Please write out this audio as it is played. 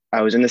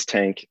I was in this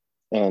tank,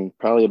 and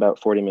probably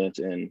about 40 minutes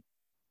in,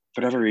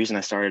 for whatever reason,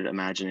 I started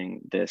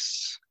imagining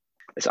this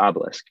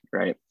obelisk,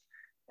 right?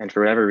 And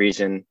for whatever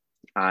reason,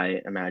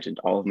 I imagined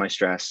all of my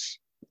stress,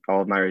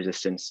 all of my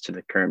resistance to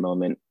the current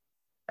moment,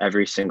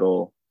 every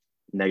single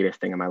negative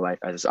thing in my life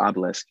as this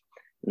obelisk.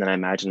 And then I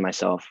imagined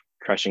myself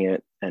crushing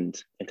it and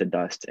into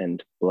dust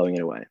and blowing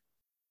it away.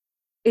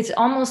 It's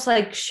almost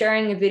like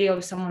sharing a video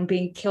of someone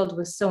being killed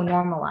was so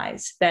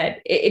normalized that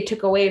it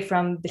took away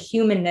from the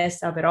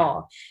humanness of it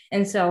all.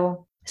 And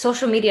so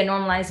social media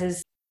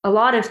normalizes a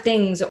lot of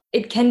things.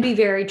 It can be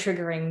very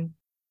triggering.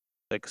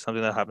 Like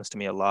something that happens to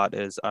me a lot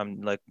is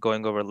I'm like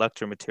going over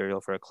lecture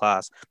material for a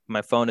class.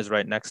 My phone is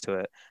right next to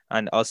it,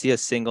 and I'll see a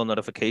single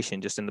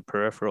notification just in the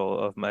peripheral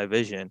of my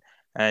vision,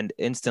 and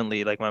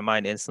instantly, like my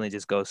mind instantly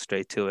just goes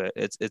straight to it.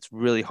 It's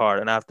really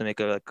hard, and I have to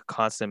make a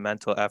constant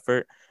mental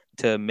effort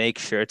to make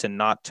sure to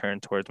not turn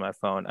towards my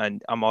phone.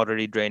 And I'm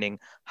already draining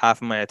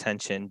half of my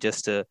attention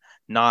just to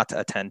not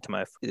attend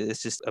to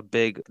it's just a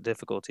big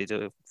difficulty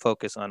to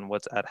focus on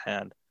what's at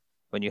hand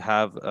when you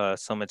have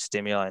so much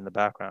stimuli in the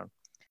background.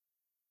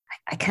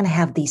 I kind of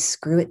have these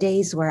screw it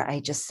days where I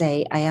just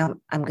say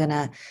I'm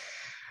gonna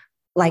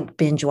like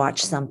binge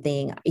watch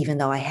something, even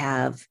though I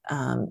have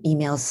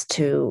emails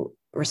to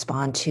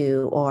respond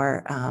to,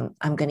 or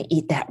I'm going to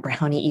eat that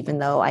brownie, even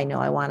though I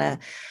know I want to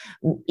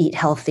eat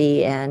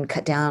healthy and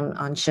cut down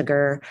on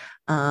sugar.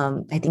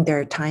 I think there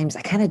are times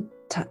I kind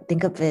of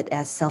think of it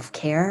as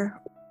self-care.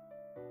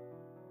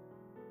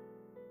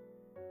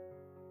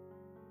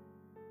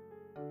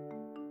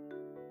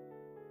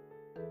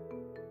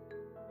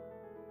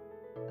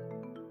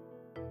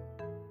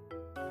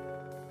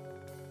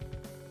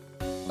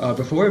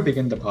 Before we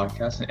begin the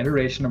podcast, an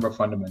iteration of our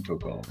fundamental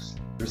goals: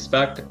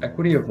 respect,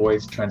 equity of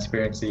voice,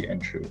 transparency,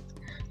 and truth.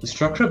 The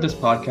structure of this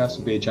podcast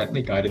will be a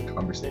gently guided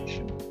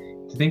conversation.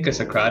 To think a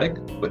Socratic,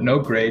 but no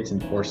grades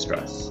and poor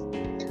stress.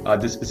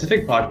 This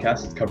specific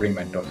podcast is covering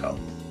mental health.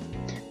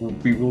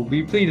 We will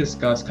briefly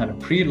discuss kind of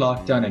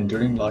pre-lockdown and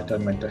during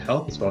lockdown mental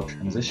health, as well as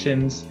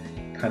transitions,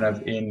 kind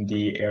of in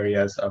the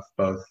areas of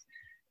both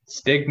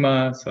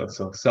stigma,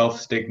 so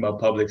self-stigma,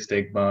 public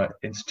stigma,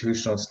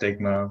 institutional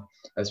stigma,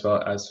 as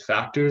well as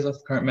factors of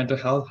current mental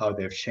health, how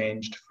they've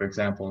changed. For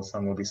example,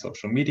 some will be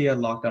social media,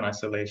 lockdown,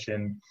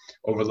 isolation,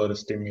 overload of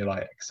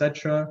stimuli,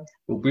 etc.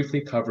 We'll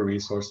briefly cover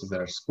resources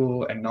at our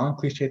school and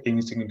non-cliche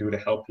things you can do to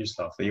help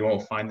yourself that you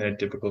won't find in a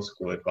typical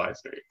school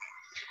advisory.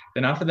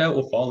 Then after that,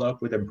 we'll follow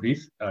up with a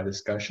brief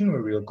discussion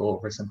where we'll go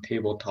over some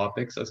table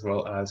topics, as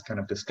well as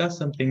kind of discuss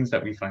some things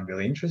that we find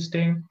really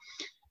interesting.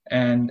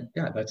 And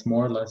yeah, that's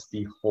more or less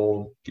the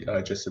whole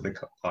gist of the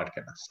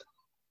podcast.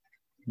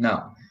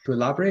 Now, to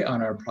elaborate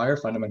on our prior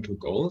fundamental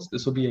goals,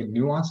 this will be a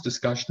nuanced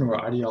discussion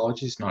where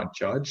ideology is not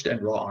judged and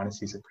raw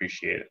honesty is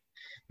appreciated.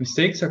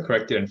 Mistakes are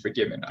corrected and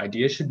forgiven.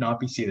 Ideas should not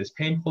be seen as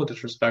painful,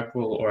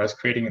 disrespectful, or as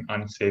creating an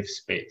unsafe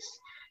space.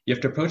 You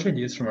have to approach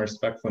ideas from a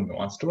respectful and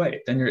nuanced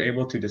way. Then you're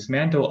able to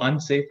dismantle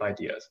unsafe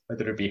ideas,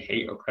 whether it be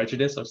hate or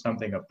prejudice or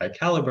something of that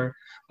caliber,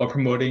 while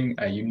promoting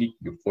a unique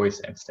voice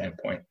and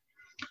standpoint.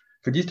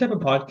 For these type of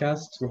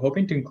podcasts, we're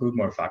hoping to include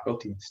more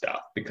faculty and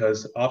staff,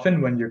 because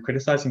often when you're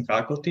criticizing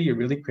faculty, you're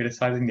really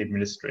criticizing the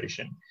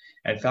administration.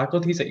 And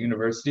faculties at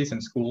universities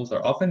and schools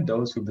are often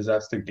those who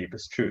possess the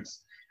deepest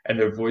truths, and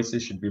their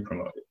voices should be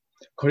promoted.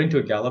 According to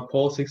a Gallup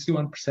poll,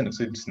 61% of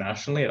students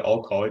nationally at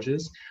all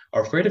colleges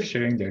are afraid of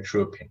sharing their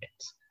true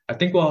opinions. I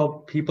think while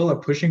people are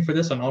pushing for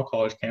this on all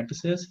college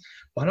campuses,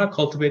 why not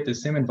cultivate the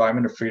same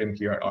environment of freedom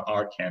here on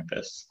our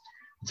campus?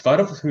 It's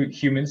vital for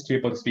humans to be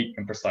able to speak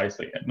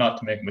imprecisely and not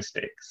to make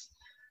mistakes,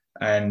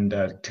 and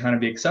to kind of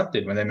be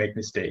accepted when they make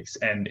mistakes,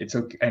 and it's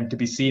okay, and to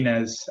be seen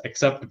as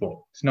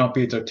acceptable, to not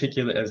be as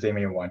articulate as they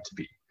may want to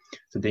be.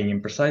 So being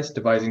imprecise,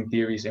 devising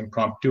theories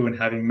impromptu, and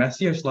having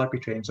messy or sloppy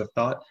trains of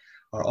thought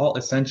are all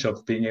essential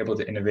to being able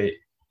to innovate,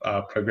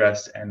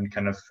 progress, and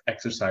kind of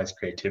exercise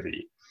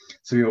creativity.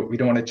 So we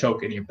don't want to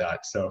choke any of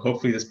that. So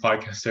hopefully this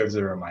podcast serves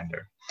as a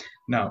reminder.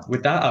 Now,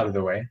 with that out of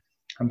the way,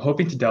 I'm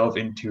hoping to delve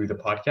into the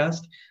podcast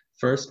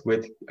first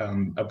with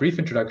a brief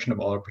introduction of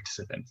all our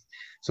participants.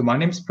 So my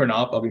name is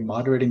Pranab. I'll be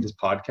moderating this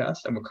podcast.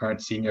 I'm a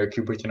current senior at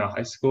Cupertino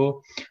High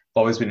School. I've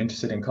always been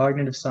interested in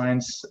cognitive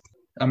science.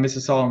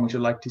 Mrs. Solomon, would you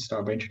like to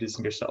start by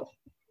introducing yourself?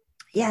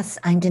 Yes,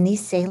 I'm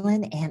Denise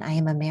Salen, and I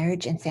am a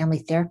marriage and family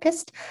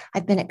therapist.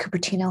 I've been at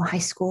Cupertino High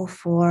School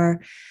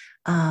for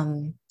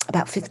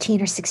about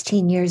 15 or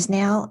 16 years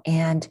now,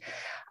 and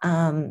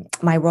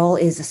my role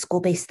is a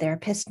school-based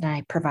therapist, and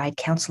I provide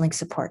counseling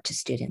support to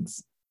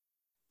students.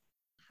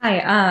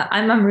 Hi,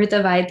 I'm Amrita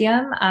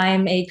Vaidyam.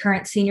 I'm a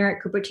current senior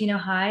at Cupertino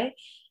High,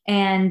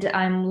 and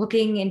I'm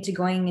looking into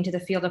going into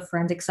the field of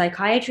forensic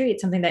psychiatry.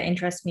 It's something that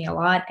interests me a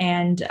lot,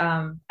 and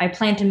I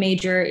plan to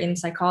major in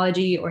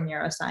psychology or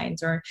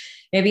neuroscience, or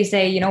maybe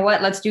say, you know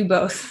what, let's do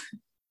both.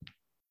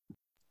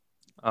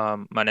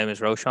 My name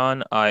is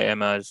Roshan. I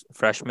am a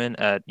freshman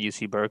at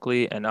UC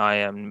Berkeley, and I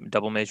am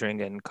double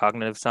majoring in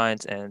cognitive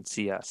science and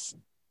CS.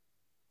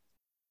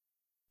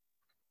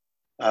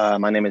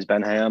 My name is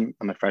Ben Hayam.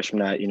 I'm a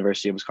freshman at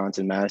University of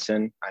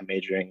Wisconsin-Madison. I'm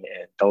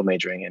double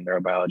majoring in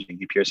neurobiology and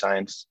computer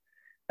science.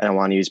 And I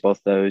want to use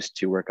both those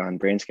to work on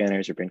brain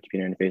scanners or brain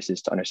computer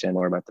interfaces to understand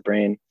more about the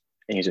brain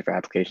and use it for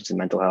applications in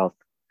mental health.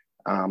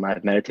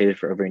 I've meditated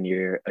for over a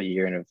year,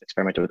 and I've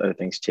experimented with other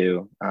things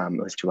too.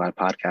 Listened to a lot of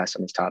podcasts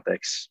on these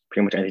topics,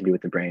 pretty much anything to do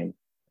with the brain.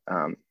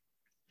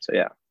 So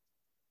yeah.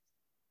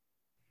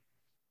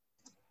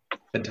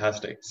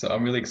 Fantastic. So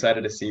I'm really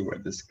excited to see where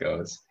this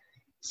goes.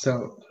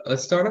 So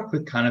let's start off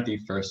with kind of the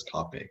first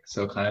topic.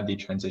 So kind of the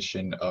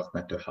transition of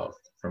mental health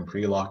from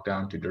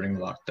pre-lockdown to during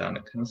lockdown,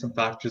 and kind of some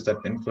factors that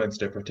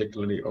influenced it,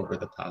 particularly over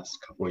the past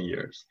couple of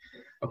years.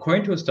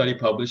 According to a study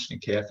published in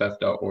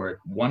kff.org,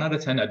 1 out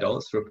of 10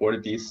 adults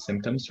reported these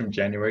symptoms from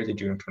January to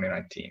June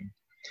 2019.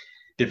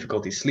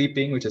 Difficulty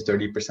sleeping, which is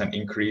 30%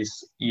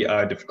 increase,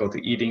 difficulty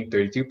eating,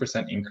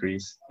 32%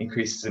 increase,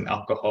 increases in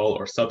alcohol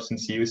or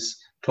substance use,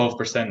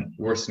 12%,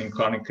 worsening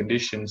chronic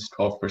conditions,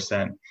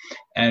 12%.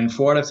 And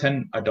 4 out of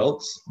 10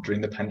 adults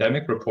during the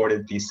pandemic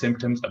reported these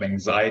symptoms of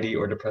anxiety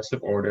or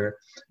depressive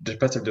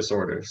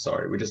disorder,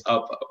 which is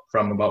up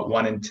from about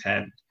 1 in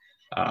 10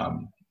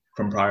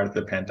 from prior to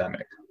the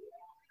pandemic.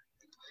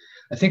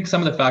 I think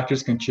some of the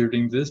factors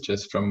contributing to this,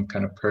 just from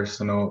kind of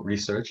personal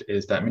research,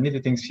 is that many of the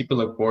things people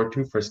look forward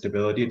to for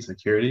stability and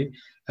security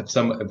have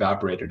somewhat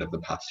evaporated over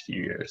the past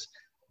few years.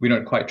 We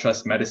don't quite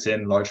trust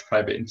medicine, large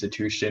private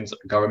institutions,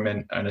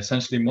 government, and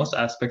essentially most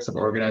aspects of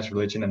organized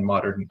religion and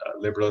modern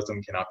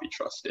liberalism cannot be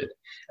trusted,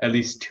 at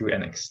least to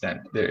an extent.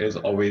 There is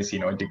always,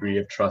 a degree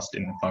of trust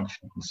in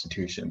functioning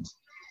institutions.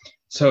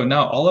 So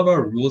now all of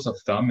our rules of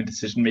thumb and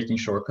decision-making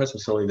shortcuts are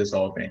slowly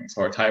dissolving.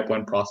 So our type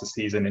 1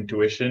 processes and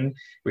intuition,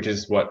 which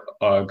is what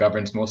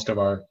governs most of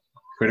our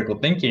critical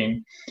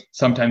thinking,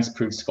 sometimes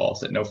proves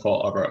false at no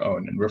fault of our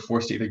own. And we're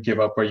forced to either give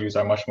up or use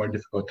our much more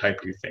difficult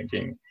type 2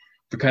 thinking.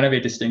 For kind of a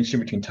distinction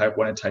between type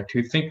 1 and type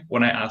 2, think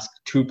when I ask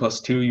 2 plus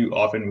 2, you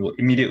often will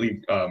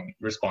immediately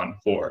respond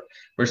 4.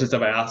 Versus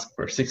if I ask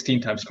for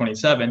 16 times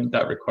 27,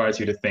 that requires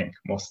you to think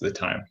most of the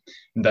time.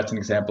 And that's an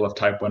example of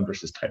type 1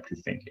 versus type 2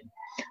 thinking.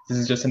 This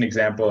is just an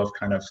example of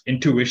kind of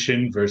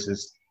intuition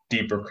versus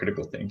deeper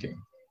critical thinking.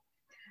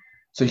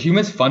 So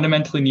humans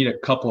fundamentally need a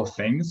couple of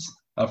things.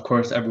 Of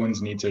course,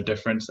 everyone's needs are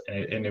different,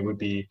 and it would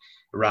be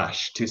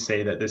rash to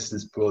say that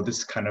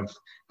this kind of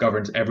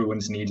governs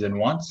everyone's needs and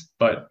wants.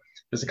 But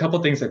there's a couple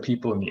of things that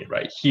people need,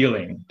 right?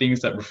 Healing,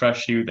 things that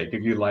refresh you, that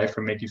give you life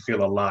or make you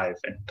feel alive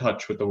and in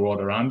touch with the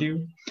world around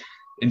you.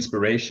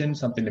 Inspiration,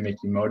 something to make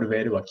you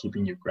motivated while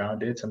keeping you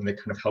grounded, something that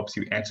kind of helps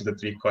you answer the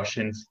 3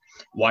 questions.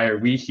 Why are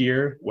we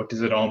here? What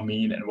does it all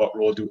mean? And what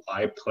role do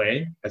I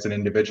play as an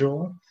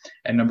individual?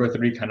 And number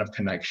 3, kind of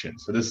connection.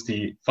 So this is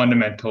the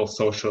fundamental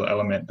social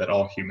element that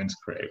all humans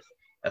crave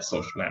as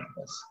social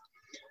animals.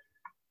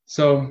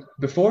 So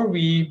before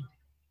we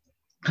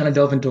kind of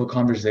delve into a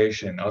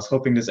conversation, I was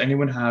hoping, does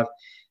anyone have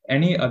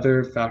any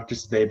other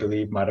factors they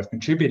believe might have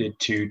contributed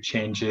to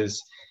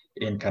changes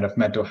in kind of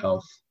mental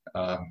health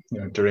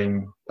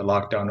during the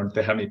lockdown, or if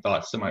they have any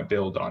thoughts that might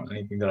build on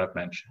anything that I've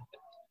mentioned?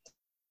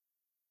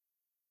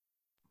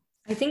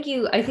 I think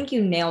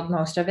you nailed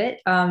most of it.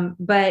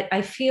 But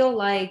I feel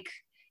like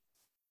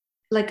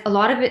a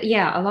lot of it,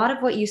 a lot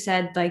of what you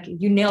said, like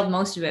you nailed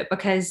most of it,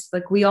 because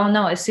like we all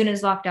know, as soon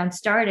as lockdown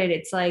started,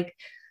 it's like,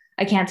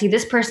 I can't see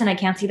this person. I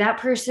can't see that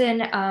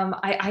person.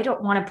 I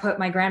don't want to put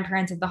my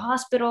grandparents in the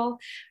hospital.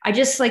 I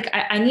just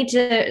I need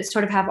to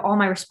sort of have all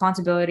my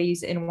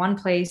responsibilities in one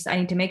place. I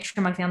need to make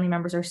sure my family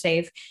members are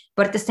safe.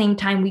 But at the same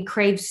time, we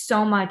crave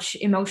so much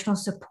emotional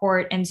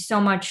support and so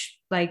much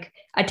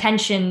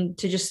attention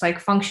to just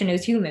function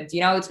as humans.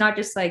 It's not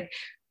just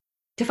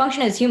to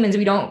function as humans,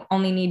 we don't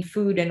only need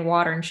food and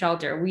water and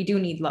shelter. We do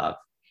need love.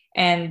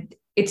 And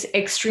it's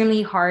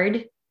extremely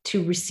hard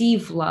to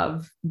receive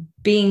love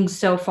being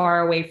so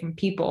far away from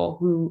people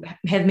who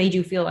have made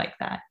you feel like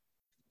that.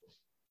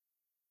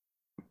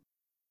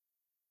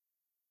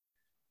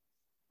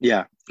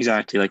 Yeah,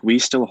 exactly. We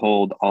still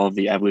hold all of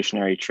the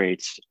evolutionary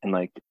traits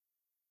and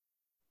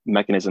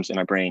mechanisms in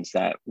our brains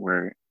that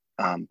were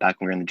back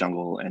when we were in the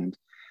jungle and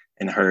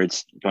in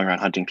herds going around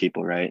hunting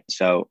people, right?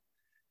 So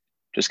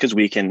just because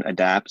we can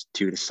adapt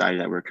to the society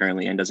that we're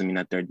currently in doesn't mean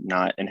that they're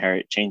not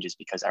inherent changes,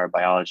 because our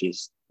biology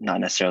is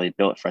not necessarily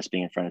built for us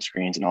being in front of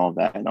screens and all of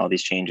that. And all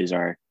these changes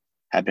are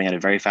happening at a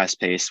very fast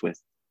pace with,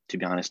 to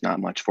be honest,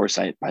 not much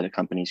foresight by the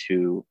companies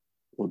who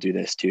will do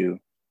this to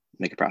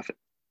make a profit.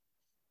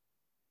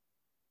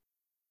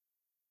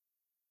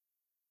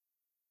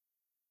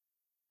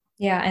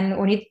 Yeah, and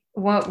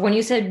when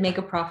you said make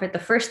a profit, the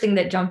first thing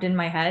that jumped in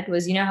my head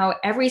was, how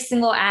every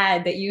single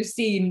ad that you've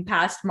seen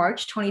past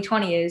March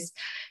 2020 is,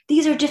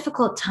 these are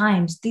difficult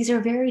times. These are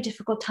very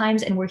difficult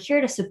times, and we're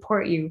here to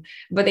support you.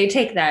 But they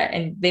take that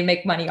and they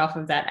make money off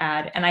of that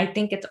ad. And I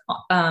think it's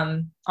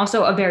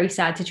also a very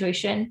sad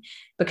situation,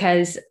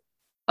 because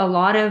a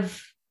lot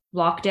of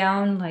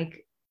lockdown,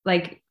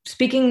 like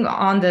speaking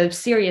on the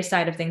serious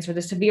side of things or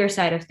the severe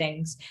side of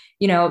things,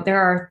 there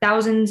are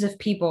thousands of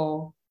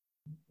people,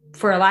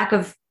 for a lack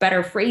of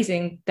better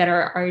phrasing, that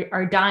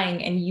are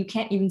dying, and you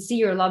can't even see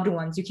your loved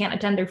ones. You can't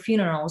attend their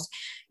funerals.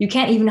 You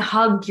can't even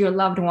hug your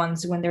loved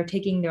ones when they're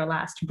taking their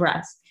last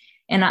breath.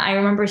 And I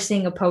remember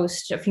seeing a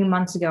post a few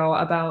months ago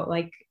about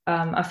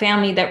a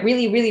family that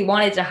really, really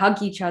wanted to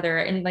hug each other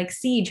and like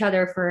see each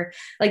other for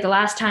like the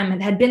last time,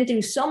 and had been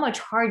through so much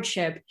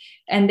hardship,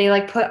 and they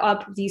like put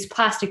up these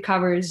plastic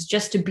covers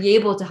just to be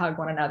able to hug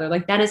one another.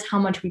 Like that is how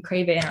much we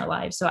crave it in our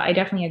lives. So I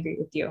definitely agree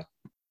with you.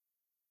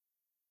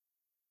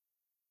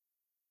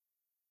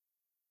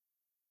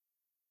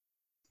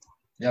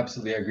 Yeah,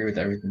 absolutely. I agree with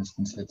everything that's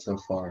been said so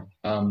far.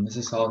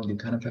 Mrs. Holland, do you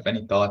kind of have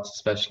any thoughts,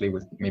 especially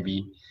with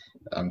maybe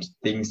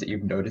things that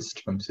you've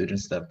noticed from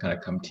students that have kind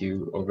of come to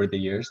you over the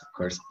years? Of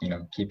course,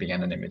 keeping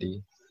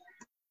anonymity.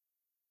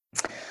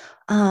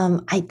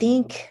 I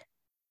think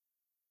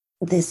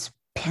this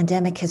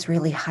pandemic has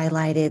really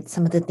highlighted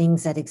some of the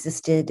things that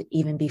existed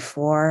even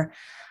before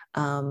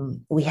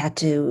we had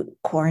to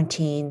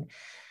quarantine,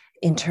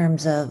 in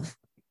terms of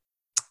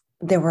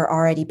there were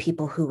already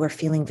people who were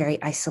feeling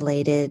very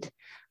isolated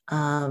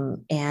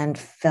and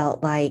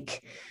felt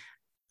like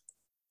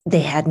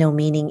they had no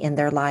meaning in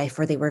their life,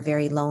 or they were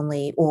very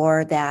lonely,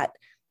 or that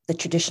the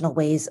traditional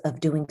ways of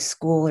doing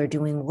school or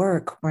doing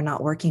work were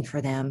not working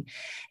for them.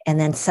 And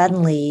then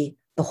suddenly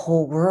the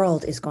whole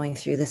world is going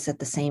through this at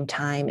the same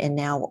time. And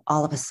now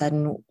all of a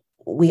sudden,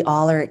 we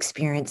all are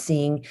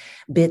experiencing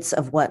bits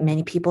of what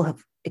many people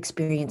have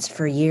experienced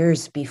for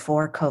years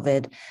before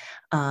COVID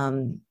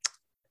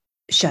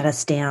shut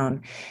us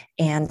down.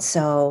 And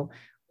so,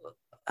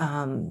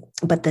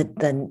 but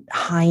the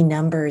high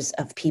numbers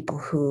of people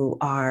who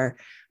are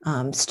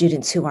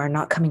students who are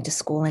not coming to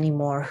school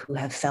anymore, who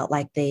have felt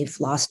like they've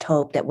lost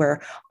hope, that we're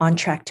on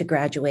track to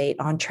graduate,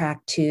 on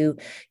track to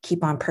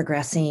keep on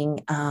progressing.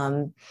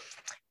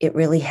 It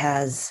really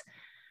has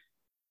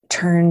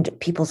turned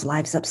people's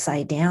lives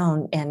upside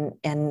down.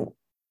 And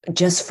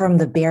just from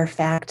the bare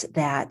fact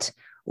that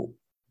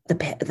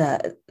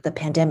the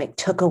pandemic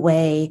took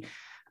away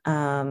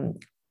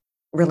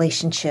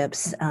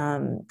relationships,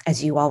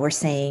 as you all were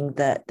saying,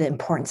 the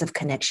importance of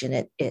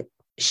connection, it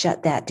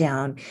shut that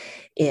down.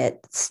 It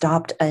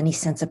stopped any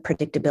sense of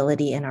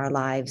predictability in our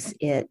lives,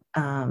 and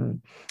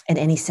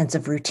any sense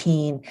of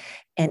routine,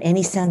 and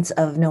any sense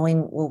of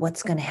knowing, well,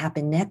 what's going to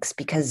happen next,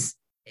 because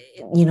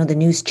the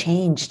news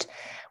changed.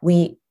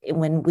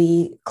 When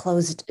we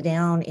closed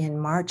down in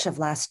March of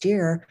last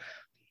year,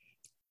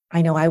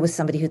 I know I was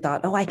somebody who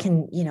thought, I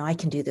can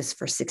do this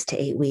for 6 to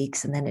 8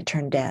 weeks. And then it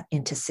turned out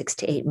into 6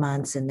 to 8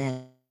 months. And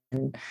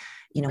then,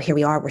 here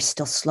we are, we're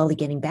still slowly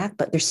getting back,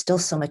 but there's still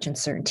so much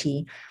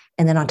uncertainty.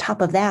 And then on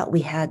top of that,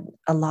 we had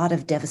a lot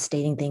of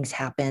devastating things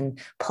happen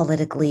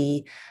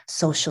politically,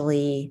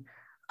 socially,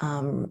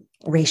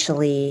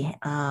 racially.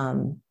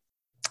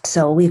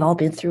 So we've all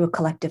been through a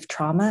collective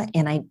trauma,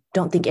 and I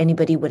don't think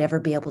anybody would ever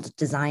be able to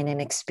design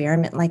an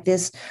experiment like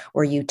this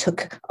where you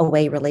took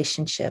away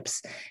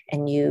relationships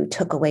and you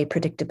took away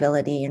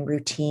predictability and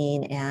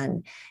routine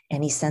and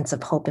any sense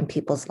of hope in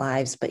people's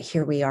lives. But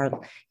here we are,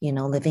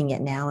 living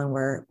it now, and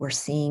we're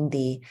seeing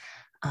the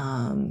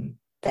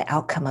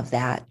outcome of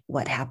that,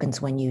 what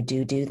happens when you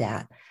do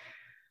that.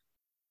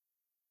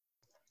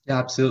 Yeah,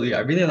 absolutely. I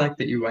really like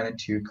that you went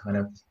into kind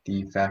of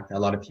the fact that a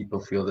lot of people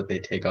feel that they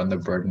take on the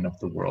burden of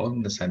the world,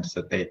 in the sense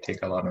that they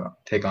take on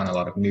a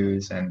lot of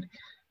news and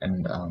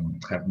kind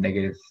of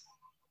negative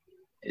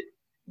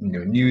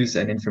news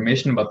and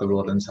information about the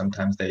world, and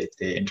sometimes they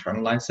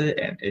internalize it,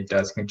 and it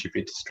does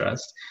contribute to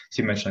stress.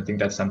 So you mentioned, I think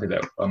that's something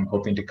that I'm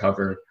hoping to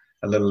cover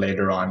a little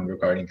later on,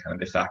 regarding kind of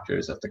the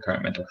factors of the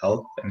current mental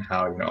health and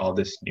how all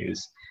this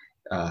news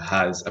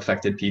has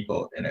affected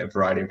people in a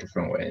variety of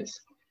different ways.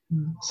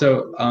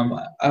 So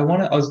I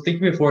was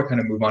thinking before I kind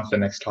of move on to the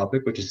next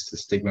topic, which is the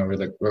stigma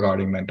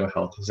regarding mental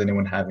health. Does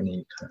anyone have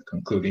any kind of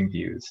concluding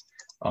views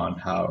on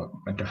how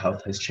mental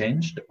health has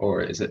changed,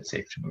 or is it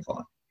safe to move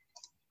on?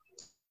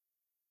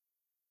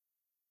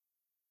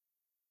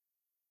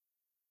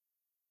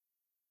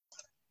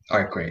 All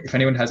right, great. If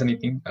anyone has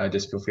anything,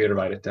 just feel free to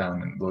write it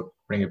down, and we'll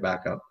bring it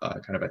back up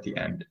kind of at the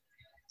end.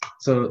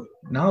 So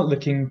now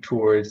looking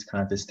towards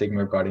kind of the stigma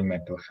regarding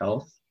mental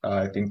health,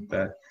 I think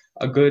that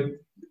a good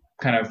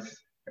kind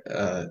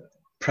of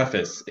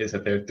preface is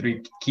that there are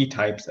 3 key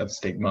types of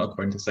stigma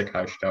according to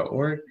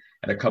psychiatry.org,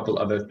 and a couple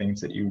other things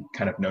that you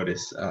kind of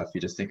notice if you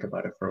just think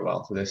about it for a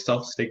while. So there's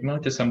self-stigma,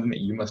 just something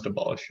that you must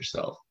abolish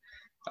yourself.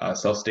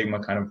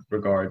 Self-stigma kind of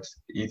regards,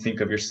 you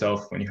think of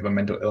yourself when you have a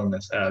mental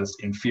illness as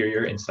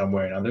inferior in some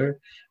way or another,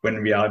 when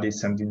in reality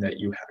it's something that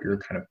you're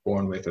kind of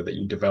born with, or that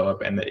you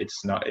develop, and that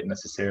it's not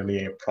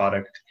necessarily a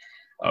product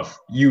of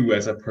you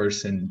as a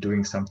person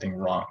doing something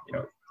wrong.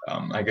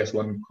 I guess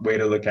one way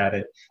to look at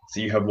it, so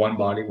you have one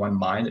body, one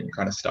mind, and you're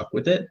kind of stuck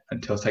with it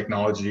until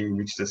technology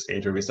reaches a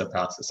stage where we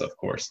surpass this, of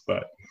course.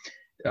 But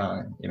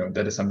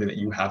that is something that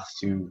you have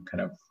to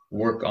kind of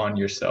work on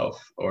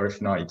yourself, or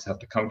if not, you just have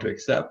to come to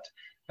accept.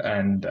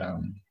 And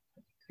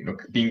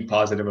being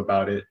positive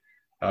about it,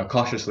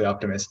 cautiously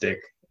optimistic,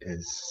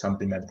 is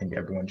something that I think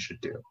everyone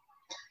should do.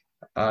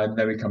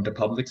 Then we come to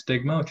public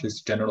stigma, which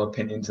is general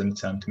opinions and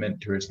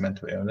sentiment towards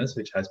mental illness,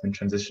 which has been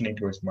transitioning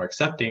towards more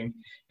accepting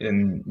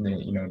in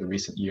the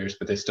recent years,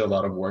 but there's still a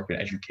lot of work and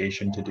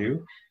education to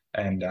do.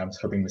 And I'm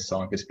hoping the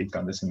song could speak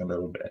on this in a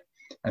little bit.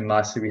 And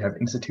lastly, we have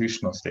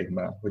institutional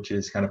stigma, which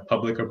is kind of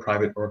public or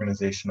private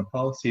organizational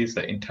policies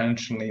that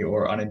intentionally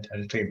or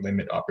unintentionally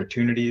limit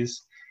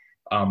opportunities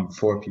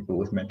for people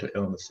with mental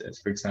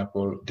illnesses. For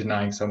example,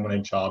 denying someone a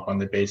job on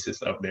the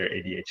basis of their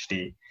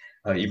ADHD,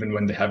 even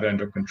when they have it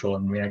under control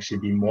and may actually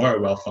be more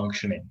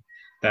well-functioning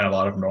than a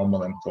lot of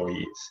normal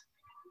employees.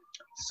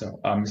 So,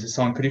 Mrs.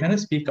 Song, could you kind of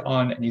speak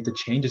on any of the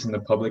changes in the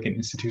public and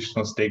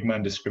institutional stigma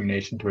and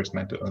discrimination towards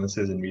mental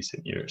illnesses in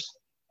recent years?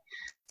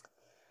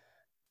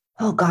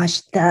 Oh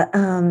gosh,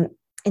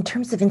 in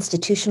terms of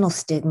institutional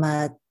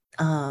stigma,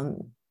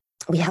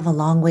 we have a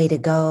long way to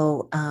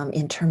go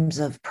in terms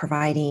of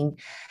providing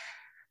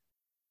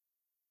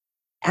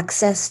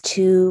access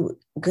to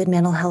good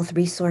mental health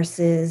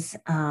resources.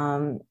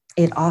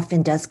 It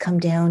often does come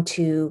down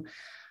to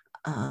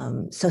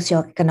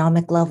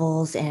socioeconomic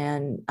levels,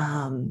 and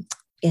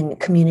in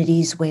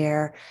communities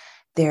where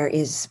there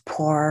is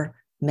poor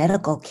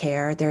medical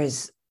care, there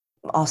is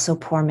also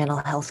poor mental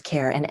health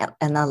care and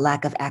a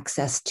lack of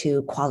access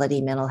to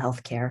quality mental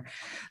health care.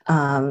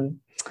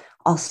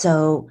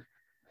 Also,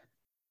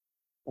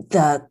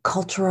 the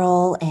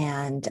cultural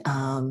and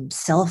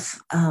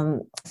self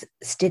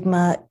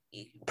stigma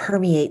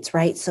permeates,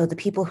 right? So the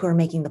people who are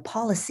making the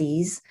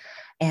policies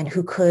and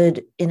who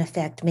could, in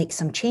effect, make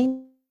some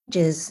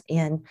changes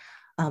in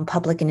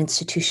public and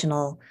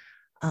institutional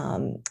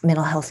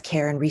mental health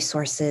care and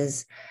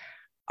resources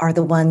are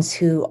the ones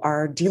who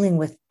are dealing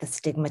with the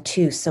stigma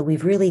too. So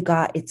we've really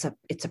got, it's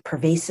a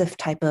pervasive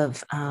type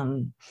of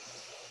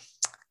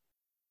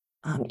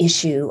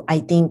issue. I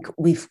think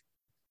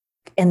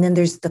and then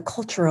there's the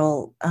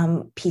cultural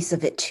piece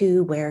of it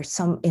too, where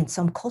in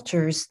some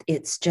cultures,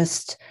 it's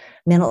just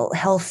mental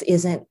health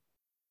isn't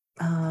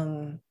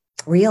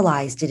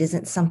realized. It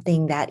isn't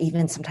something that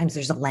even sometimes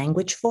there's a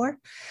language for.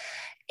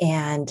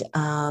 And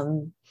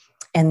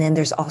then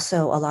there's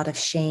also a lot of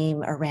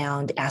shame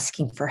around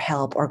asking for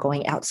help or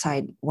going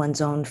outside one's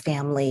own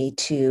family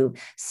to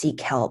seek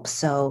help.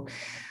 So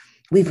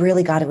we've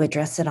really got to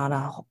address it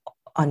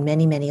on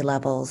many, many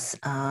levels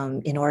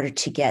in order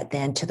to get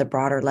then to the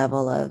broader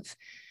level of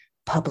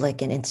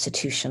public and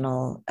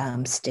institutional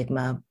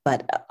stigma.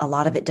 But a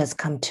lot of it does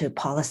come to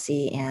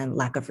policy and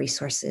lack of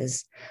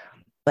resources.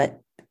 But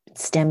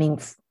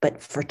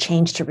for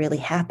change to really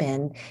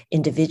happen,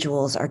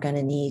 individuals are going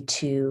to need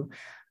to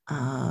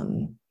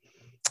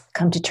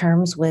come to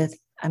terms with,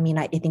 I mean,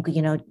 I think,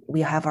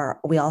 we all have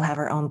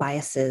our own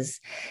biases.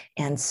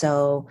 And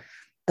so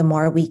the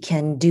more we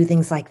can do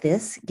things like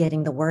this,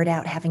 getting the word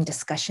out, having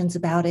discussions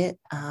about it,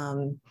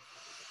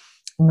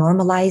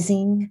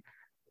 normalizing,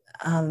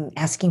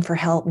 asking for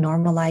help,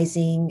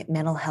 normalizing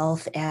mental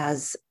health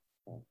as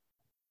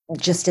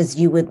just as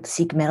you would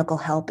seek medical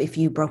help if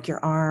you broke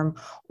your arm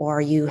or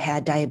you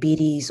had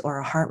diabetes or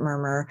a heart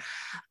murmur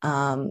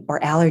or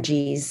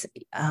allergies.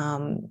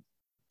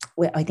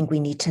 I think we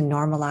need to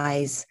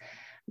normalize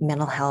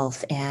mental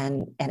health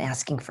and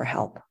asking for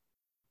help.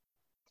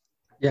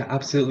 Yeah,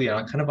 absolutely.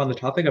 Kind of on the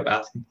topic of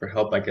asking for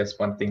help, I guess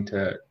one thing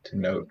to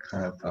note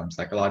kind of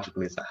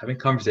psychologically is that having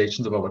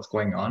conversations about what's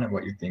going on and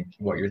what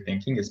you're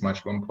thinking is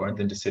much more important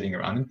than just sitting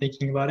around and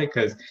thinking about it.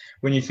 Because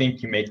when you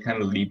think, you make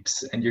kind of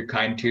leaps and you're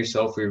kind to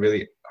yourself, or you're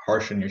really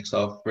harsh on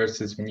yourself,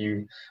 versus when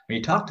you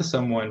talk to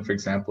someone, for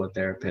example, a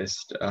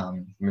therapist,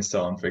 Ms.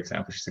 Sullen, for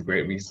example, she's a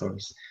great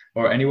resource,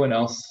 or anyone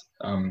else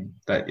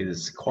that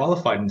is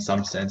qualified in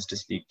some sense to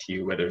speak to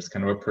you, whether it's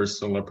kind of a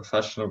personal or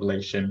professional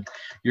relation,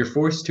 you're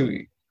forced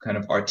to kind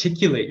of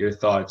articulate your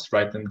thoughts,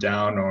 write them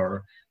down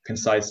or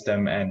concise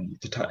them, and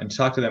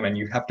talk to them, and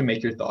you have to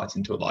make your thoughts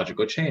into a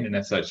logical chain. And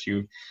as such,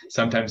 you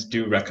sometimes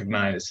do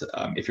recognize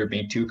if you're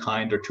being too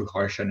kind or too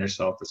harsh on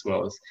yourself, as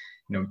well as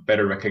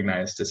better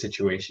recognize the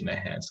situation at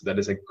hand. So that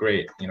is a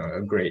great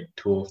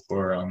tool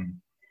for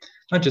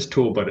not just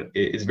tool, but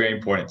it is very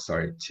important,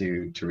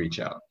 to reach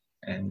out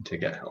and to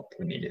get help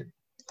when needed.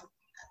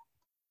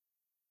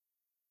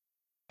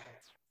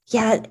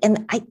 Yeah,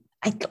 and I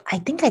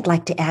think I'd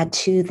like to add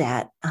to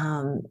that.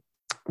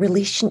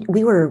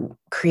 We were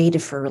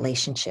created for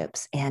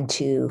relationships and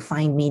to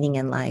find meaning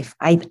in life.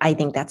 I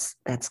think that's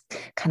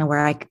kind of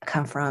where I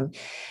come from,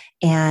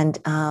 and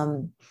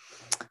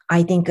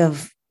I think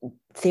of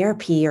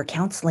therapy or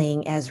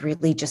counseling as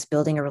really just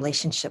building a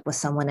relationship with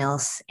someone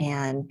else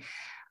and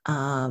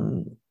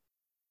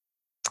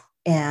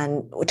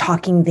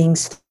talking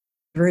things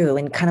through.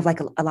 And kind of like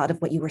a lot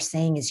of what you were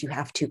saying is you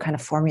have to kind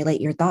of formulate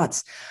your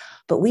thoughts.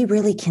 But we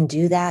really can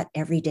do that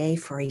every day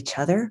for each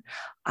other.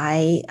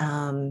 I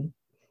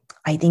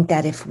think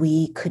that if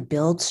we could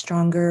build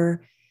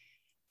stronger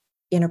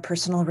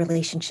interpersonal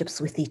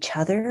relationships with each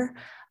other,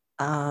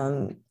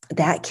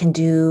 that can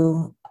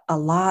do a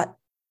lot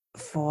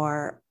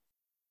for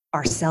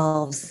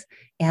ourselves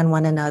and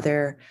one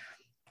another,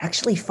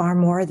 actually far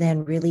more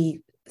than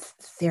really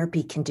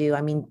therapy can do.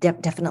 I mean,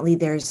 definitely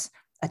there's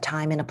a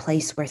time and a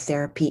place where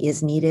therapy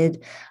is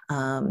needed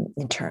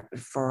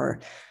for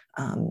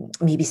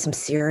maybe some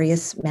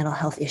serious mental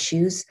health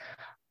issues.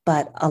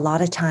 But a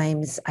lot of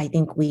times I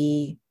think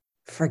we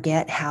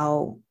forget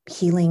how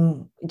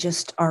healing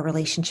just our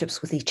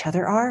relationships with each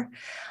other are.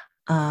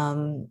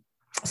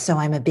 So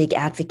I'm a big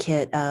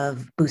advocate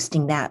of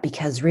boosting that,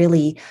 because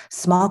really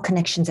small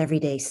connections every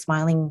day,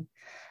 smiling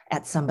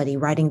at somebody,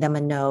 writing them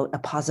a note, a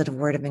positive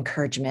word of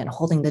encouragement,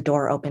 holding the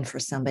door open for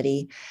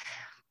somebody,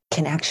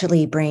 can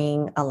actually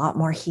bring a lot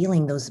more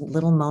healing, those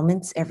little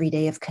moments every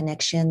day of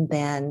connection,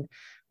 than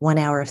 1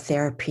 hour of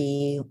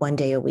therapy 1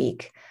 day a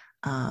week.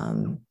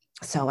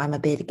 So I'm a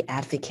big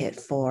advocate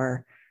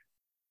for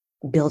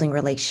building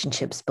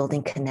relationships,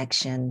 building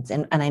connections.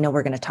 And I know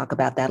we're going to talk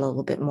about that a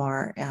little bit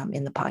more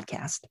in the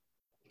podcast.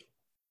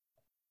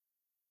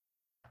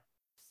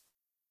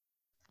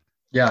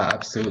 Yeah,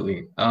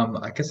 absolutely.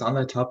 I guess on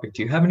that topic,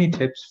 do you have any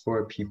tips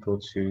for people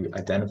to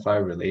identify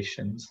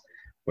relations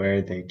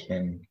where they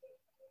can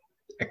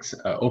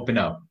open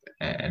up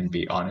and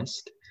be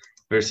honest,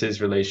 versus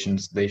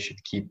relations they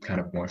should keep kind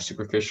of more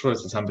superficial?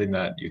 Is it something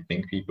that you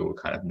think people will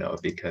kind of know?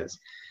 Because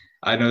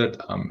I know that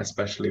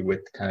especially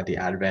with kind of the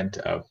advent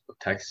of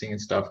texting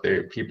and stuff,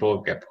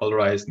 people get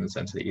polarized in the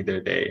sense that either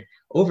they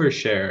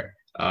overshare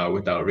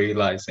without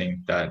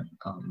realizing that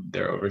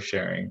they're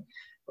oversharing,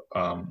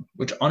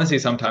 which honestly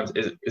sometimes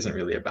isn't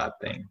really a bad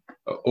thing,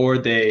 or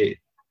they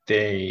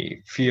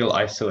feel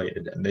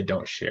isolated and they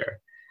don't share.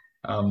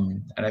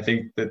 And I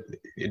think that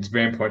it's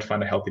very important to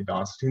find a healthy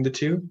balance between the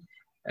two.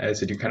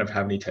 So do you kind of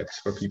have any tips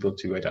for people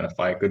to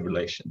identify good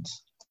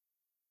relations?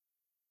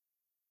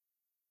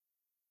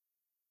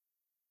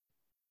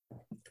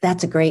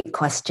 That's a great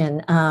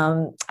question.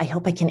 I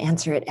hope I can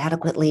answer it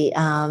adequately.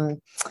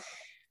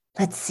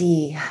 Let's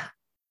see.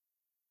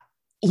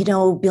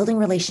 Building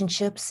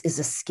relationships is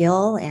a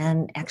skill,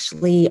 and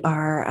actually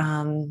our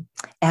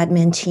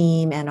admin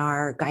team and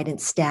our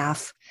guidance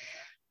staff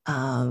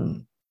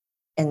and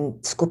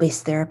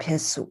school-based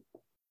therapists,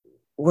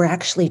 we're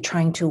actually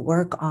trying to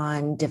work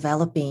on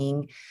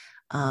developing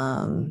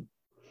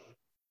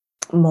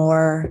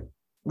more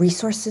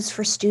resources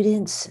for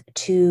students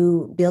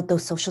to build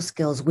those social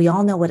skills. We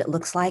all know what it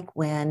looks like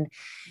when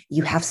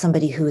you have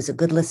somebody who is a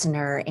good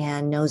listener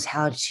and knows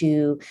how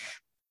to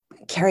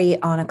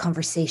carry on a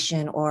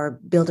conversation or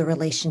build a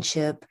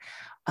relationship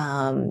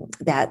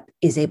that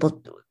is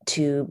able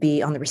to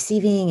be on the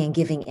receiving and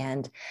giving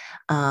end.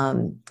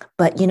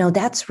 But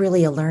that's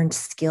really a learned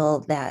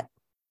skill that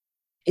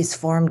is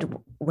formed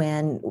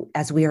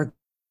as we are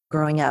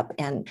growing up,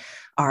 and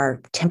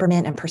our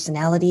temperament and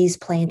personalities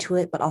play into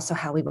it, but also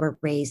how we were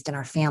raised in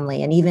our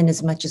family, and even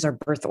as much as our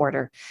birth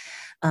order.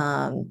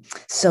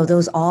 So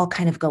those all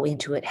kind of go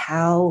into it.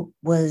 How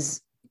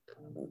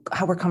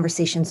were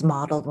conversations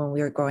modeled when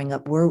we were growing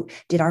up?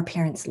 Did our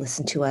parents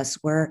listen to us?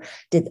 Were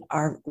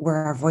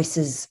our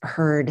voices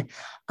heard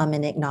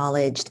and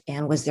acknowledged?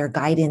 And was there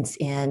guidance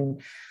in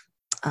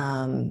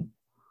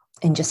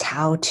just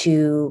how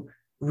to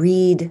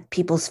read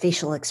people's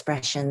facial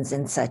expressions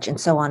and such,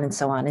 and so on and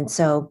so on? And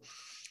so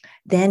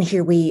then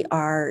here we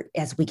are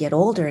as we get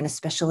older, and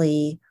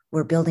especially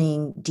we're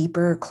building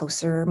deeper,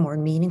 closer, more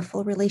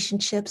meaningful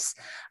relationships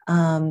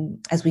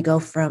as we go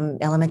from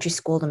elementary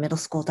school to middle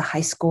school to high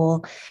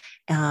school.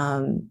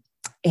 And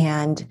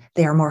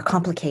they are more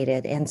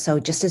complicated. And so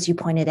just as you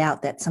pointed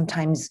out, that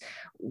sometimes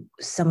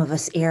some of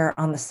us err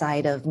on the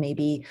side of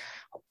maybe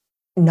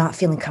not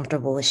feeling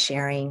comfortable with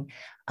sharing,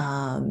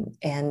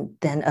 and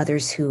then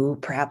others who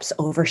perhaps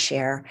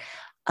overshare.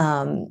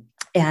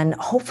 And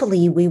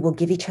hopefully we will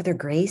give each other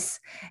grace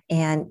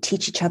and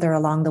teach each other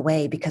along the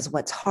way, because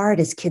what's hard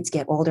as kids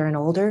get older and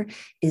older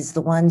is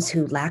the ones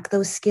who lack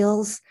those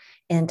skills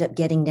end up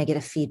getting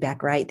negative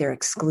feedback, right? They're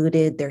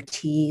excluded, they're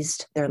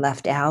teased, they're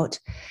left out.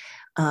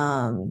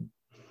 And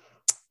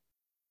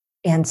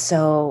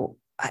so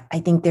I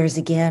think there's,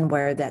 again,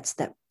 where that's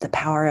the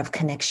power of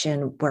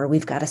connection, where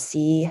we've got to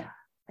see,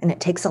 and it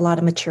takes a lot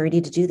of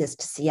maturity to do this,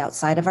 to see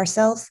outside of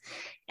ourselves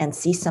and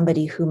see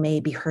somebody who may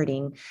be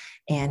hurting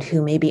and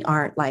who maybe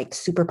aren't like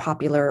super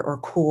popular or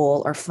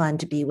cool or fun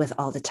to be with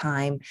all the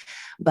time.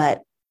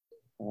 But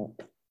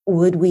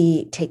would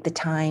we take the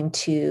time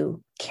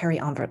to carry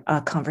on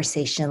a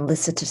conversation,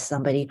 listen to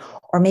somebody,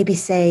 or maybe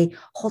say,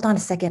 hold on a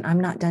second, I'm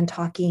not done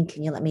talking.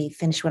 Can you let me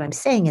finish what I'm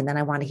saying? And then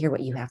I want to hear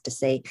what you have to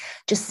say.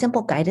 Just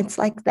simple guidance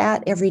like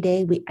that every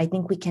day. I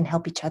think we can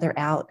help each other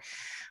out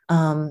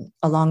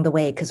along the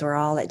way, because we're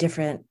all at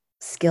different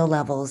skill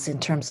levels in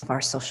terms of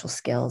our social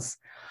skills.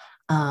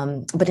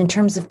 But in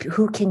terms of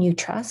who can you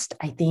trust,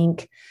 I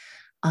think,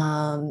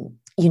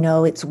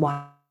 it's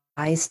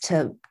wise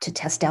to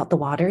test out the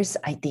waters.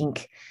 I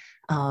think,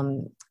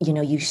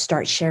 you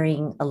start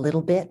sharing a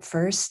little bit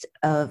first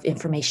of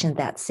information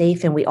that's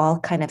safe. And we all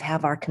kind of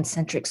have our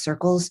concentric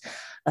circles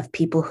of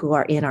people who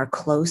are in our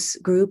close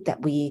group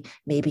that we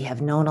maybe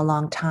have known a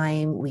long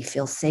time, we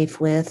feel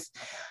safe with.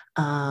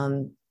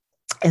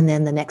 And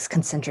then the next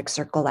concentric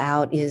circle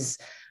out is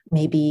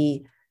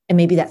maybe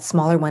that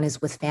smaller one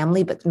is with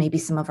family, but maybe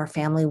some of our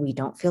family we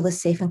don't feel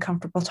as safe and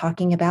comfortable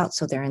talking about.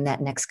 So they're in that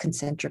next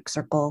concentric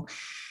circle.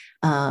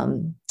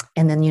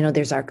 And then,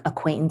 there's our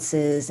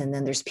acquaintances, and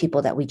then there's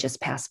people that we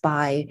just pass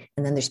by.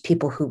 And then there's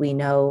people who we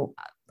know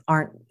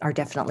are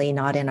definitely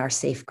not in our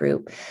safe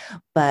group.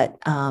 But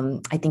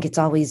I think it's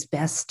always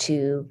best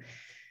to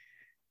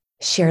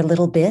share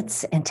little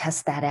bits and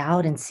test that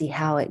out and see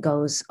how it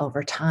goes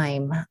over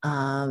time.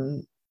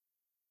 And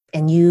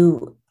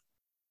you,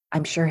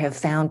 I'm sure, have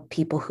found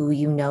people who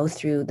you know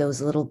through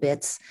those little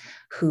bits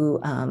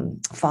who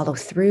follow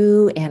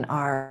through and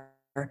are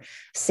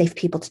safe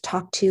people to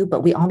talk to,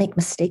 but we all make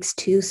mistakes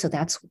too. So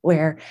that's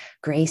where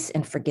grace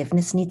and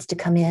forgiveness needs to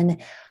come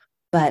in.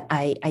 But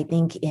I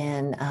think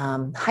in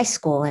high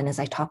school, and as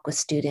I talk with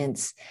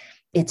students,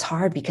 it's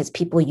hard because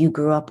people you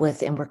grew up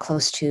with and were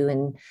close to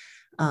in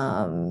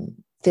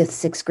fifth,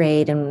 sixth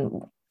grade,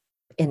 and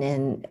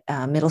in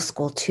middle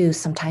school too,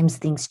 sometimes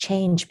things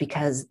change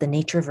because the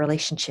nature of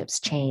relationships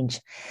change.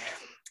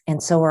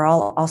 And so we're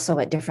all also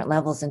at different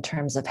levels in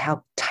terms of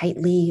how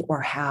tightly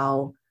or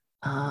how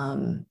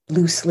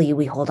loosely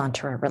we hold on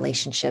to our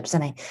relationships.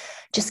 And I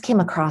just came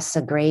across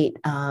a great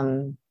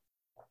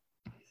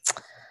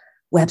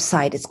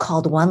website. It's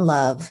called One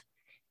Love,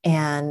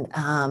 and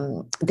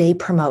they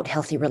promote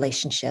healthy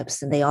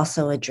relationships, and they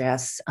also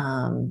address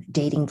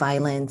dating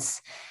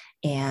violence,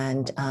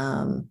 and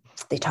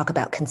they talk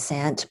about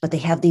consent, but they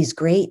have these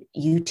great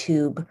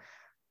YouTube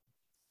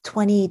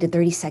 20 to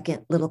 30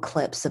 second little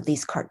clips of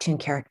these cartoon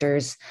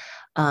characters.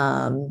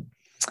 And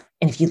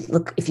if you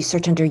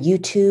search under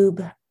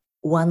YouTube,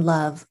 One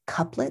Love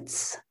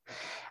couplets,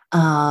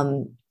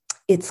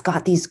 it's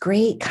got these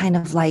great kind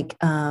of like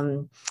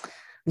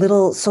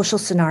little social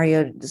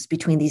scenarios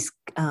between these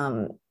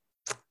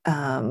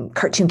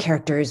cartoon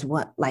characters,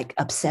 what like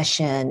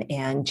obsession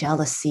and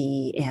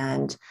jealousy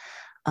and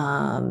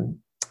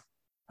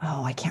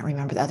I can't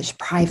remember the others,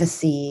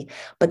 privacy,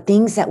 but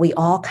things that we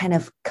all kind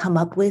of come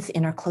up with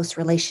in our close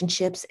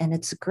relationships. And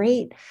it's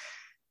great.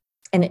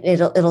 And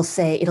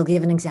it'll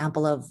give an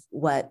example of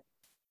what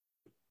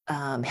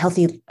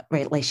healthy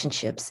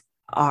relationships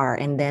are.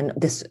 And then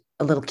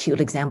a little cute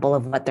example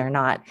of what they're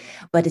not.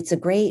 But it's a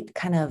great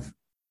kind of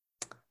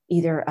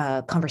either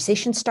a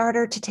conversation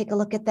starter to take a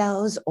look at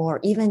those,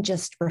 or even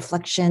just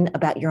reflection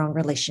about your own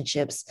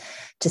relationships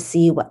to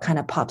see what kind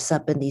of pops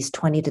up in these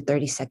 20 to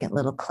 30 second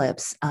little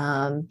clips.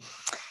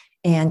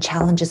 And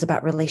challenges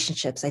about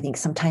relationships. I think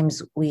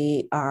sometimes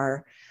we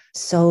are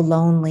so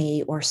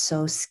lonely or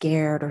so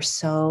scared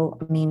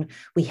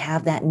we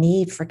have that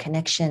need for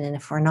connection. And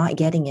if we're not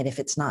getting it, if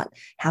it's not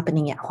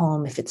happening at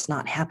home, if it's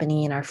not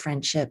happening in our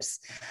friendships,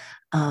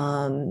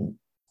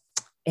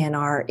 in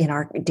our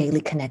daily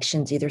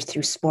connections, either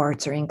through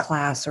sports or in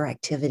class or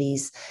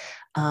activities,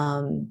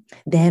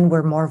 then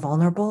we're more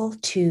vulnerable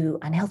to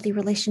unhealthy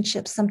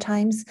relationships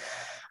sometimes.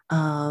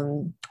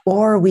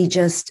 Or we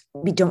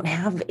don't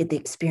have the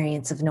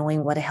experience of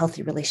knowing what a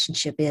healthy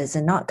relationship is,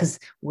 and not because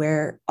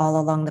we're all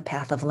along the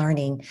path of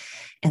learning.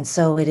 And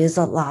so it is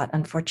a lot,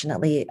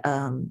 unfortunately,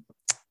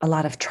 a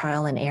lot of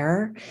trial and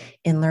error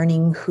in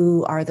learning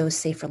who are those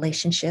safe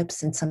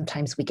relationships. And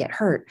sometimes we get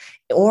hurt,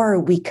 or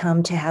we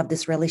come to have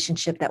this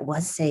relationship that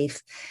was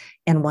safe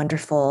and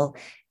wonderful.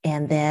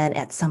 And then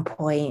at some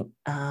point,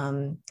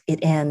 it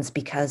ends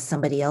because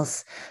somebody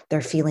else,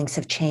 their feelings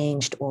have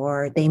changed,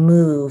 or they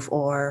move,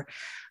 or,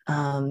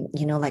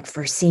 like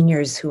for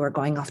seniors who are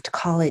going off to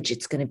college,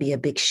 it's going to be a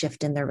big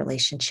shift in their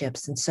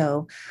relationships. And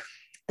so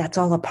that's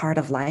all a part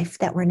of life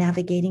that we're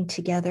navigating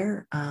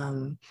together.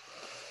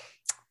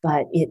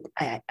 But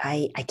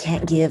I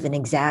can't give an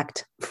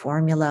exact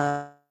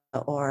formula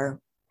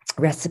or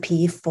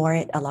recipe for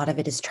it. A lot of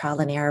it is trial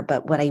and error.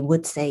 But what I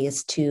would say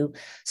is to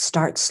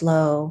start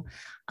slow,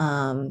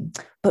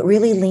 but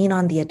really lean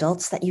on the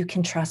adults that you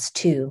can trust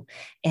too.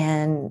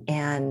 And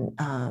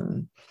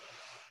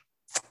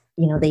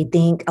they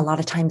think a lot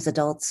of times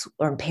adults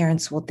or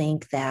parents will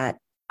think that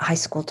high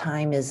school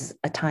time is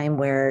a time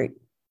where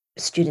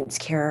students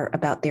care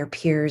about their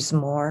peers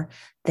more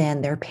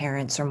than their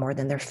parents or more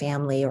than their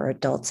family or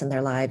adults in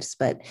their lives.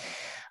 But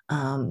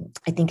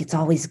I think it's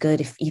always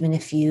good, even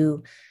if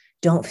you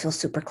don't feel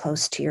super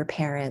close to your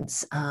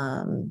parents,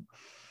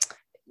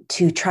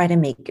 to try to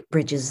make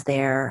bridges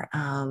there.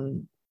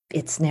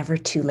 It's never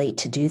too late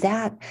to do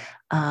that.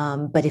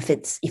 But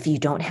if you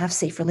don't have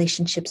safe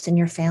relationships in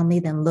your family,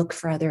 then look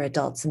for other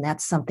adults. And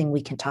that's something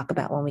we can talk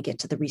about when we get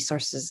to the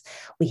resources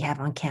we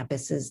have on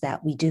campus, is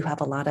that we do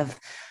have a lot of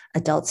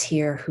adults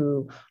here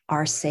who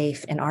are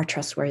safe and are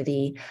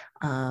trustworthy,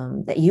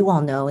 that you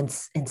all know and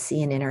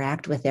see and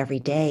interact with every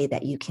day,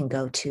 that you can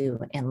go to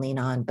and lean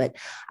on. But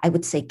I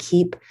would say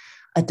keep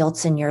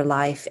adults in your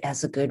life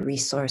as a good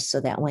resource,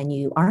 so that when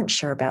you aren't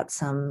sure about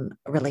some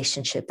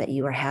relationship that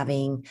you are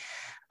having,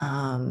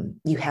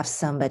 you have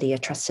somebody, a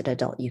trusted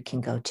adult you can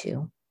go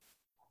to.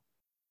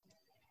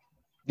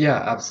 Yeah,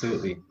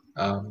 absolutely.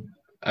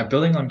 I'm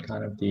building on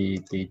kind of the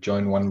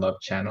Join One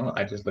Love channel.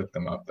 I just looked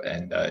them up,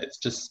 and it's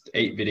just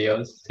 8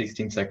 videos,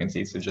 16 seconds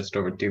each, so just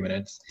over 2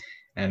 minutes.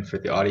 And for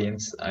the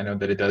audience, I know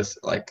that it does,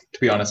 to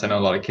be honest, I know a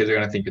lot of kids are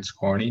going to think it's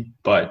corny,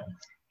 but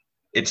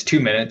it's 2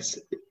 minutes.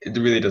 It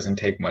really doesn't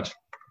take much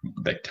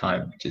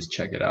time. Just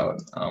check it out.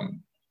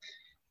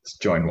 It's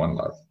Join One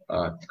Love.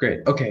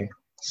 Great. Okay.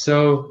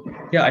 So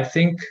yeah, I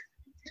think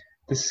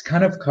this has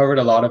kind of covered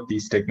a lot of the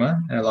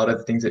stigma and a lot of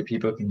the things that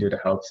people can do to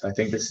help. So I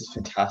think this is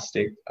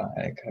fantastic.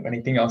 Kind of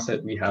anything else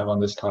that we have on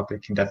this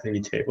topic can definitely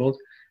be tabled,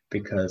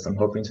 because I'm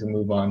hoping to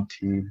move on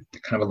to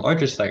kind of a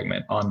larger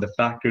segment on the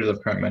factors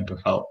of current mental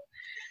health.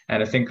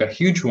 And I think a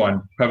huge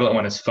one, prevalent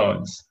one, is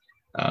phones,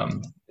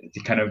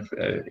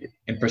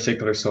 in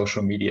particular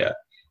social media.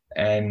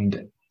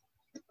 And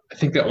I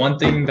think that one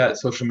thing that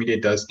social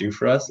media does do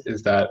for us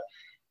is that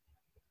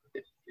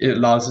it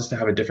allows us to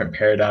have a different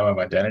paradigm of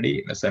identity,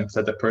 in the sense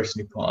that the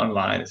person you put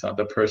online is not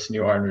the person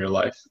you are in real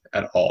life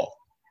at all.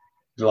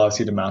 It allows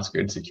you to mask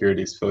your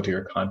insecurities, filter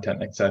your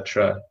content,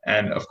 etc.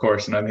 And of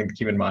course, another thing to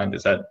keep in mind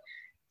is that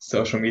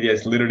social media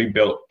is literally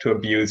built to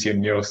abuse your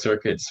neural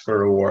circuits for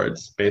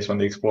rewards based on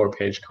the explore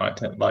page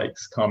content,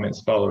 likes,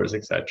 comments, followers,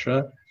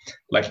 etc.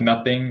 Like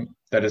nothing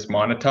that is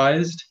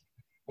monetized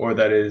or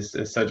that is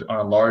such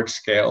on a large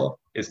scale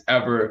is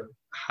ever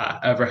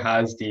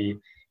has the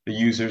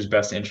user's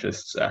best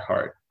interests at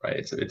heart,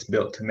 right? So it's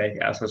built to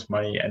make as much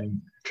money and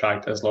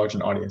attract as large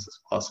an audience as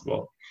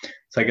possible.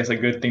 So I guess a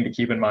good thing to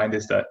keep in mind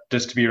is that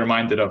just to be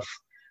reminded of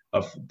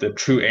the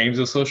true aims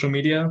of social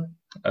media,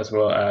 as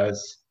well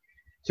as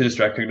to just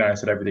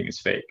recognize that everything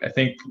is fake. I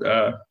think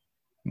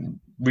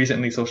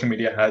recently social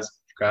media has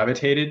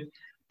gravitated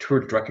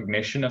towards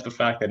recognition of the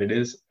fact that it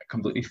is a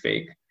completely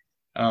fake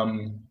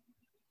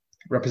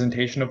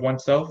representation of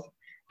oneself.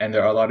 And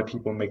there are a lot of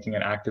people making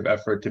an active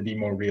effort to be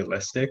more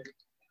realistic.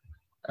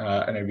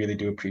 And I really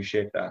do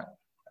appreciate that.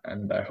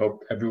 And I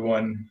hope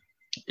everyone,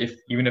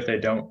 even if they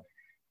don't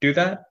do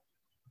that,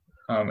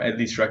 at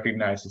least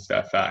recognizes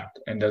that fact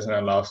and doesn't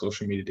allow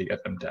social media to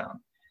get them down.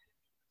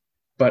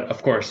 But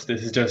of course,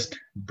 this is just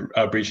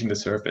breaching the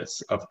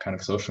surface of kind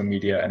of social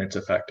media and its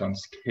effect on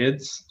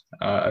kids,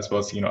 as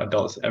well as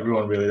adults,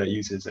 everyone really that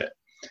uses it.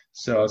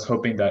 So I was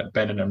hoping that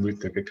Ben and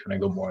Amrutha could kind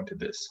of go more into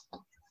this.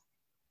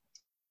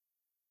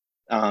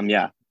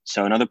 Yeah.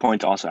 So another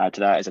point to also add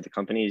to that is that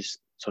the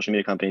social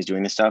media companies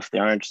doing this stuff, they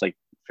aren't just like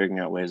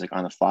figuring out ways like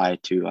on the fly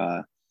to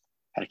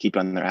how to keep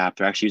on their app.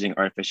 They're actually using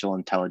artificial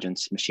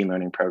intelligence, machine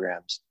learning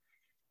programs.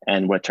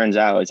 And what turns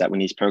out is that when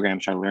these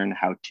programs try to learn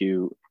how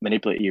to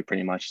manipulate you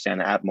pretty much, stay on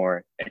the app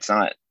more, it's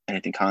not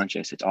anything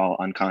conscious. It's all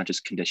unconscious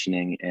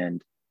conditioning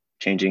and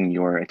changing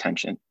your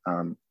attention.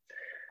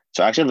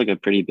 So I actually have like a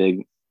pretty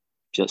big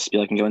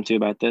spiel I can go into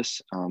about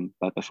this.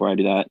 But before I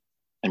do that,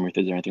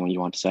 Amrita, is there anything you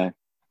want to say?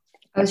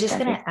 I was just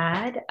going to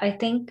add, I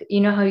think,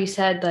 how you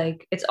said,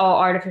 like, it's all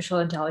artificial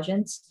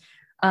intelligence.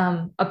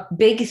 A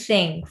big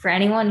thing for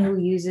anyone who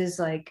uses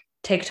like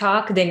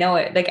TikTok, they know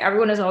it. Like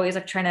everyone is always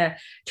like trying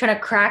to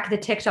crack the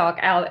TikTok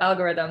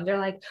algorithm. They're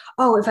like,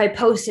 oh, if I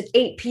post at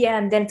 8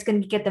 p.m., then it's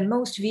going to get the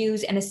most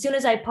views. And as soon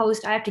as I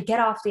post, I have to get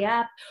off the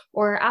app.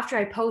 Or after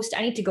I post,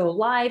 I need to go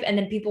live, and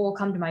then people will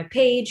come to my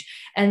page.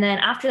 And then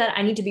after that,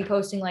 I need to be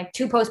posting like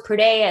 2 posts per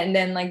day. And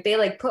then like they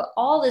like put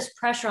all this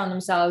pressure on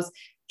themselves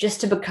just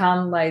to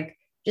become like,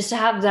 just to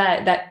have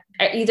that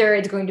either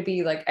it's going to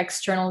be like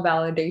external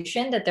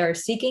validation that they're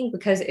seeking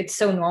because it's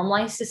so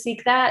normalized to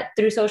seek that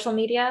through social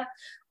media,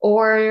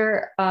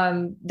 or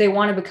they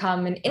want to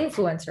become an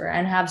influencer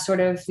and have sort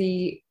of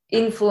the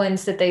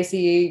influence that they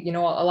see, a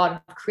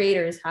lot of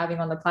creators having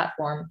on the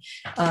platform,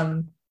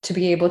 to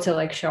be able to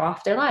like show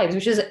off their lives,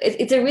 which is,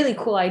 it's a really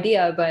cool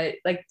idea. But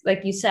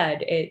like you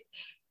said,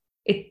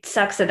 it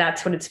sucks that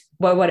that's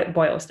what it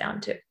boils down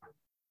to.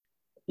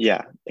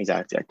 Yeah,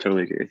 exactly. I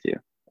totally agree with you.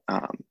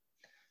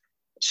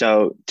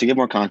 So to give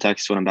more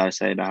context to what I'm about to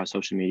say about how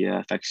social media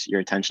affects your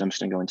attention, I'm just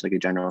going to go into like a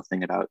general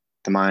thing about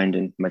the mind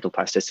and mental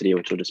plasticity,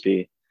 which will just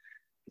be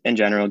in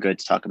general good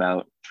to talk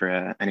about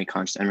for any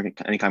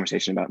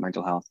conversation about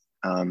mental health.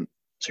 So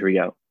here we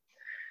go.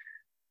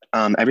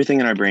 Everything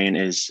in our brain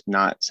is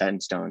not set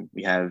in stone.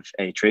 We have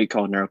a trait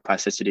called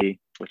neuroplasticity,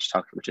 which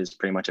is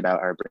pretty much about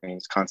our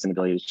brain's constant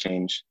ability to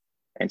change.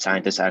 And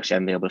scientists actually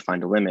haven't been able to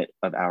find a limit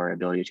of our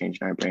ability to change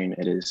in our brain.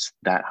 It is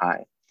that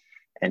high.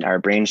 And our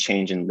brains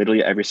change in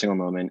literally every single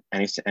moment.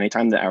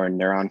 Anytime that our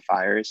neuron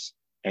fires,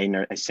 a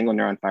single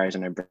neuron fires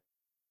in our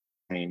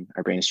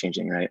brain is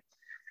changing, right?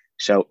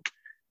 So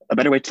a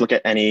better way to look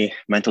at any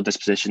mental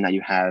disposition that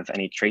you have,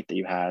 any trait that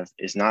you have,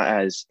 is not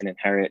as an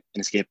inherent,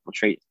 inescapable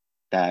trait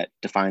that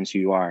defines who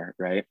you are,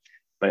 right?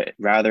 But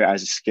rather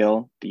as a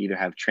skill that you either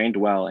have trained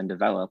well and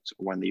developed,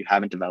 or one that you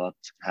haven't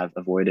developed, have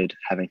avoided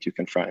having to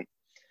confront.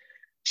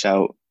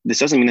 So this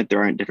doesn't mean that there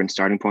aren't different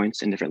starting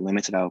points and different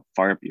limits of how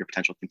far your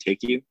potential can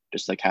take you,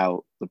 just like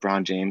how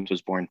LeBron James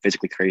was born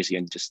physically crazy,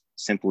 and just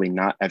simply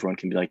not everyone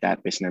can be like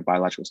that based on their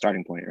biological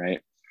starting point,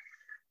 right?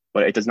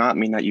 But it does not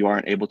mean that you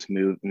aren't able to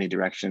move in the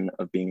direction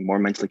of being more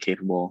mentally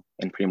capable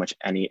in pretty much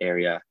any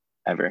area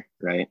ever,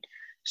 right?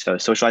 So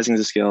socializing is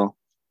a skill,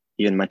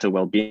 even mental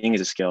well-being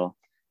is a skill,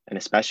 and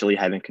especially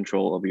having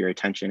control over your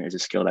attention is a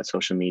skill that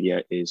social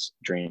media is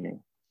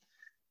draining.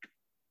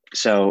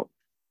 So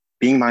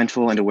being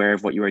mindful and aware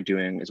of what you are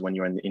doing is when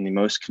you're in the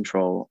most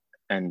control,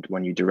 and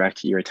when you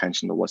direct your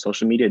attention. But what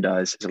social media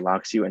does is it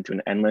locks you into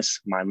an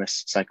endless,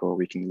 mindless cycle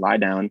where you can lie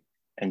down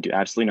and do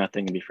absolutely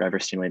nothing and be forever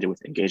stimulated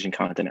with engaging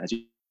content as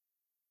you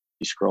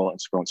scroll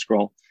and scroll and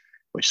scroll.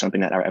 which is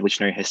something that our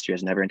evolutionary history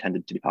has never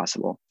intended to be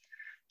possible.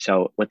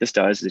 So what this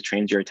does is it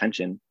trains your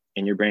attention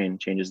in your brain,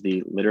 changes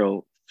the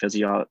literal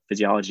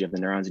physiology of the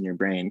neurons in your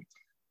brain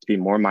to be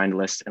more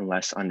mindless and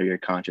less under your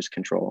conscious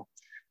control.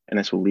 And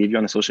this will leave you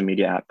on the social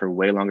media app for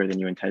way longer than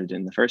you intended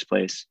in the first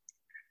place.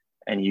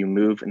 And you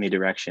move in the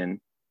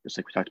direction, just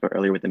like we talked about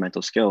earlier with the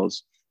mental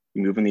skills,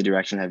 you move in the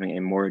direction of having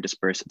a more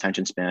dispersed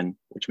attention span,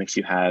 which makes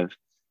you have,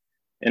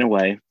 in a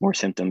way, more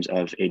symptoms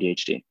of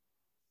ADHD.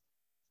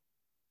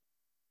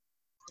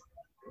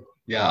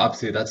 Yeah,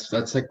 absolutely.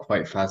 That's like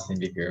quite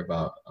fascinating to hear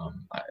about.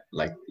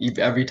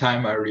 Every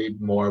time I read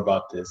more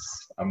about this,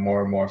 I'm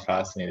more and more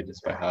fascinated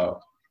just by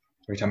how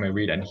every time I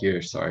read and hear,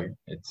 it's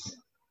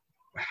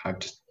how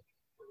just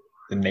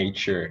the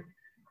nature,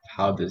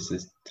 how this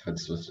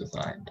was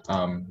designed.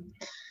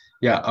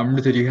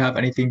 Amrita, do you have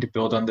anything to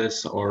build on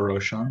this, or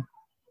Roshan?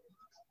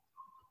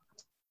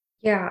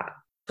 Yeah,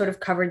 sort of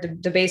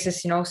covered the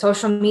basis.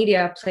 Social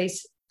media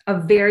plays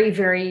a very,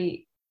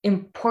 very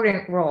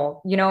important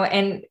role,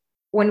 and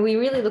when we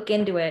really look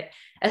into it,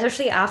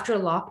 especially after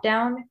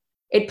lockdown,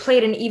 it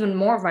played an even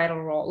more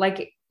vital role.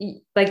 Like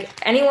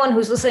anyone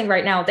who's listening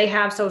right now, they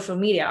have social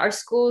media. Our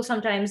school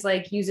sometimes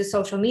uses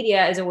social media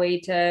as a way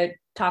to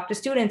talk to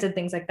students and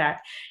things like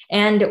that.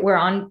 And we're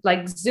on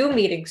Zoom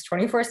meetings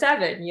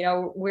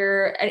 24/7.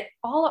 We're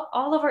all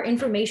of our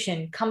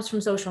information comes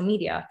from social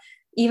media.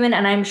 Even,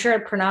 and I'm sure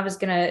Pranav is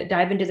going to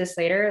dive into this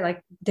later,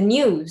 the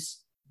news.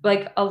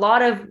 A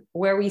lot of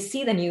where we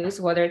see the news,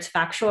 whether it's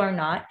factual or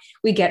not,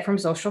 we get from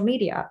social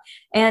media.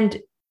 And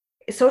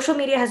social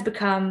media has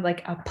become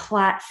a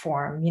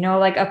platform,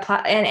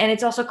 and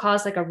it's also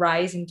caused a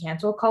rise in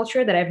cancel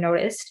culture that I've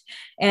noticed.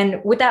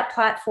 And with that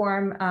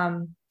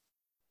platform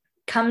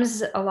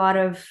comes a lot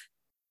of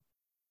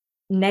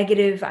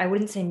negative, I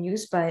wouldn't say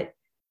news, but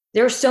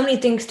there are so many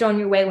things thrown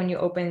your way when you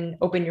open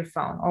your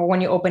phone or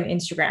when you open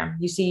Instagram.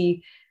 You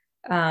see,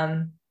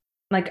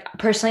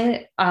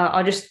 personally,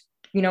 I'll just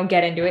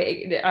get into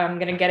it. I'm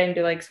gonna get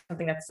into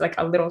something that's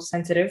a little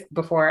sensitive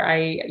before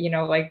I,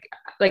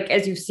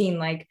 as you've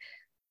seen,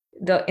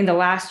 in the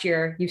last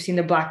year, you've seen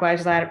the Black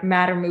Lives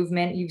Matter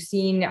movement. You've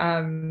seen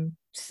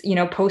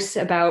posts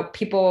about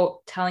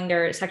people telling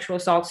their sexual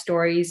assault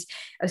stories,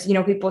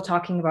 people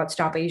talking about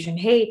Stop Asian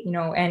Hate,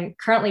 and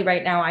currently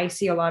right now I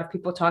see a lot of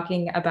people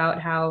talking about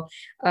how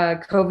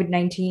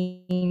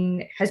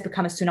COVID-19 has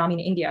become a tsunami in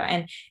India,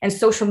 and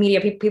social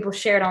media, people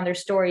share it on their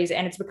stories,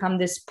 and it's become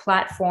this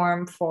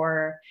platform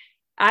for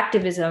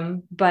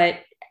activism. But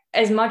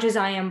as much as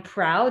I am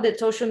proud that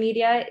social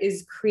media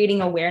is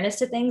creating awareness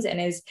to things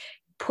and is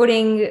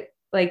putting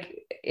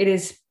it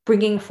is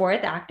bringing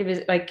forth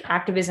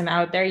activism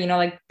out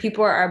there,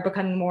 people are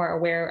becoming more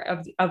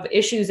aware of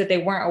issues that they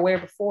weren't aware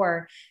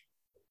before.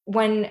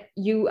 When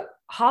you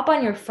hop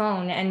on your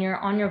phone and you're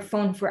on your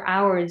phone for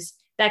hours,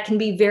 that can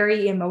be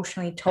very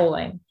emotionally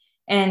tolling,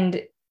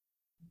 and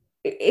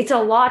it's a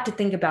lot to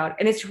think about,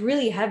 and it's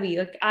really heavy.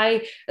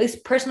 At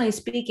least personally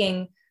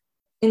speaking,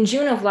 in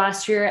June of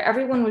last year,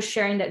 everyone was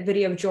sharing that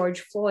video of George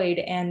Floyd,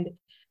 and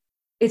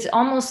it's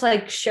almost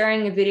like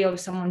sharing a video of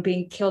someone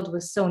being killed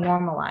was so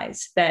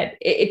normalized that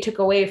it took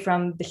away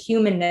from the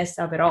humanness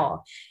of it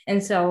all.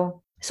 And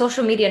so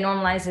social media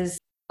normalizes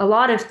a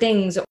lot of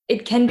things.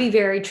 It can be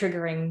very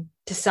triggering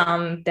to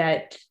some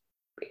that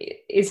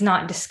is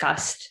not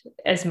discussed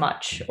as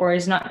much or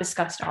is not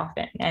discussed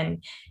often.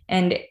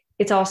 And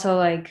it's also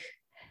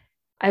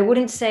I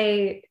wouldn't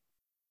say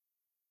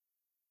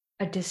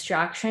a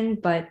distraction,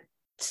 but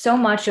so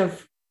much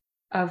of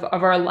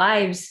our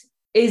lives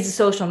is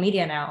social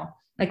media now.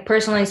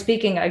 Personally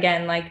speaking,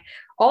 again,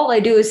 all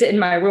I do is sit in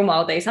my room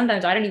all day.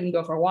 Sometimes I don't even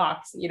go for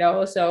walks,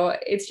 so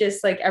it's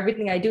just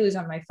everything I do is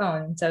on my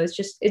phone. So it's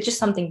just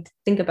something to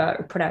think about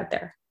or put out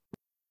there.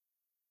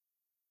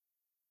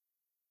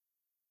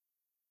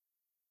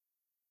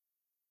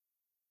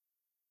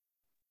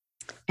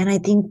 And I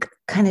think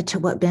kind of to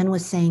what Ben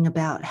was saying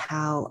about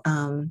how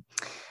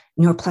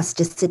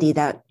neuroplasticity,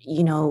 that,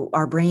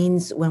 our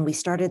brains, when we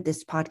started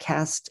this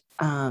podcast,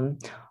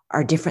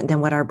 are different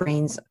than what our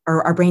brains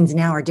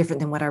now are different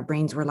than what our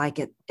brains were like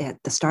at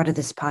the start of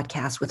this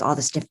podcast, with all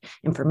this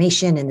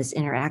information and this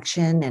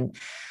interaction and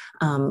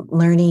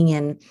learning,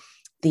 and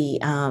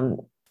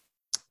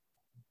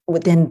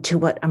then to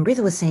what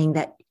Amrita was saying,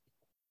 that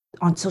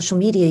on social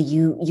media,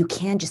 you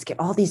can just get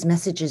all these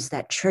messages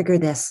that trigger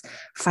this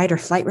fight or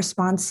flight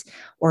response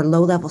or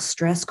low level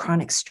stress,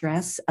 chronic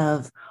stress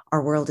of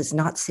our world is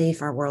not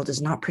safe. Our world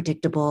is not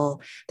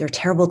predictable. There are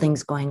terrible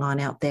things going on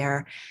out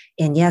there.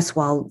 And yes,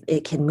 while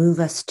it can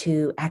move us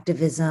to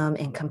activism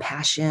and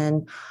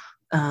compassion,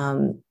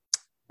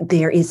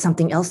 there is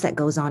something else that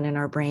goes on in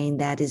our brain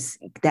that is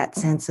that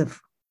sense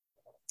of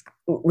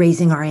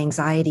raising our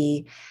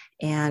anxiety.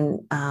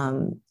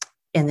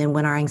 And then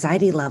when our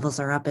anxiety levels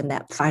are up and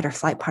that fight or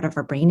flight part of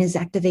our brain is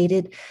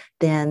activated,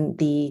 then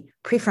the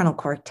prefrontal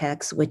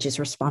cortex, which is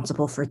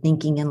responsible for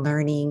thinking and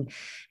learning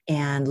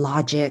and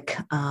logic,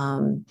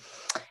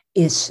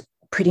 is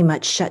pretty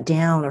much shut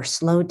down or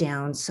slowed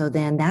down. So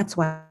then that's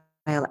why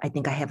I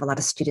think I have a lot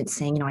of students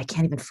saying, I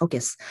can't even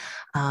focus.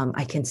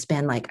 I can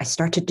spend I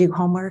start to do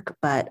homework,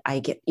 but I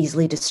get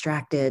easily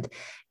distracted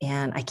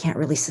and I can't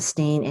really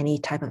sustain any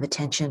type of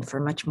attention for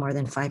much more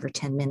than 5 or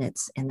 10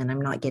 minutes. And then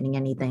I'm not getting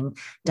anything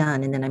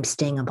done. And then I'm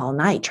staying up all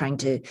night trying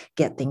to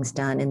get things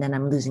done. And then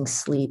I'm losing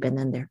sleep. And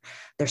then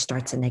there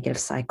starts a negative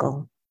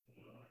cycle.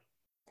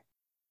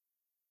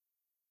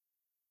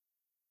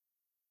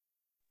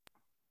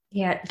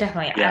 Yeah,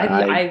 definitely.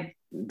 Yeah,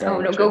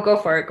 oh no, go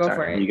for it. Go Sorry,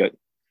 for it. You go.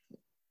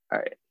 All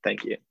right,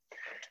 thank you.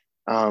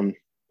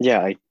 Yeah,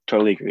 I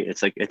totally agree.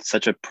 It's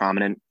such a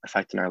prominent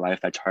effect in our life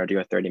that's hard to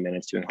go 30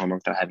 minutes doing homework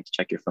without having to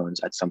check your phones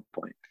at some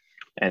point.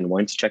 And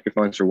once you check your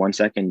phones for 1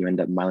 second, you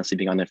end up mindlessly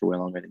being on there for way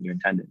longer than you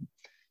intended.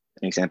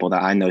 An example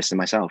that I noticed in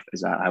myself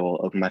is that I will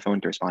open my phone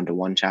to respond to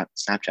one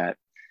Snapchat,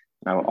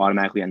 and I will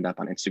automatically end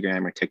up on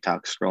Instagram or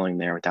TikTok scrolling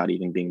there without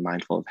even being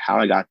mindful of how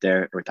I got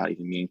there or without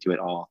even meaning to at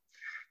all.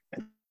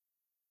 And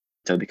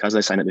so because I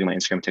signed up doing my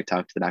Instagram,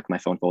 TikTok to the back of my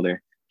phone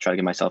folder, try to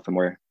give myself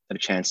a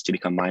chance to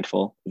become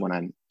mindful when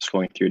I'm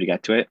scrolling through to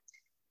get to it.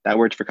 That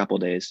worked for a couple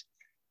of days.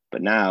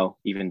 But now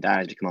even that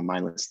has become a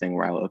mindless thing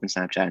where I will open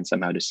Snapchat and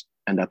somehow just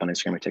end up on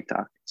Instagram or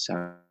TikTok.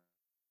 So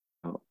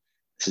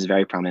this is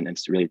very prominent and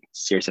it's really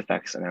serious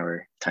effects on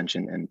our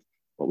attention and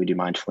what we do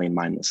mindfully and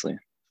mindlessly.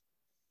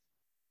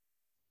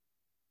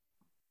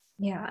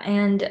 Yeah.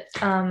 And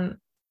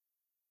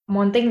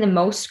one thing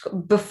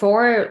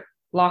before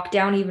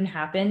lockdown even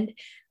happened,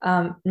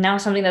 now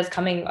something that's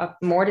coming up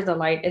more to the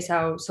light is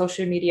how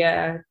social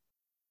media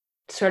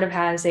sort of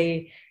has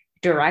a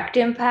direct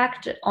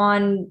impact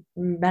on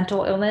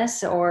mental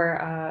illness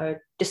or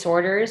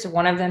disorders,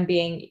 one of them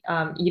being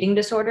eating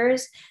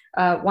disorders.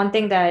 One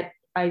thing that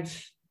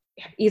I've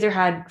either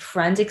had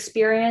friends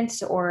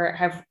experience or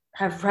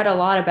have read a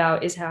lot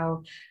about is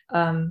how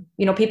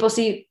people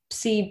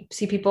see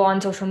people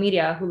on social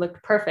media who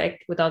look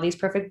perfect with all these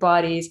perfect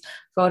bodies,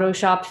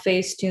 photoshopped,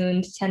 face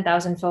tuned,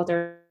 10,000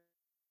 filters,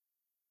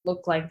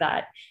 look like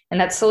that,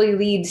 and that slowly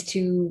leads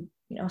to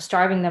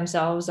starving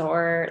themselves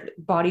or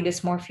body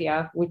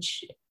dysmorphia,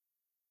 which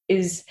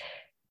is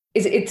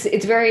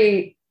it's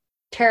very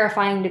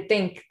terrifying to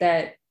think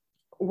that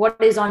what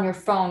is on your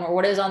phone or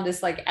what is on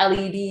this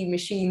LED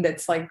machine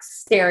that's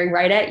staring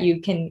right at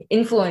you can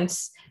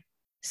influence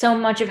so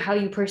much of how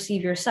you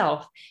perceive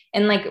yourself.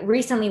 And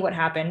recently what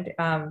happened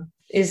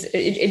is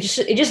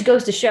it just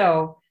goes to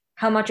show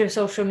how much of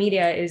social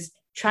media is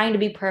trying to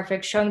be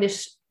perfect, showing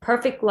this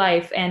perfect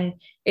life, and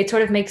it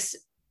sort of makes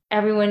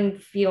everyone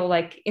feel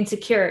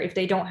insecure if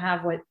they don't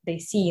have what they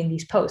see in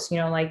these posts.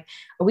 A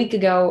week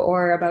ago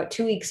or about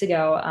 2 weeks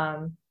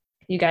ago,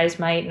 you guys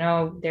might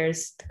know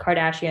there's the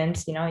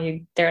Kardashians.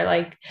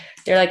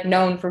 They're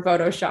known for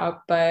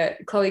Photoshop, but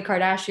Khloe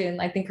Kardashian,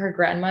 I think her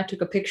grandma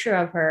took a picture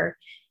of her,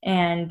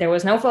 and there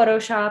was no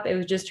Photoshop. It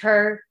was just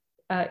her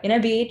in a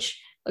beach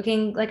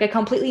looking like a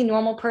completely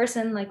normal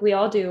person, like we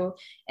all do.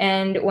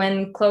 And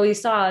when Khloe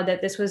saw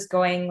that this was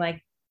going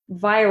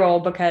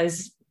viral,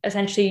 because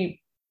essentially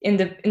in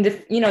the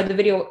the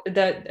video,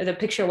 the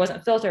picture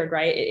wasn't filtered,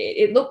 right?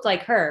 It looked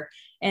like her,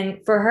 and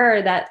for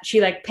her, that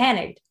she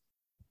panicked.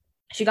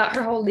 She got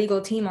her whole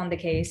legal team on the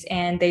case,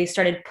 and they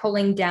started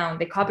pulling down.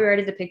 They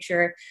copyrighted the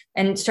picture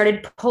and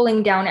started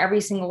pulling down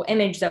every single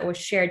image that was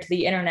shared to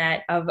the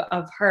internet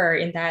of her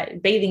in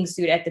that bathing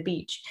suit at the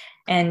beach.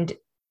 And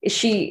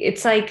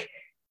it's like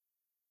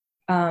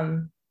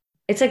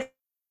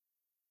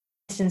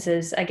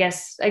instances. I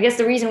guess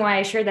the reason why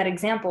I shared that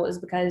example is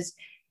because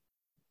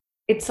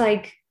it's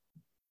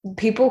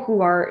people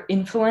who are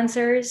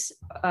influencers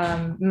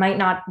might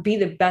not be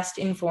the best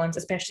influence,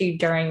 especially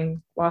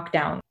during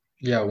lockdown.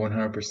 Yeah,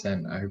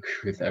 100%. I agree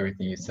with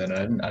everything you said. I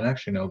didn't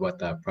actually know about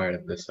that prior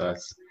to this, so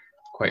it's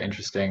quite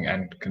interesting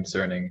and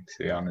concerning,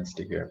 to be honest,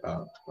 to hear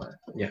about. But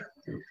yeah.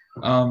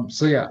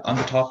 So yeah, on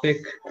the topic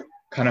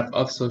kind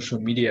of social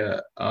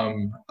media,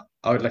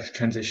 I would like to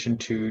transition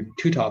to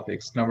two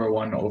topics. Number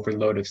one,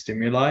 overload of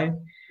stimuli,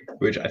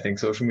 which I think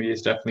social media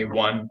is definitely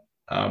one,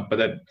 but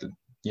that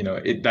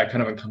that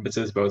kind of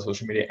encompasses both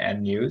social media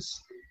and news.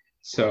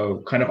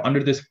 So kind of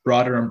under this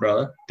broader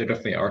umbrella, there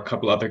definitely are a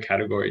couple other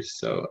categories.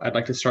 So I'd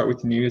like to start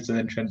with news and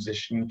then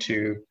transition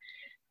to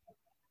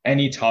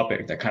any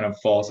topic that kind of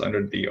falls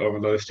under the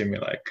overload of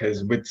stimuli,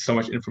 because with so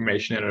much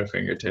information at our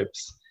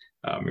fingertips,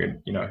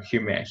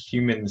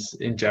 humans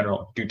in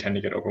general do tend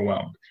to get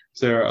overwhelmed.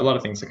 So there are a lot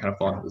of things that kind of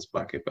fall into this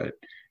bucket. But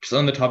just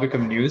on the topic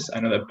of news, I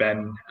know that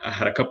Ben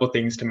had a couple of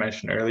things to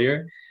mention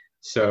earlier.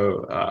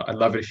 So I'd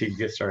love it if you could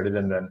get started,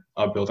 and then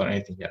I'll build on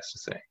anything he has to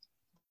say.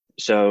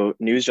 So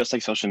news, just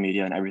like social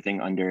media and everything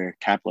under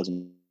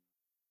capitalism,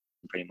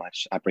 pretty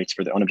much operates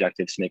for their own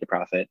objectives to make a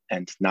profit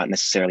and not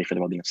necessarily for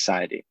the well-being of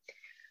society.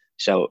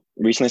 So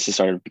recently this has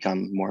started to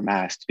become more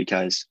masked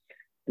because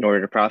in order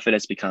to profit,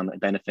 it's become a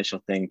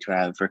beneficial thing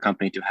for a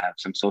company to have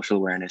some social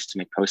awareness, to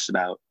make posts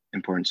about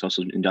important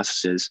social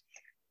injustices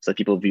so that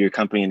people view your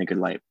company in a good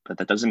light. But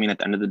that doesn't mean at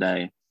the end of the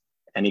day,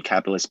 any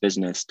capitalist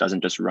business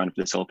doesn't just run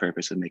for the sole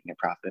purpose of making a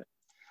profit.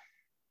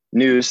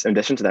 News, in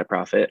addition to that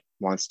profit,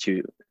 wants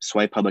to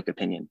sway public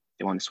opinion.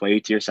 They want to sway you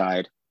to your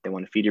side They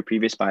want to feed your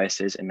previous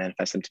biases and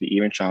manifest them to be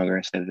even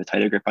stronger so they have a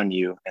tighter grip on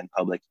you and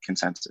public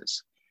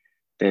consensus.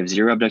 They have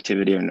zero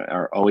objectivity and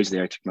are always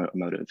there to promote a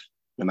motive,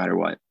 no matter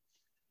what.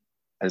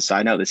 As a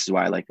side note, this is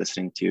why I like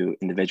listening to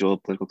individual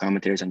political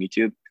commentaries on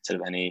YouTube instead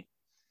of any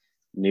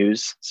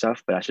news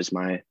stuff, but that's just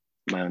my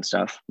own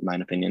stuff, my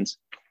own opinions.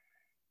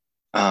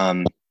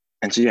 And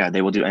so, yeah,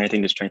 they will do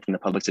anything to strengthen the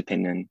public's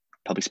opinion,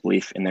 public's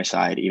belief in their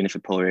side, even if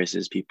it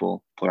polarizes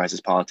people,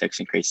 polarizes politics,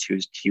 and creates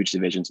huge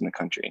divisions in the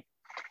country.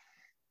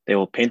 They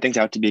will paint things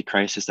out to be a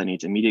crisis that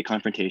needs immediate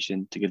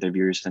confrontation to give their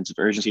viewers a sense of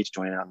urgency to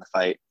join in on the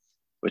fight,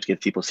 which gives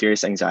people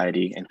serious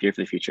anxiety and fear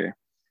for the future.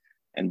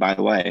 And by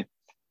the way,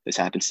 this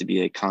happens to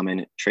be a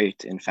common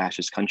trait in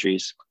fascist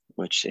countries,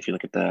 which if you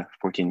look at the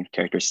 14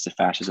 Characteristics of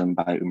Fascism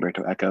by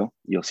Umberto Eco,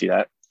 you'll see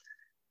that.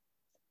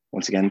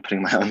 Once again,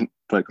 putting my own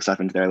political stuff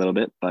into there a little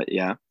bit, but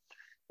yeah.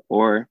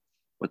 Or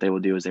what they will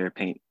do is they will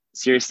paint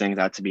serious things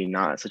out to be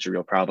not such a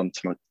real problem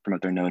to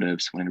promote their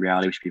motives, when in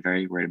reality we should be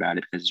very worried about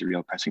it because it's a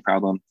real pressing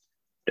problem,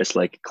 just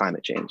like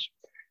climate change.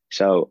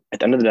 So at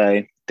the end of the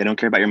day, they don't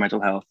care about your mental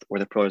health or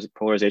the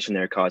polarization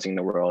they're causing in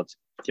the world.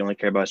 They only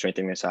care about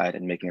strengthening their side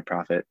and making a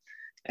profit.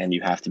 And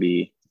you have to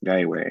be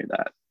very wary of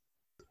that.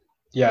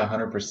 Yeah,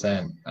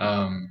 100%.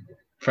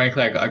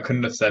 Frankly, I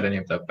couldn't have said any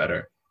of that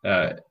better.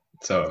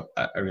 So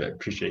I really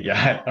appreciate.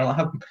 Yeah, I don't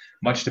have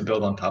much to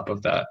build on top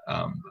of that.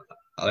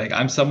 Like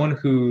I'm someone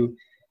who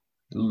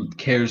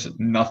cares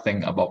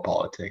nothing about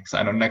politics.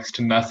 I know next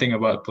to nothing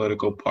about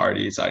political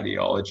parties,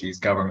 ideologies,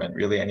 government,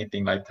 really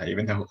anything like that.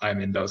 Even though I'm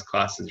in those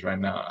classes right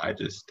now,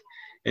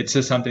 it's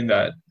just something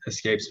that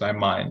escapes my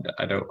mind.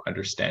 I don't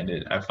understand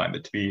it. I find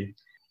it to be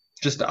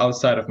just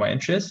outside of my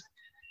interest.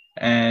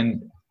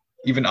 And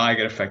even I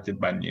get affected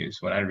by news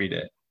when I read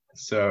it.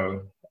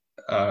 So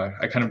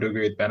I kind of do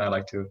agree with Ben. I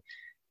like to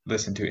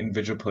listen to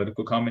individual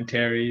political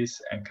commentaries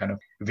and kind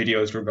of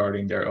videos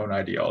regarding their own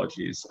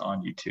ideologies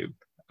on YouTube.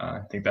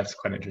 I think that's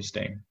quite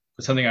interesting.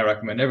 It's something I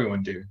recommend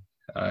everyone do,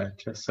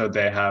 just so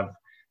they have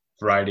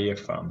variety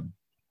of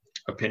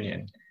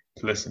opinion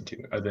to listen to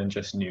other than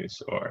just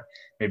news or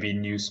maybe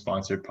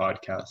news-sponsored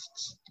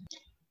podcasts.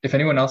 If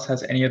anyone else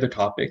has any other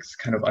topics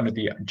kind of under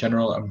the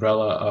general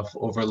umbrella of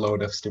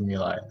overload of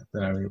stimuli,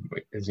 then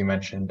as you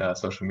mentioned,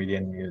 social media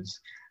and news,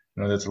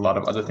 there's a lot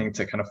of other things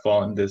that kind of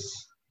fall in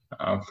this.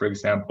 For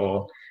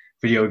example,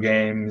 video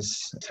games,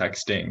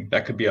 texting,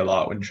 that could be a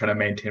lot when you're trying to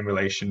maintain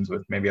relations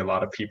with maybe a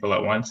lot of people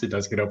at once. It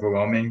does get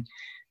overwhelming.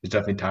 There's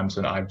definitely times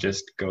when I've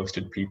just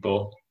ghosted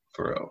people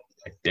for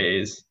like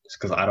days just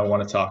because I don't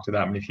want to talk to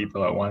that many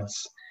people at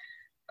once.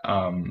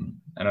 I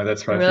know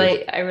that's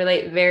probably I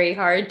relate very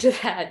hard to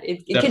that.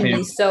 It can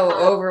be so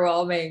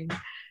overwhelming.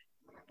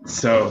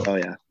 So oh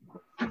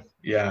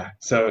yeah,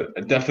 so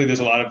definitely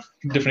there's a lot of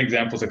different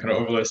examples of kind of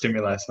overload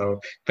stimuli. So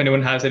if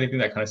anyone has anything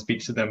that kind of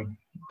speaks to them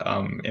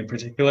in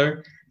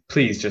particular,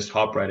 please just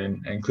hop right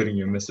in, including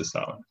you, Mrs.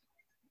 Stalin.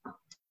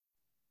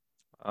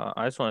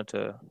 I just wanted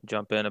to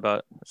jump in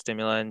about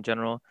stimuli in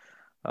general.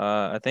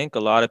 I think a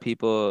lot of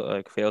people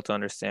like fail to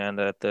understand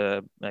that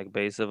the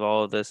base of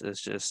all of this is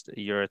just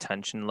your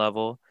attention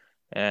level,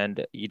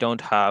 and you don't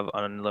have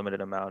an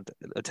unlimited amount.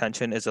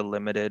 Attention is a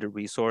limited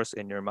resource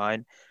in your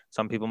mind.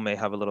 Some people may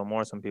have a little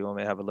more, some people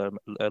may have a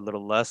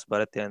little less,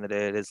 but at the end of the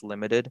day, it is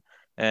limited.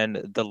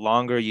 And the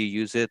longer you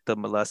use it, the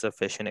less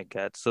efficient it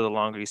gets. So the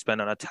longer you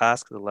spend on a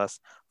task, the less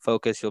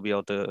focus you'll be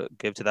able to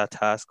give to that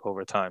task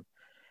over time.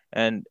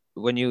 And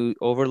when you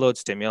overload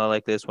stimuli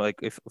like this, like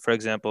if, for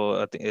example,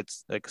 I think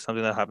it's like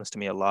something that happens to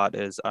me a lot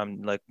is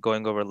I'm like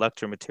going over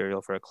lecture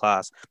material for a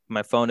class.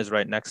 My phone is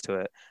right next to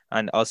it,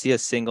 and I'll see a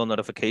single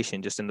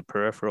notification just in the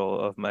peripheral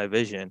of my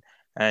vision,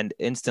 and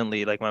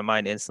instantly, like my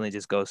mind instantly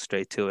just goes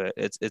straight to it.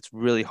 It's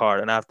really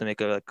hard, and I have to make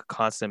a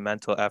constant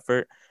mental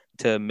effort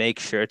to make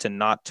sure to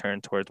not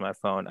turn towards my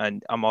phone.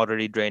 And I'm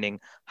already draining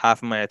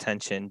half of my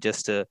attention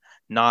just to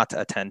not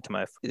attend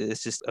to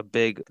it's just a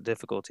big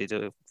difficulty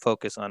to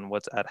focus on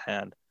what's at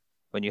hand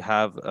when you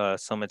have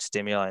so much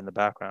stimuli in the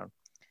background.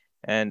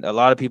 And a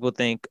lot of people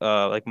think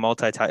like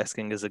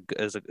multitasking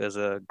is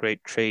a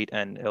great trait,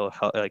 and it'll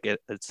help, like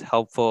it's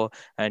helpful,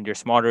 and you're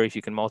smarter if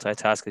you can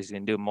multitask because you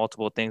can do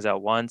multiple things at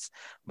once.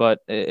 But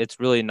it's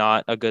really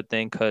not a good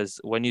thing, because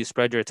when you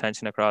spread your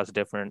attention across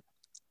different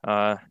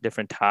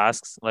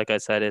tasks, like I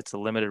said, it's a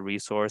limited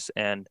resource,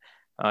 and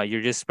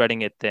you're just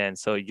spreading it thin.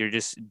 So you're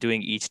just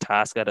doing each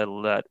task at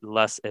a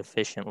less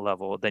efficient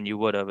level than you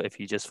would have if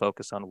you just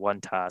focus on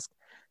one task.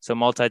 So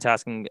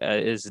multitasking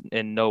is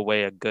in no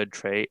way a good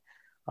trait.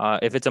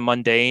 If it's a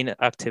mundane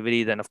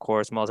activity, then of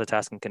course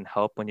multitasking can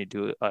help when you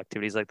do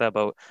activities like that.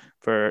 But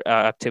for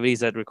activities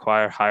that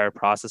require higher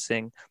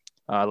processing,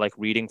 like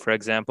reading, for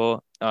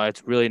example,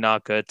 it's really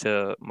not good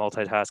to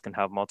multitask and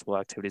have multiple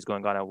activities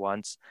going on at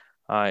once.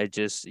 You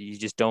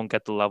just don't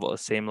get the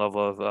same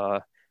level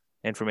of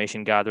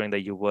information gathering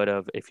that you would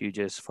have if you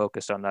just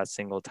focused on that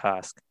single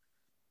task.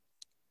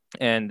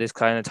 And this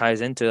kind of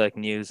ties into like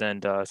news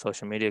and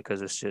social media,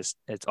 because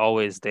it's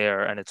always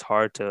there, and it's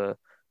hard to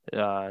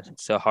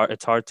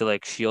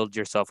like shield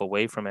yourself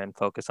away from it and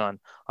focus on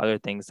other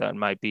things that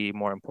might be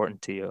more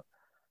important to you.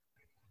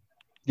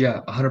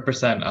 Yeah,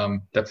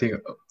 100%. Definitely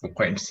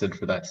quite interested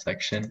for that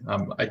section.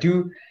 I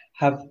do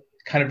have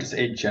kind of just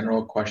a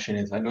general question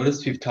is I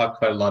noticed we've talked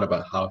quite a lot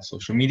about how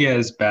social media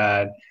is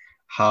bad,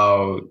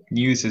 how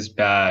news is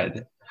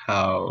bad,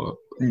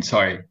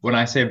 sorry, when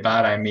I say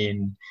bad, I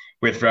mean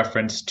with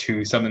reference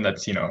to something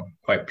that's,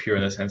 quite pure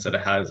in the sense that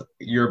it has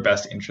your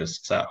best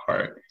interests at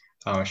heart.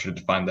 I should have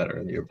defined that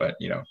earlier, but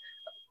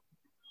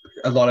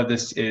a lot of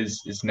this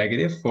is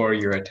negative for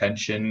your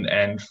attention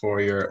and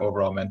for your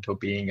overall mental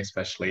being,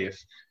 especially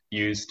if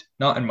used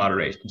not in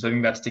moderation. So I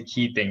think that's the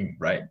key thing,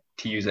 right?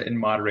 To use it in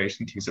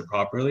moderation, to use it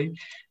properly.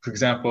 For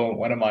example,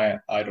 one of my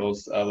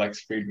idols,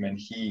 Lex Friedman,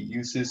 he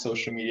uses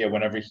social media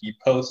whenever he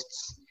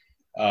posts,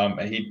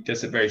 and he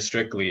does it very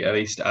strictly, at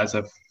least as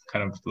of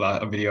kind of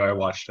a video I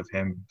watched of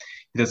him.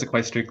 He does it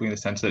quite strictly in the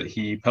sense that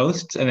he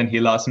posts and then he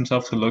allows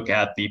himself to look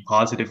at the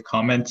positive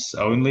comments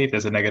only. If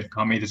there's a negative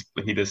comment,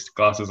 he just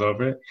glosses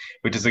over it,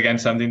 which is again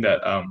something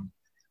that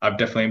I've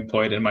definitely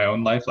employed in my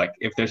own life. Like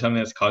if there's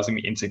something that's causing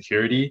me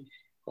insecurity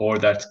or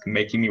that's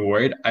making me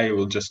worried, I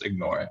will just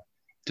ignore it.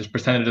 Just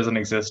pretend it doesn't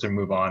exist and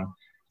move on.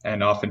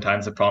 And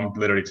oftentimes the problem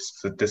literally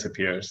just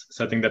disappears.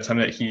 So I think that's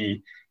something that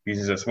he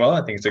uses as well.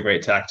 I think it's a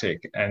great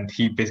tactic. And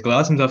he basically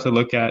allows himself to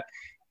look at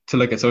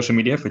social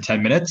media for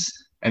 10 minutes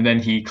and then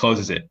he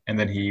closes it and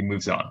then he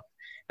moves on.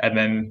 And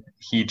then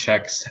he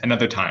checks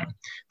another time.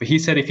 But he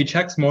said if he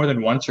checks more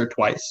than once or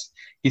twice,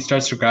 he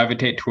starts to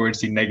gravitate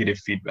towards the negative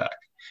feedback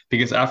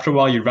because after a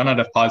while you run out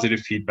of positive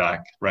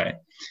feedback, right?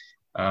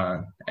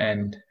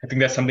 And I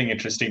think that's something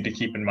interesting to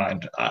keep in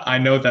mind. I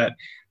know that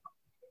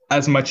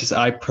as much as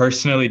I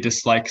personally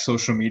dislike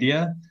social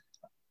media,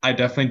 I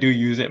definitely do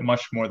use it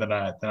much more than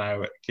I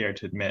would care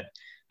to admit.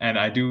 And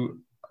I do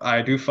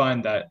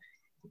find that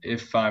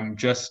if I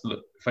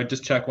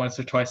just check once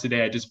or twice a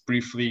day, I just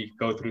briefly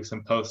go through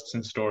some posts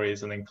and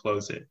stories and then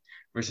close it.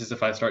 Versus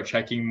if I start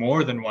checking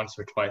more than once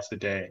or twice a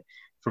day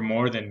for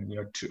more than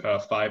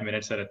 5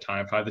 minutes at a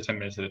time, 5 to 10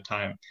 minutes at a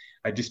time,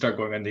 I do start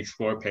going on the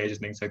explore page and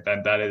things like that.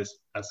 And that is,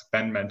 as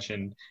Ben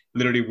mentioned,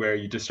 literally where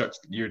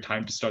your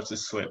time just starts to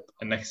slip.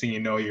 And next thing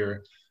you know,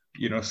 you're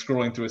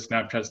scrolling through a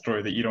Snapchat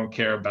story that you don't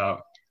care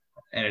about,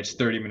 and it's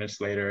 30 minutes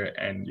later,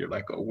 and you're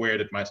like, oh, where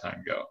did my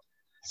time go?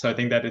 So I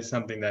think that is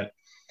something that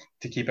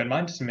to keep in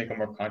mind, just to make a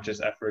more conscious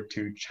effort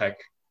to check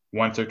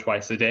once or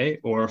twice a day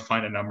or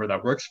find a number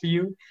that works for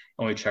you,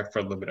 only check for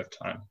a little bit of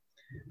time.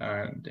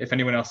 And if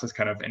anyone else has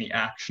kind of any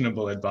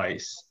actionable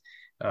advice,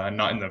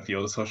 not in the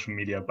field of social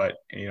media, but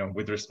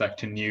with respect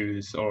to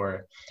news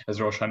or, as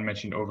Roshan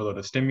mentioned, overload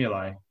of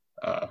stimuli,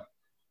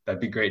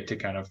 that'd be great to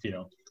kind of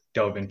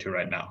delve into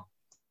right now.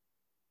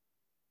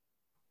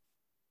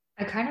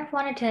 I kind of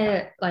wanted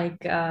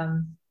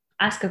to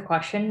ask a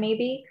question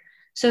maybe.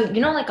 So,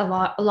 like a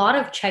lot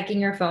of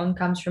checking your phone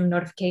comes from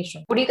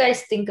notification. What do you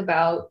guys think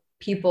about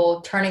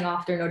people turning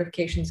off their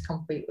notifications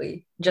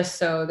completely just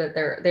so that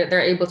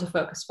they're able to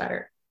focus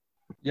better?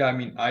 Yeah, I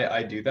mean,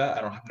 I do that.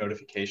 I don't have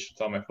notifications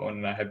on my phone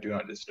and I have do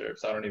not disturb.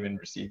 So I don't even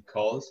receive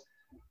calls.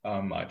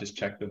 I just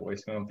check the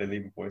voicemail if they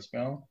leave a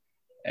voicemail.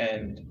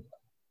 And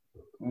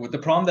the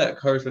problem that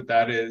occurs with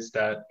that is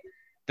that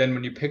then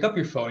when you pick up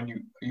your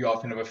phone, you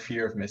often have a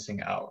fear of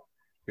missing out.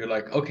 You're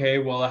like, okay,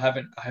 well, I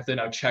have to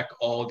now check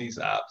all these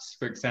apps.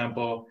 For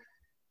example,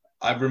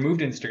 I've removed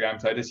Instagram,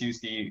 so I just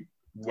use the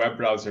web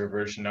browser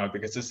version now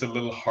because it's a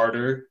little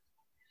harder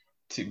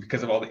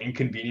because of all the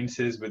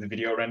inconveniences with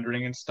video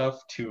rendering and stuff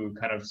to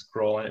kind of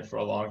scroll on it for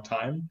a long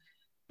time.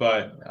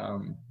 But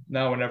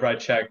now whenever I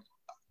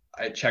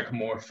check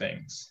more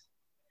things.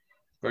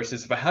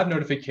 Versus if I have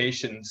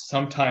notifications,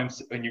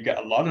 sometimes when you get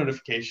a lot of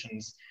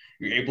notifications,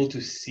 you're able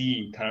to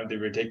see kind of the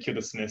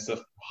ridiculousness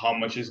of how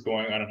much is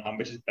going on and how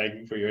much is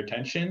begging for your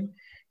attention.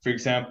 For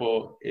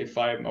example, if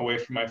I'm away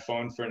from my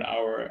phone for an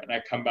hour and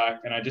I come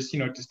back and I just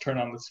turn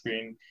on the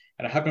screen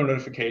and I have no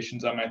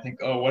notifications, I might think,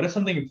 oh, what if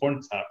something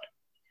important is happening?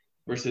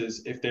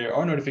 Versus if there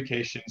are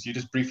notifications, you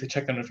just briefly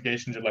check the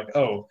notifications. You're like,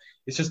 oh,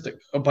 it's just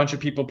a bunch of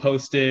people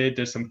posted.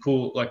 There's some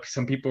cool, like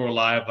some people were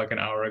live like an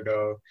hour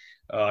ago.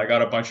 I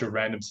got a bunch of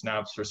random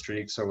snaps for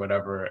streaks or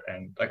whatever.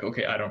 And like,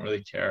 okay, I don't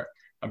really care.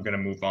 I'm going to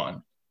move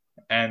on.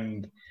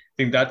 And I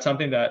think that's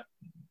something that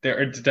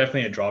it's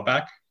definitely a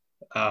drawback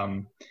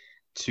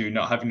to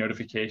not having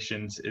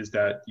notifications is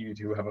that you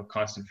do have a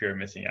constant fear of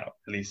missing out.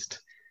 At least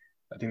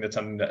I think that's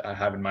something that I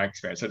have in my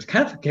experience. So it's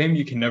kind of a game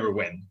you can never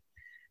win.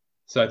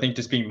 So I think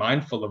just being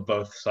mindful of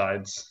both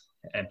sides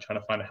and trying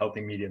to find a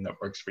healthy medium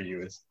that works for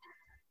you is,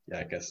 yeah,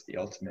 I guess the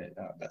ultimate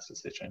best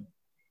decision.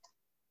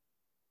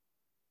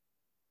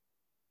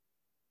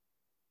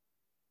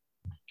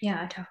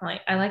 Yeah,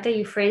 definitely. I like that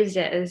you phrased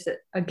it as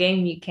a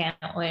game you can't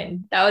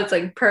win. That was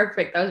like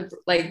perfect. That was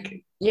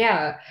like,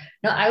 yeah.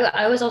 No,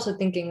 I was also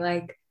thinking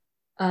like,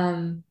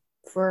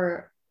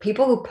 for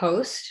people who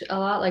post a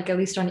lot, like at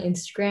least on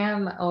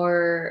Instagram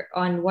or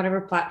on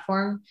whatever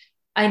platform,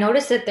 I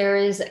noticed that there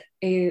is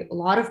a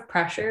lot of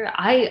pressure.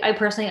 I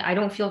personally, I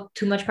don't feel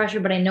too much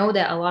pressure, but I know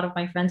that a lot of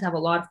my friends have a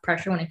lot of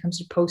pressure when it comes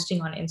to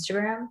posting on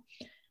Instagram.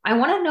 I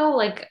want to know,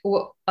 like,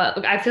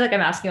 I feel like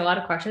I'm asking a lot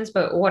of questions,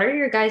 but what are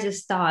your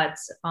guys'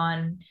 thoughts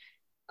on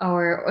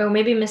or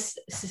maybe Miss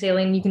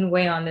Cecilia, you can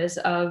weigh on this,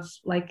 of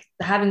like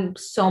having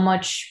so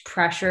much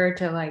pressure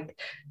to like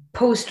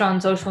post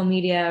on social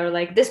media, or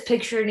like this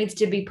picture needs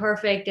to be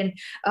perfect, and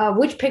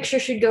which picture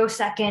should go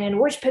second and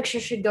which picture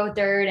should go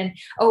third, and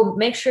oh,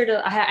 make sure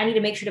to I need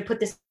to make sure to put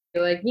this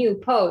like new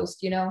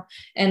post,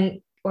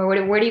 and or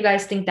where do you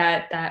guys think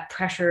that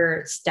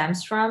pressure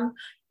stems from,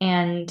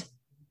 and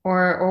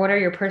or what are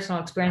your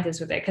personal experiences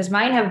with it? Because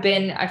mine have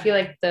been, I feel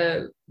like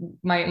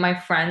my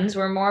friends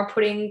were more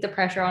putting the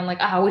pressure on,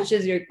 like, which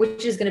is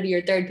going to be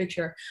your third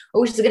picture,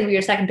 or which is going to be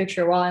your second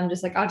picture, while I'm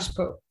just like, I'll just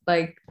put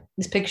like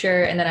this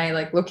picture, and then I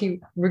like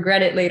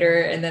regret it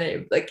later, and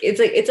then it's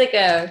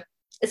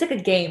like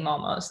a game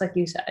almost, like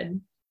you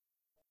said.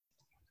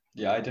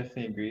 Yeah, I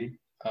definitely agree.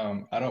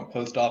 I don't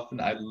post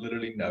often. I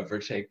literally never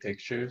take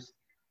pictures.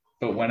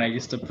 But when I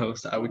used to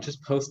post, I would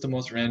just post the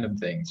most random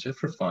things just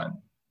for fun.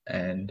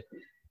 And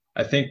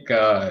I think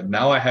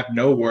now I have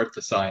no worth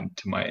assigned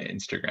to my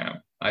Instagram.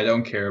 I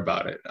don't care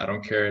about it. I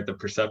don't care the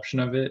perception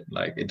of it.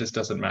 Like, it just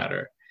doesn't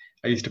matter.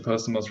 I used to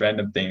post the most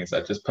random things.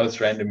 I just post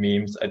random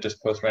memes. I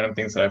just post random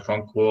things that I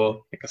found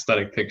cool, like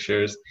aesthetic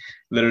pictures.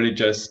 Literally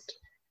just,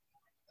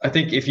 I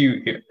think if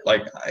you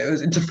like,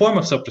 it's a form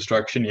of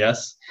self-destruction,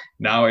 yes.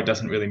 Now it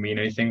doesn't really mean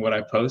anything what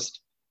I post,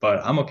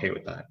 but I'm okay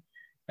with that.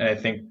 And I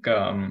think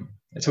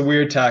it's a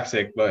weird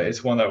tactic, but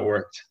it's one that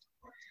worked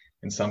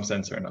in some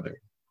sense or another.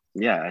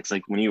 Yeah, it's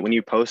like when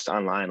you post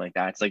online like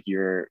that, it's like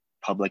your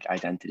public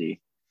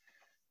identity.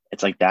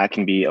 It's like that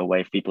can be a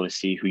way for people to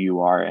see who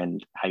you are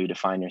and how you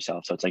define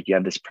yourself. So it's like you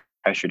have this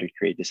pressure to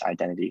create this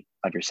identity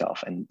of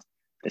yourself and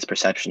this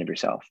perception of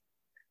yourself.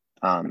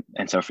 And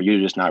so for you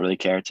to just not really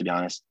care, to be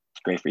honest,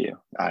 it's great for you.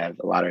 I have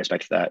a lot of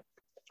respect for that.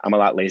 I'm a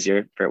lot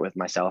lazier for it with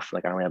myself.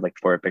 Like I only have like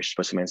 4 pictures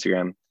posted on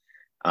Instagram.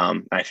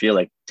 I feel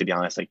like, to be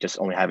honest, like just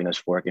only having those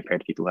 4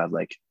 compared to people who have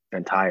like an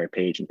entire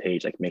page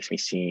like makes me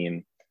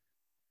seem,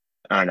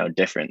 I don't know,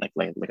 different.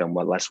 Like I'm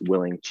less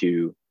willing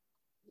to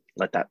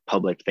let that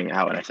public thing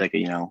out. And I feel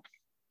like,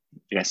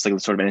 it's like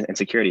sort of an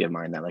insecurity of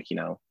mine that like,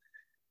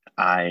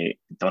 I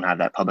don't have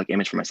that public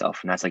image for myself.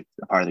 And that's like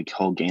a part of the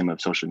whole game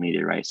of social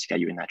media, right? It's got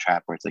you in that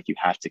trap where it's like you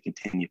have to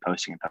continue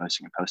posting and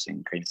posting and posting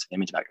and creating this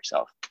image about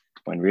yourself,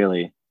 when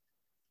really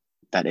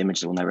that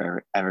image will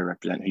never ever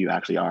represent who you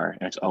actually are.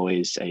 And it's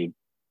always a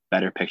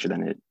better picture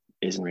than it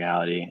is in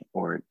reality,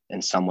 or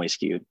in some way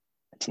skewed.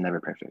 It's never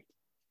perfect.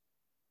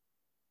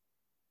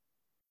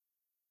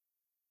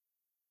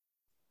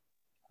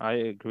 I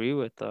agree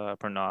with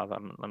Pranav.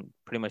 I'm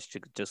pretty much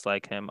just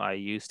like him. I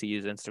used to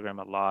use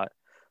Instagram a lot,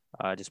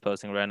 just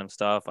posting random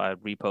stuff. I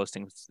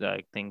reposting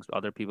like things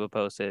other people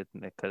posted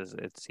because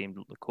it seemed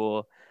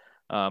cool.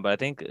 But I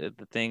think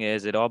the thing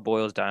is, it all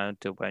boils down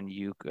to when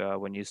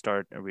you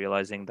start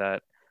realizing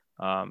that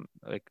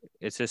like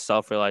it's just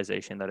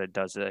self-realization that it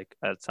does. Like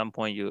at some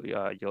point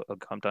you'll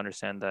come to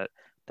understand that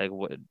like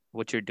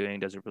what you're doing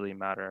doesn't really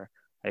matter.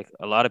 Like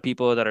a lot of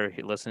people that are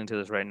listening to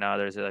this right now,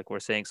 there's like, we're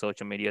saying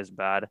social media is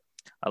bad.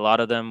 A lot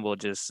of them will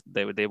just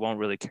they won't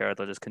really care.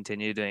 They'll just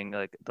continue doing,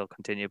 like they'll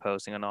continue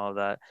posting and all of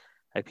that.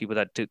 Like people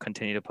that do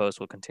continue to post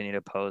will continue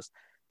to post.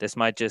 This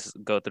might just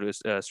go through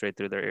straight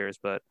through their ears,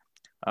 but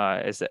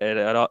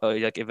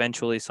like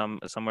eventually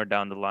somewhere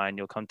down the line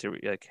you'll come to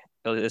like,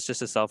 it's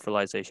just a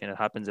self-realization. It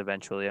happens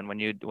eventually, and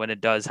when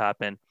it does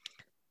happen,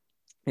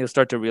 you'll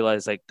start to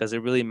realize, like, does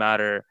it really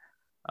matter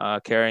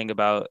caring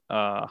about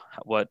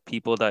what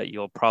people that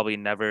you'll probably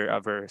never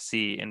ever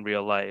see in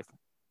real life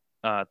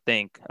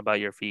think about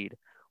your feed?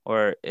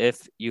 Or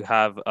if you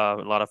have a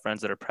lot of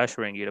friends that are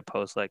pressuring you to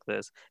post like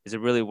this, is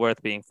it really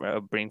worth being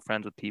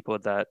friends with people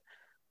that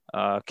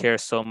care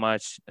so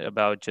much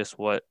about just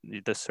what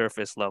the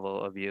surface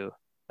level of you?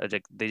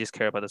 They just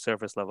care about the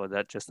surface level,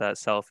 that just that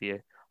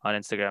selfie on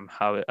Instagram,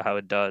 how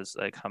it does,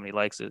 like how many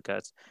likes it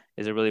gets.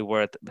 Is it really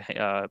worth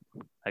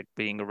like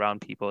being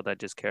around people that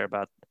just care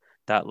about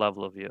that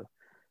level of you?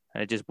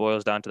 And it just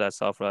boils down to that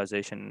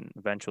self-realization.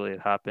 Eventually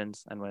it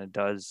happens, and when it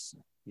does,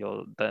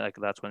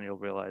 that's when you'll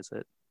realize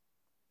it.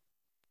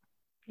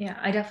 Yeah,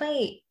 I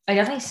definitely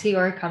see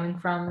where you're coming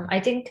from. I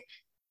think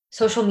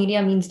social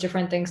media means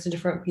different things to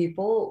different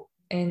people,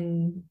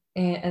 and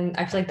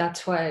I feel like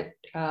that's what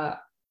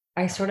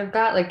I sort of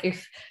got. Like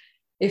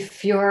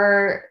if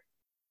you're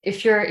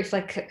if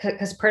like,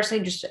 because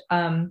personally, just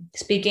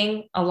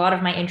speaking, a lot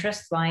of my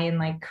interests lie in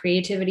like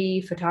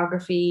creativity,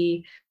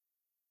 photography.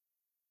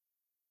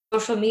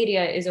 Social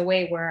media is a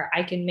way where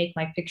I can make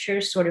my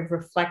pictures sort of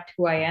reflect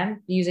who I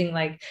am, using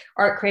like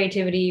art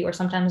creativity, or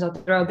sometimes I'll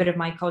throw a bit of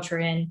my culture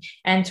in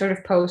and sort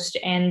of post.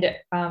 And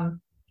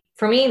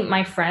for me,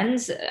 my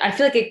friends, I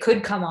feel like it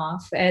could come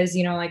off as,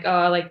 like,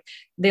 oh, like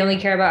they only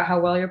care about how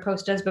well your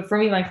post does. But for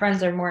me, my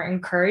friends are more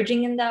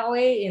encouraging in that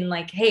way, in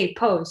like, hey,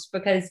 post,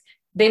 because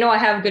they know I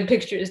have good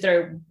pictures that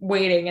are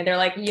waiting, and they're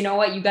like, you know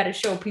what, you got to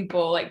show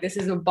people, like, this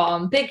is a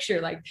bomb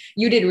picture, like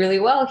you did really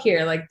well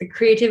here, like the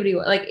creativity,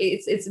 like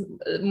it's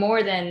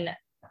more than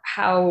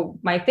how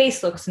my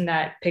face looks in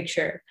that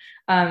picture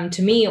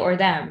to me or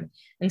them.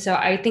 And so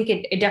I think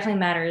it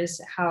definitely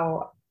matters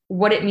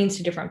what it means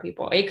to different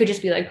people. It could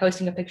just be like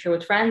posting a picture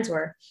with friends,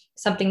 or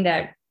something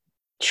that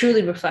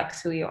truly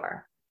reflects who you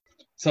are.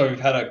 So we've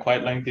had a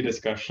quite lengthy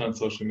discussion on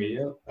social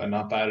media.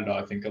 Not bad at all.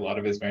 I think a lot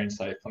of it is very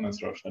insightful.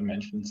 As Roshan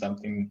mentioned,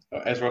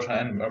 as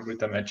Roshan and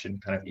Amrita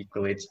mentioned, kind of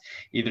equates.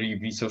 Either you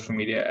view social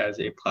media as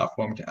a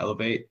platform to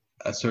elevate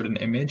a certain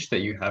image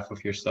that you have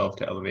of yourself,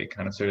 to elevate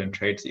kind of certain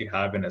traits that you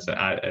have, and as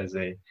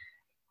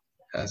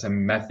a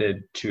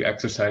method to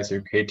exercise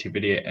your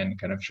creativity and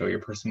kind of show your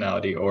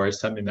personality, or as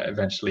something that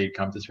eventually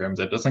come to terms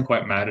that doesn't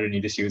quite matter, and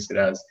you just use it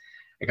as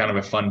a kind of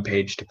a fun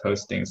page to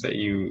post things that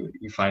you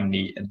find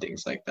neat and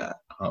things like that.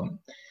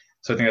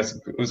 So I think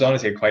it was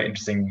honestly a quite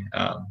interesting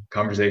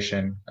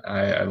conversation.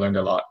 I learned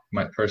a lot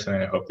personally,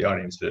 and I hope the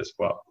audience did as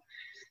well.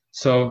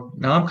 So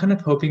now I'm kind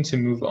of hoping to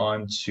move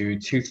on to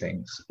two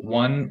things.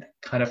 One,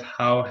 kind of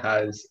how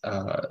has,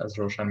 as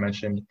Roshan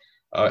mentioned,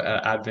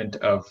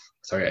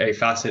 a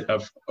facet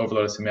of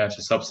overload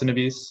stimulation substance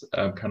abuse,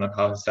 kind of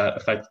how has that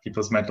affected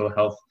people's mental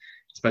health,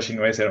 especially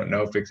in ways I don't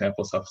know. For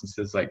example,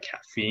 substances like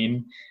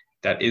caffeine,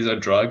 that is a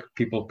drug.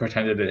 People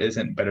pretend that it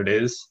isn't, but it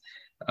is.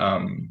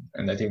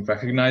 And I think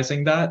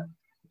recognizing that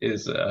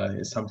is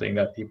something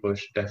that people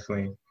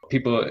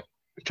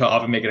to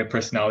often make it a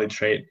personality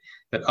trait,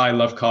 that I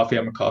love coffee,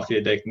 I'm a coffee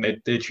addict, and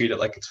they treat it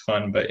like it's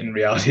fun, but in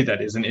reality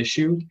that is an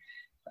issue.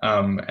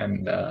 I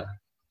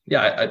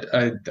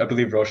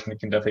believe Roshan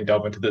can definitely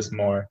delve into this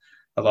more.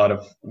 A lot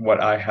of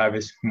what I have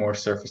is more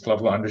surface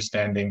level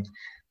understanding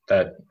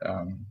that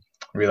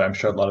really I'm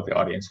sure a lot of the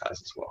audience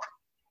has as well.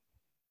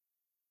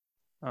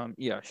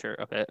 Yeah, sure.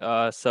 Okay.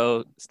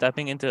 So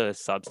stepping into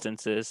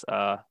substances,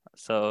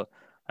 so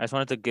I just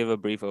wanted to give a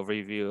brief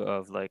overview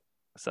of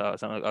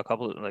a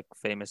couple of like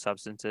famous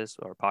substances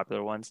or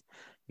popular ones.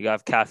 You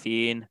have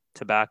caffeine,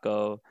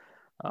 tobacco,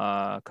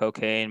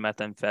 cocaine,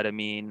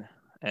 methamphetamine,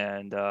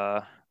 and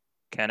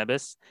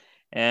cannabis.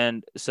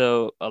 And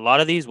so a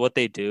lot of these, what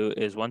they do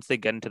is once they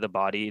get into the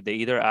body, they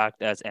either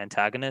act as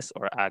antagonists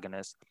or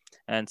agonists.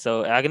 And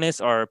so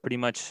agonists are pretty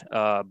much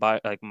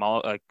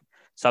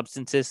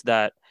substances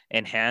that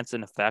enhance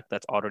an effect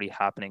that's already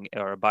happening,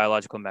 or a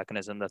biological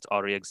mechanism that's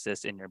already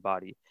exists in your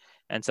body.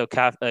 And so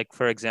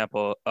for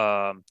example,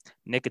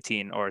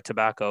 nicotine or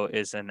tobacco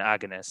is an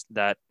agonist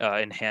that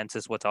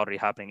enhances what's already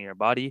happening in your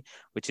body,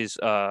 which is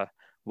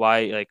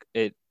why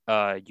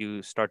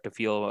you start to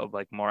feel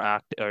like more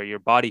active, or your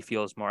body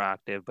feels more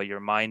active, but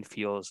your mind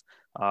feels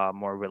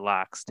more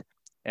relaxed.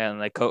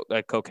 And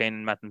cocaine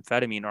and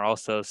methamphetamine are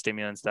also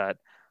stimulants that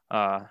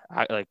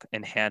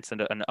enhance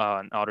an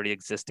already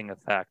existing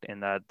effect,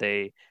 in that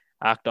they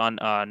act on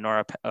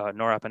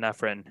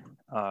norepinephrine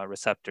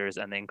receptors,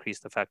 and they increase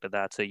the effect of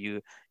that. So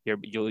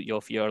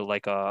you'll feel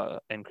like a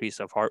increase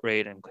of heart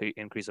rate and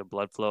increase of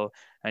blood flow,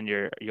 and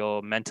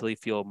you'll mentally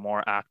feel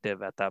more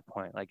active at that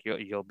point. Like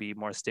you'll be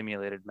more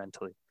stimulated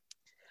mentally.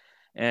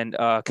 And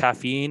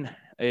caffeine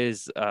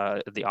is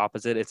the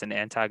opposite. It's an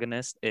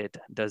antagonist. It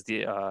does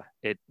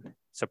it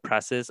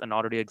suppresses an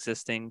already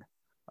existing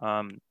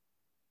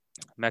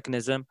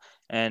mechanism.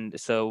 And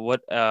so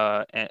what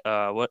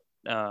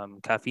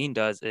caffeine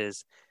does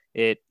is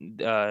it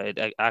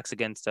acts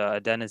against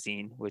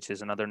adenosine, which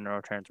is another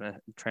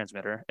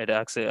neurotransmitter. It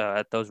acts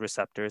at those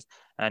receptors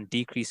and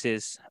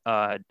decreases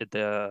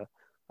the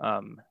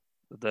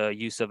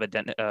use of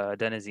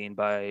adenosine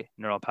by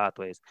neural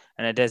pathways.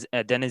 And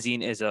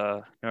adenosine is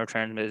a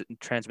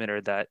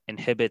neurotransmitter that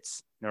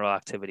inhibits neural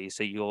activity.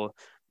 So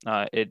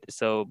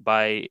so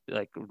by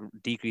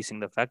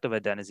decreasing the effect of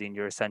adenosine,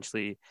 you're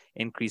essentially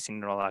increasing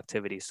neural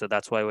activity. So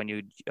that's why when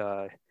you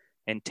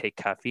intake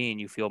caffeine,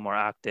 you feel more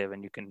active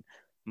and you can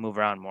move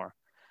around more.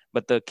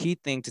 But the key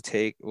thing to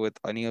take with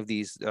any of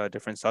these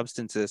different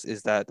substances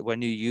is that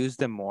when you use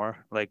them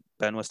more, like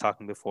Ben was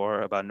talking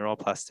before about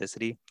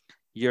neuroplasticity,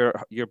 you're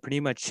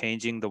pretty much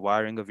changing the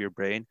wiring of your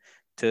brain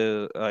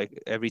to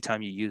every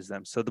time you use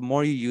them. So the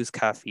more you use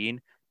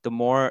caffeine,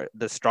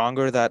 the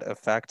stronger that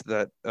effect,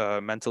 that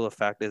mental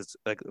effect is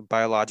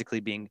biologically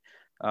being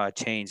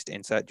changed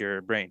inside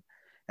your brain.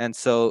 And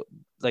so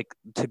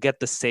to get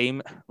the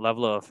same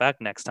level of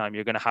effect next time,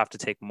 you're going to have to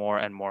take more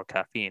and more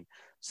caffeine.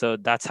 So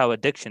that's how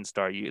addictions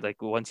start. You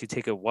once you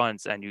take it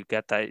once and you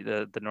get that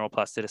the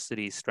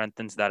neuroplasticity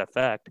strengthens that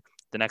effect,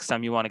 the next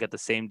time you want to get the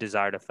same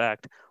desired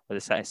effect or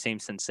the same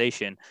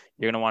sensation,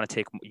 you're going to want to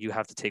take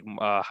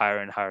higher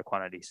and higher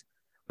quantities,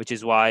 which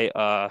is why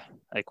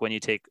when you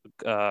take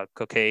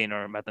cocaine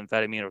or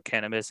methamphetamine or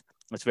cannabis,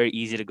 it's very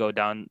easy to go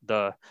down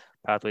the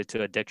pathway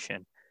to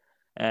addiction.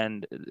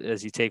 And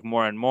as you take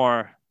more and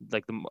more,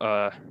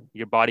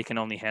 your body can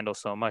only handle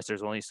so much.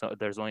 There's only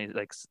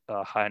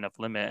a high enough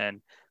limit,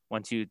 and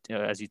once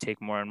as you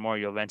take more and more,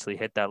 you'll eventually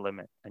hit that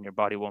limit, and your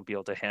body won't be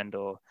able to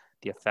handle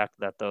the effect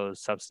that those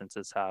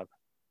substances have.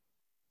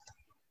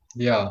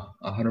 Yeah,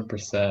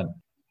 100%.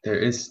 There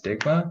is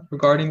stigma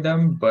regarding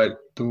them, but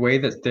the way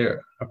that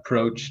they're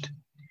approached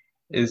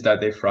is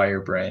that they fry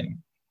your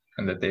brain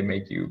and that they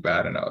make you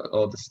bad and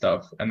all the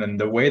stuff. And then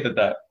the way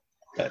that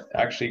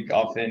actually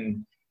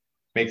often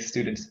makes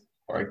students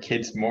or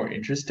kids more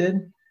interested,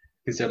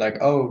 because they're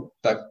like, oh,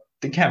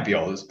 they can't be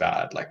all this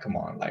bad. Like, come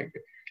on,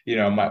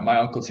 my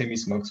uncle Timmy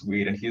smokes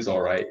weed and he's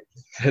all right.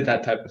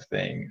 That type of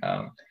thing.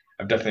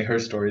 I've definitely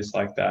heard stories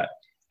like that.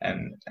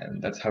 And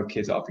that's how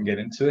kids often get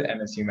into it.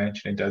 And as you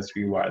mentioned, it does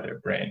rewire their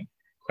brain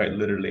quite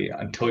literally.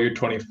 Until you're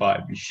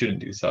 25, you shouldn't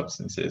do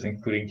substances,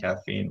 including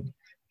caffeine,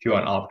 if you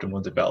want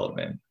optimal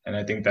development. And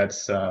I think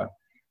that's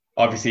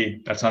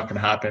obviously that's not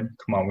going to happen.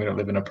 Come on, we don't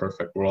live in a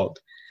perfect world.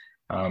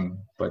 But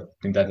I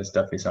think that is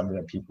definitely something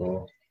that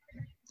people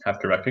have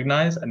to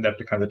recognize, and they have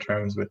to come to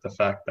terms with the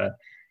fact that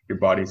your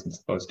body isn't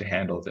supposed to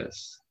handle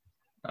this.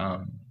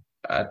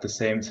 At the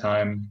same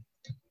time,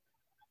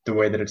 the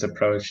way that it's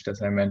approached,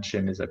 as I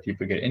mentioned, is that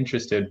people get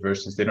interested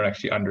versus they don't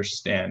actually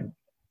understand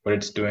what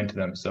it's doing to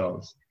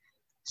themselves.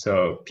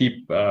 So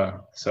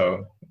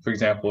for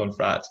example, in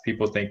frats,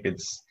 people think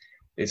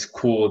it's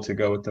cool to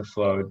go with the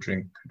flow,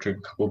 drink a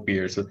couple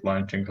beers with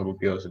lunch, drink a couple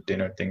beers with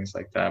dinner, things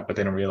like that. But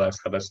they don't realize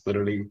how that's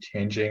literally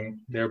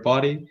changing their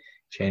body,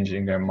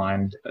 changing their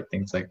mind,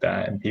 things like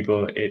that. And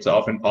people, it's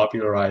often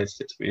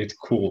popularized. It's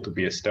cool to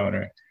be a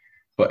stoner,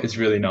 but it's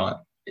really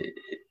not.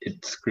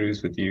 It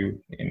screws with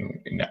you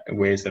in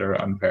ways that are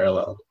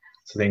unparalleled.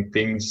 So I think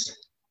you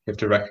have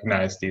to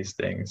recognize these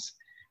things.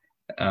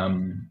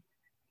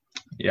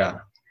 Yeah,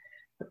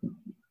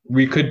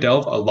 we could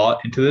delve a lot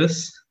into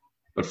this,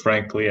 but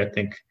frankly, I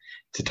think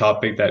it's a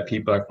topic that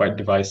people are quite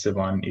divisive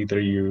on. Either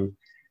you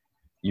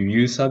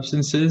use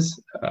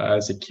substances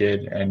as a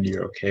kid and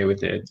you're okay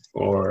with it,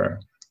 or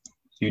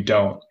you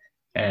don't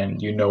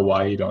and you know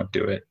why you don't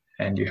do it,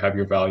 and you have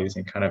your values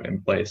and kind of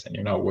in place and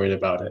you're not worried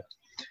about it.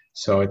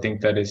 So I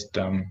think that is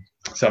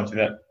something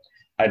that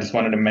I just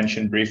wanted to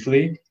mention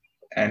briefly,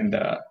 and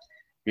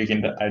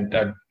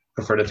I'd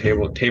prefer to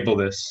table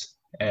this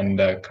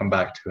and come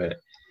back to it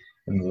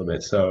in a little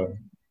bit. So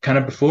kind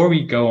of before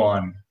we go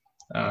on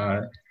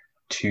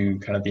to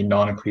kind of the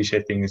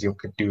non-cliche things you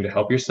could do to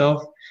help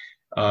yourself,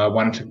 I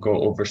wanted to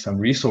go over some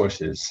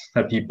resources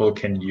that people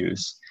can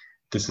use.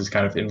 This is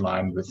kind of in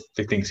line with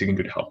the things you can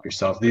do to help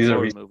yourself. Before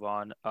we move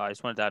on, I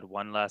just wanted to add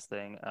one last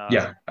thing.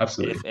 Yeah,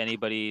 absolutely. If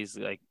anybody's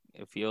like,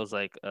 it feels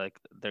like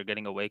they're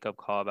getting a wake-up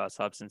call about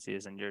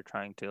substances and you're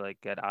trying to like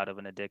get out of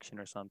an addiction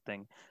or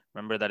something,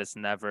 remember that it's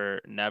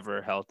never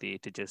healthy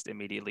to just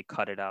immediately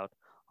cut it out.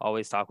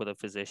 Always talk with a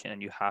physician,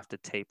 and you have to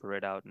taper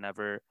it out.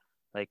 Never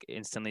like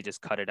instantly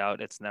just cut it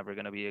out. It's never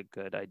going to be a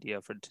good idea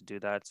to do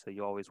that. So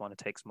you always want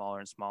to take smaller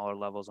and smaller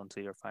levels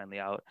until you're finally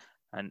out,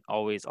 and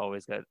always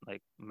get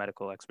like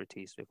medical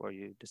expertise before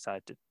you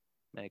decide to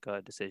make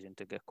a decision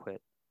to get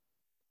quit.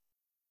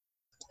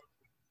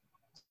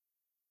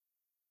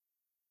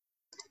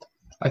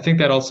 I think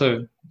that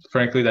also,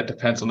 frankly, that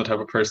depends on the type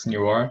of person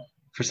you are.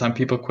 For some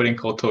people, quitting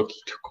cold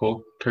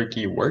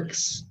turkey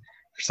works.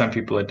 For some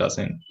people, it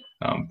doesn't.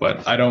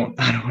 But I don't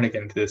want to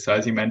get into this. So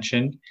as you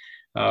mentioned,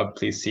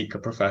 please seek a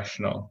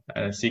professional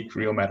and seek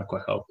real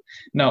medical help.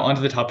 Now,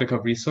 onto the topic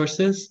of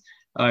resources.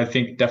 I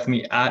think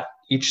definitely at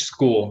each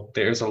school,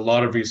 there's a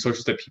lot of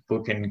resources that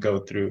people can go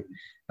through.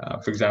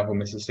 For example,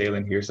 Mrs.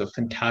 Salen here is a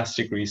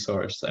fantastic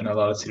resource, and a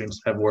lot of students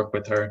have worked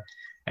with her,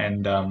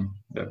 and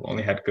they've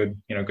only had good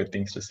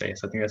things to say.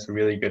 So I think that's a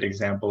really good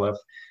example of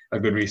a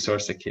good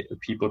resource that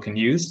people can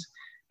use.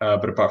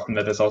 But apart from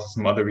that, there's also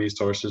some other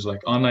resources like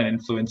online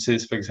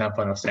influences. For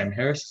example, I know Sam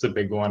Harris is a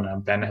big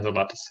one. Ben has a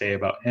lot to say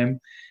about him.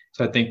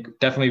 So I think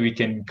definitely we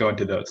can go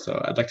into those.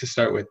 So I'd like to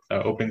start with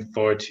open the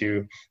floor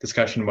to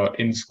discussion about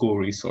in-school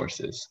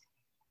resources.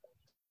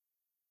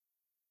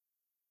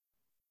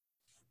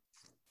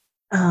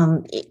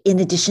 In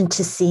addition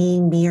to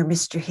seeing me or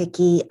Mr.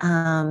 Hickey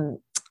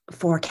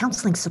for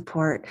counseling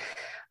support,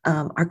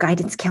 our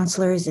guidance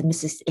counselors and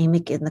Mrs.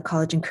 Amick in the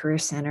College and Career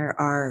Center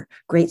are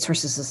great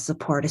sources of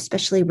support,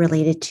 especially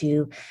related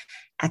to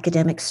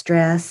academic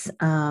stress,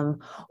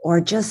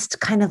 or just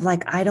kind of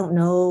like, I don't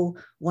know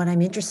what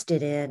I'm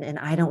interested in, and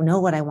I don't know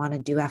what I want to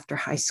do after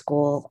high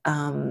school,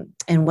 and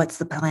what's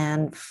the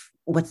plan,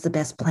 what's the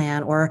best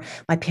plan, or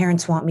my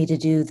parents want me to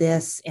do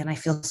this, and I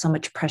feel so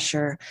much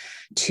pressure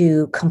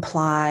to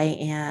comply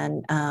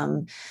and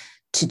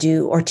to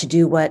do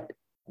what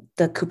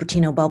the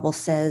Cupertino bubble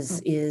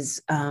says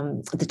is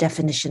the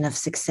definition of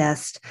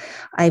success.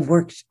 I've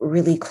worked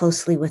really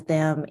closely with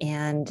them,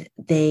 and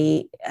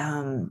they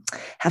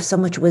have so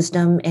much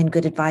wisdom and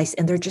good advice,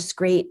 and they're just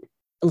great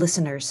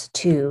listeners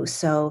too,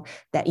 so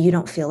that you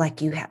don't feel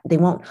like they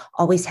won't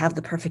always have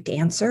the perfect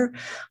answer,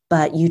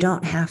 but you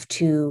don't have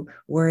to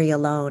worry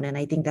alone. And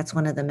I think that's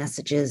one of the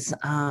messages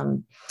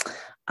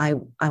I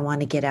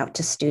want to get out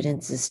to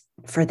students, is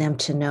for them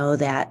to know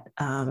that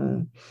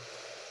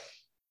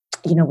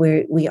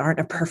we aren't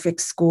a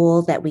perfect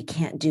school, that we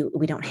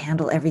don't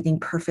handle everything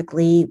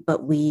perfectly,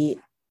 but we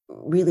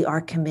really are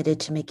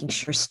committed to making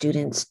sure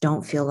students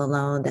don't feel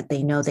alone, that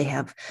they know they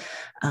have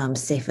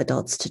safe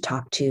adults to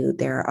talk to.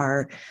 There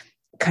are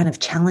kind of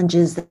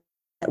challenges that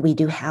we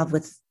do have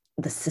with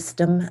the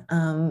system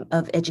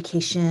of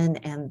education,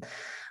 and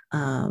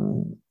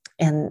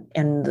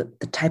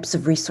the types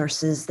of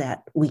resources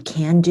that we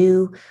can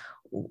do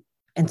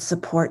and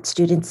support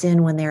students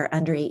in when they're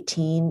under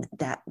 18,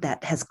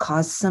 that has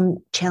caused some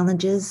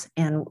challenges.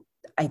 And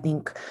I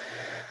think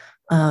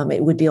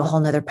It would be a whole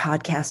nother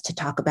podcast to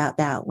talk about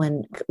that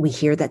when we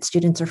hear that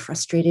students are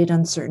frustrated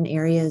on certain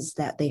areas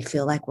that they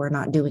feel like we're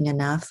not doing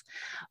enough.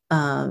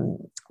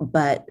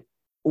 But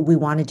we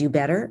want to do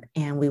better,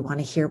 and we want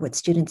to hear what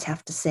students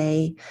have to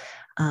say.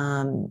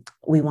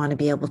 We want to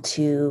be able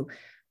to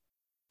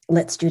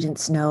let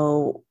students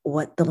know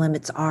what the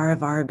limits are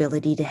of our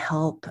ability to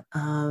help.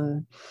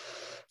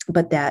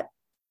 But that,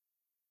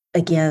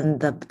 again,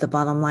 the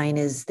bottom line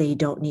is they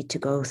don't need to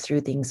go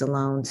through things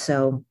alone.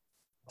 So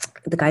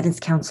the guidance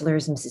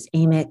counselors, Mrs.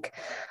 Amick,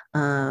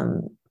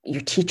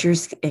 your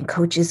teachers and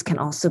coaches can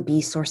also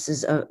be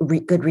sources of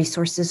good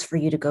resources for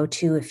you to go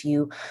to if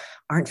you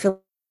aren't feeling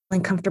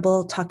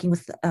comfortable talking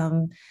with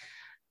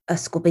a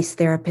school-based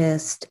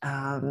therapist.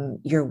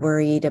 You're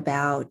worried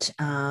about,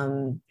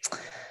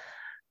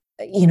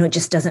 it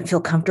just doesn't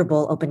feel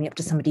comfortable opening up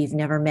to somebody you've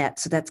never met.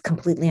 So that's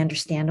completely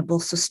understandable.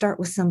 So start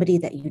with somebody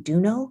that you do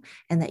know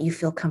and that you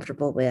feel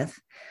comfortable with.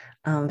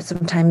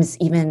 Sometimes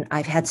even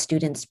I've had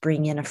students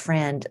bring in a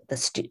friend.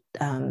 The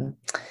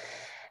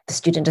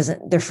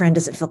their friend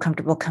doesn't feel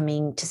comfortable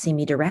coming to see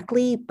me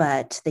directly,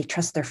 but they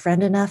trust their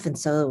friend enough. And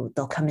so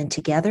they'll come in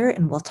together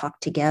and we'll talk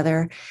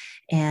together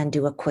and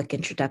do a quick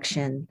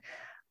introduction.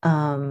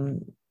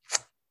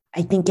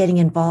 I think getting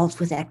involved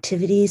with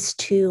activities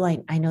too.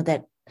 I know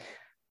that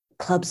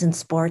clubs and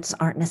sports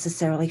aren't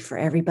necessarily for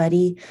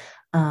everybody.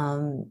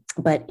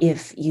 But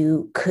if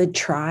you could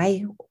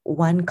try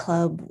one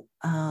club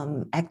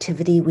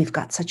activity, we've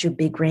got such a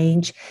big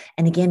range.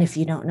 And again, if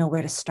you don't know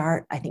where to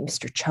start, I think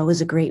Mr. Cho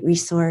is a great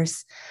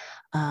resource.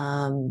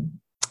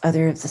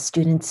 Other of the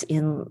students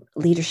in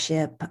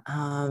leadership.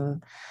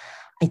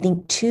 I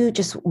think too,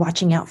 just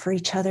watching out for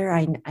each other.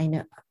 I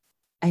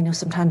know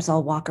sometimes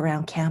I'll walk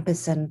around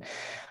campus and,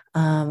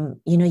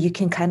 you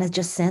can kind of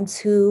just sense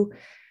who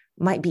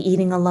might be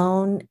eating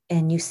alone,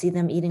 and you see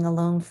them eating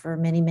alone for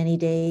many, many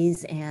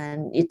days.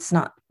 And it's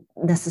not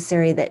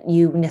necessary that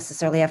you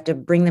necessarily have to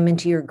bring them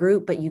into your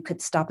group, but you could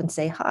stop and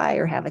say hi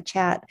or have a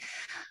chat.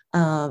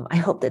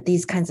 I hope that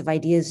these kinds of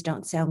ideas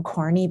don't sound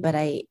corny, but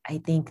I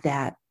think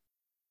that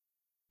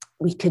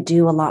we could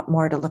do a lot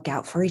more to look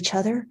out for each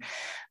other,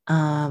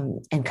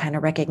 and kind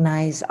of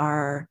recognize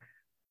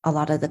a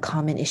lot of the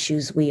common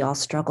issues we all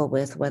struggle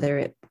with, whether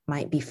it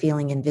might be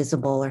feeling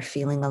invisible or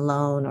feeling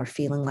alone or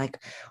feeling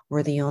like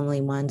we're the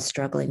only ones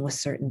struggling with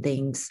certain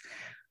things.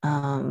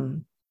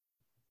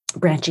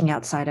 Branching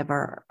outside of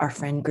our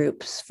friend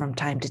groups from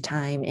time to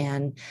time,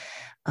 and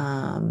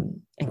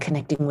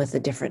connecting with a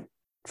different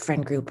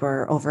friend group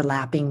or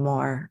overlapping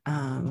more.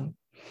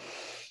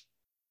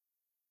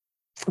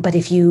 But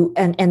if you,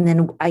 and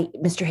then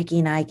Mr. Hickey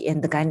and I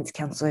and the guidance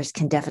counselors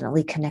can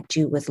definitely connect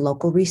you with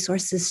local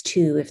resources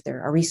too. If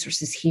there are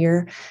resources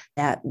here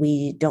that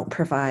we don't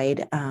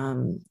provide,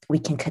 we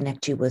can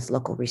connect you with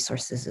local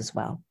resources as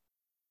well.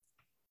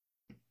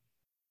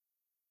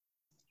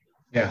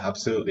 Yeah,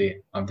 absolutely.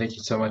 Thank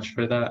you so much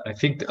for that. I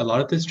think a lot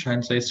of this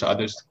translates to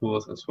other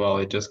schools as well.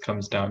 It just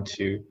comes down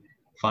to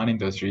finding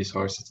those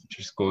resources at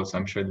your schools.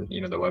 I'm sure that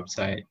the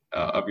website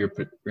of your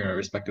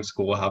respective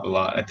school will have a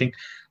lot. I think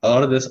a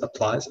lot of this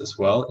applies as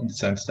well in the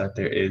sense that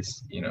there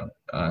is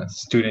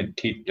student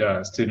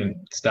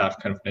staff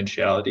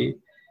confidentiality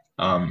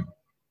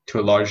to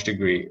a large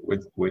degree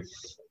with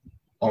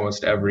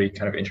almost every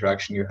kind of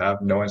interaction you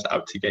have. No one's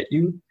out to get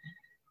you.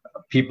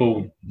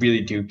 People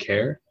really do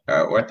care,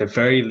 or at the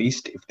very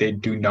least, if they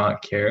do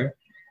not care,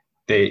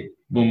 they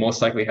will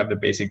most likely have the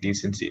basic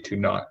decency to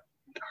not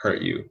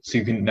hurt you. So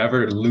you can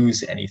never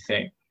lose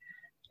anything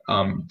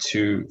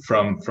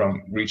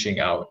from reaching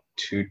out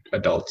to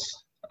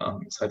adults.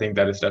 So I think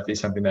that is definitely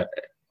something that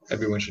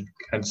everyone should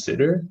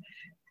consider,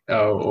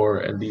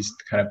 or at least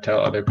kind of tell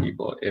other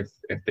people if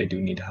they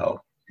do need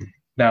help.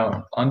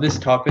 Now, on this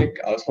topic,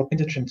 I was hoping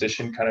to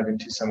transition kind of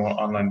into some more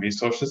online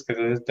resources,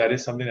 because that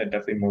is something that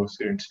definitely most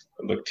students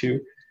look to.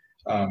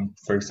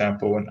 For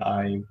example, when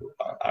I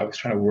was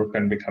trying to work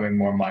on becoming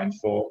more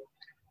mindful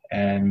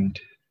and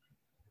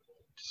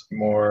just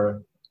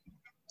more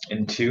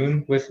in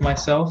tune with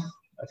myself,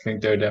 I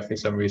think there are definitely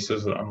some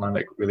resources online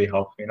that really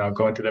help me, and I'll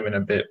go into them in a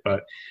bit.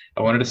 But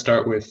I wanted to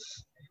start with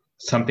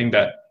something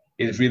that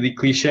is really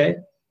cliche,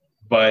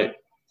 but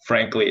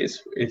frankly,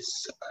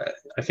 it's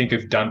I think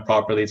if done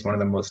properly, it's one of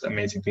the most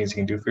amazing things you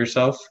can do for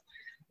yourself,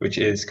 which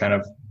is kind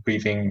of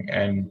breathing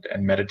and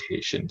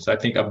meditation. So I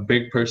think a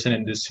big person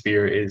in this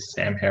sphere is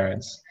Sam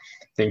Harris.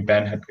 I think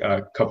Ben had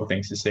a couple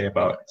things to say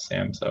about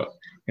Sam, so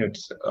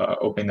just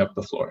opening up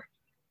the floor.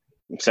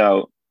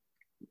 So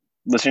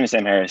listening to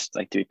Sam Harris,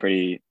 like, to be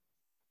pretty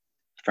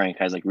frank,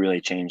 has like really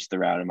changed the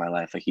route of my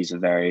life. Like,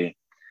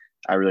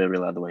 I really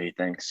love the way he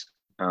thinks.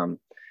 I'll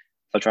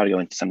try to go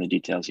into some of the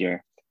details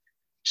here.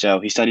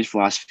 So he studied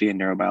philosophy and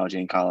neurobiology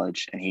in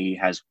college, and he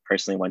has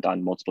personally went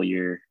on multiple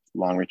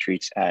year-long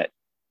retreats at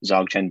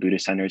Dzogchen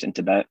Buddhist centers in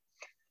Tibet,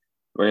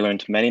 where he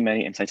learned many,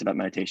 many insights about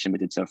meditation,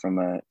 but did so from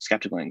a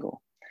skeptical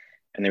angle.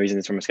 And the reason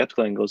it's from a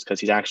skeptical angle is because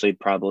he's actually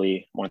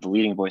probably one of the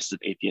leading voices of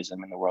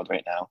atheism in the world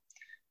right now.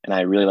 And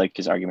I really like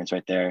his arguments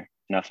right there,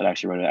 enough that I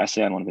actually wrote an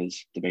essay on one of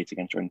his debates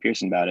against Jordan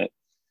Peterson about it.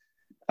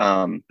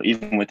 But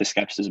even with the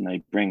skepticism that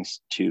he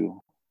brings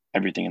to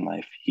everything in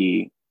life,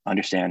 he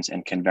understands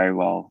and can very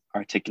well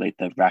articulate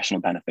the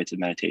rational benefits of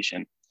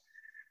meditation.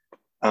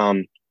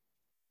 So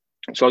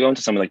I'll go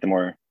into some of like the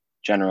more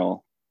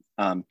general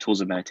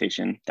tools of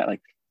meditation that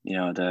like,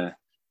 the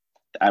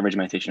average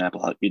meditation app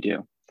will help you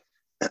do.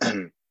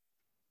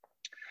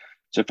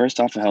 So first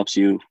off, it helps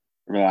you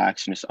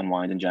relax and just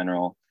unwind in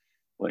general,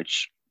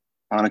 which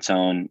on its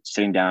own,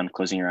 sitting down,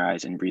 closing your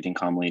eyes and breathing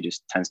calmly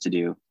just tends to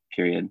do,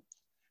 period.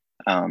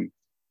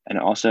 And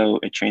also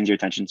it trains your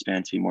attention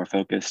span to be more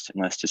focused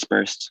and less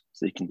dispersed,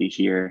 so you can be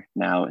here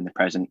now in the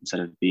present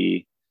instead of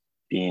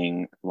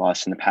being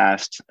lost in the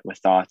past with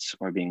thoughts,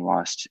 or being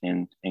lost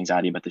in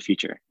anxiety about the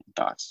future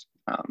thoughts.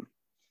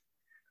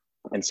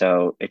 And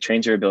so it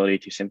trains your ability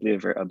to simply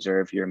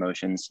observe your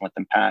emotions, let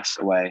them pass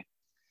away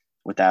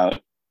without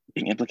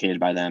being implicated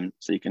by them,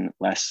 so you can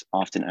less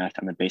often act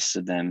on the basis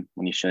of them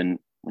when you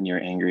shouldn't, when you're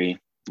angry,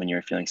 when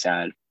you're feeling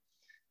sad,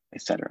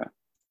 etc.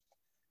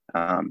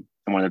 And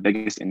one of the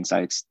biggest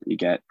insights that you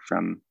get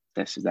from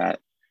this is that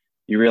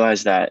you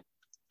realize that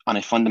on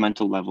a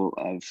fundamental level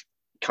of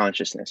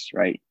consciousness,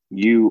 right,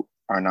 you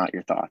are not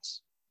your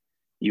thoughts.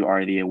 You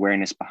are the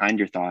awareness behind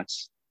your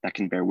thoughts that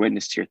can bear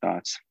witness to your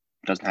thoughts.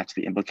 It doesn't have to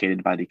be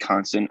implicated by the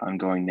constant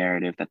ongoing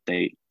narrative that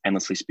they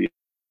endlessly spew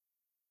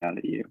out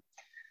at you.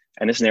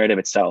 And this narrative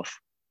itself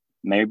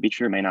may be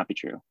true, may not be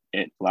true.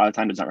 It a lot of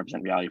times does not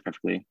represent reality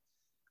perfectly.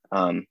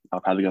 I'll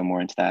probably go more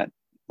into that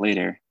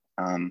later.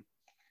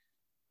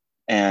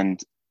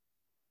 And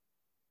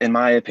in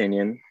my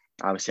opinion,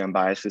 obviously I'm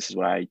biased, this is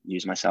what I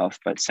use myself,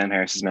 but Sam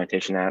Harris's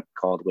meditation app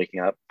called Waking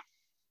Up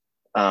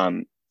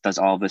does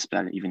all of this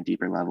at an even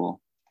deeper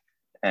level.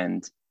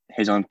 And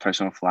his own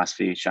personal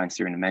philosophy shines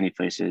through in many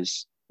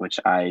places, which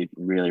I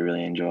really,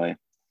 really enjoy.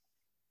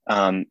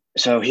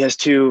 So he has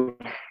two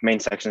main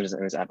sections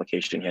in his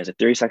application. He has a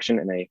theory section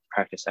and a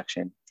practice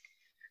section.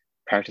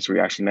 Practice where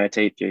you actually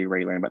meditate, theory where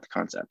you learn about the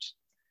concepts.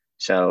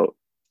 So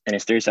in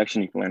his theory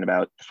section, you can learn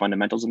about the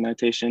fundamentals of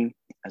meditation,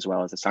 as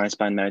well as the science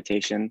behind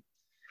meditation,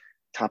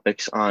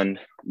 topics on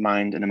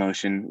mind and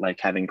emotion, like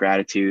having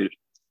gratitude,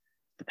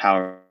 the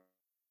power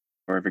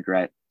of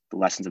regret, the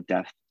lessons of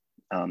death,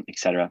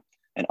 etc.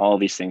 And all of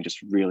these things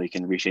just really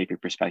can reshape your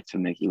perspective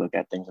and make you look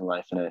at things in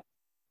life in a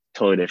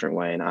totally different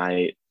way. And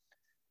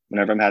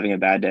whenever I'm having a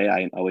bad day,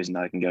 I always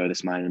know I can go to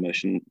this mind and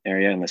emotion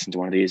area and listen to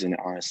one of these, and it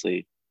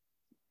honestly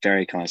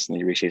very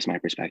constantly reshapes my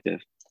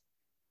perspective.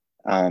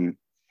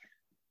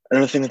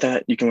 Another thing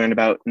that you can learn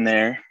about in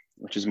there,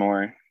 which is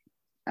more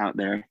out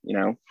there,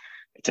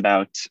 it's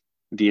about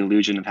the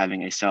illusion of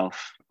having a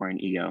self or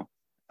an ego.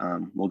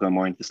 We'll go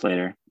more into this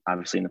later,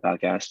 obviously in the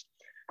podcast.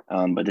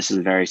 But this is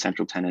a very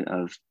central tenet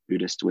of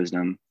Buddhist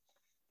wisdom.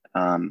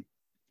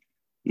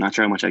 Not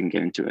sure how much I can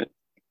get into it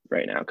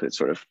right now because it's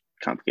sort of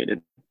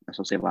complicated.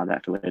 I'll save a lot of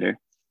that for later.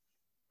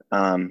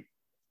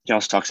 He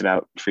also talks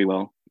about free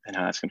will and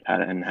how that's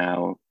compatible, and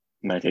how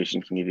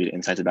meditation can give you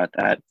insights about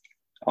that.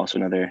 Also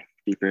another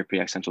deeper,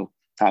 pretty existential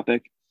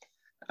topic.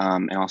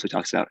 And also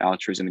talks about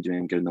altruism and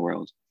doing good in the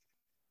world,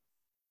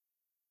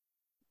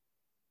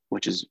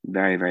 which is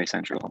very, very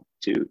central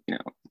to,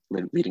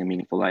 leading a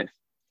meaningful life.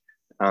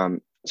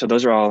 So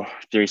those are all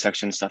theory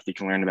section stuff that you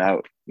can learn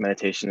about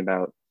meditation,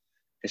 about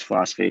his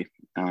philosophy.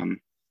 And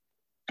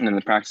then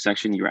the practice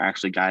section, you are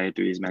actually guided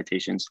through these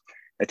meditations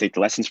that take the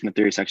lessons from the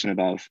theory section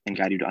above and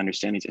guide you to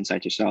understand these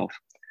insights yourself,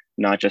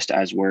 not just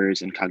as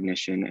words and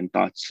cognition and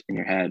thoughts in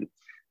your head,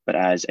 but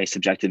as a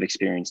subjective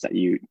experience that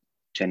you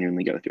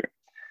genuinely go through.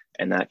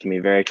 And that can be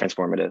very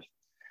transformative.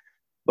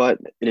 But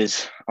it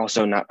is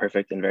also not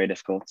perfect and very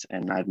difficult.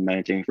 And I've been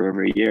meditating for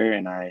over a year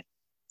and I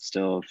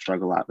still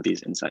struggle a lot with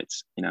these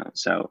insights,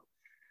 so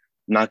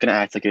I'm not going to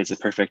act like it's a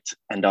perfect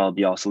end all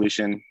be all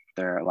solution.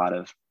 There are a lot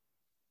of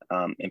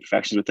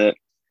imperfections with it,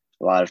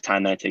 a lot of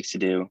time that it takes to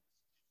do.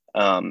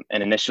 And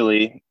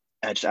initially,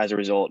 just as a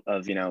result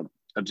of,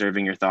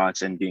 observing your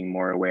thoughts and being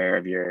more aware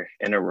of your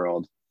inner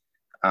world,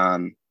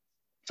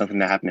 something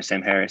that happened to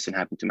Sam Harris and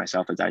happened to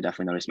myself is I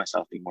definitely noticed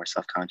myself being more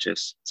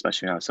self-conscious,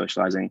 especially when I was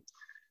socializing.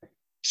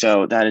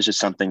 So that is just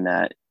something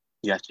that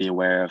you have to be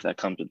aware of that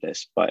comes with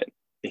this. But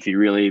if you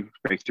really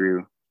break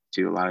through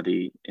to a lot of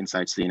the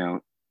insights,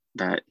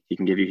 that he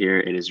can give you here,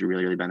 it is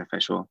really, really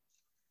beneficial.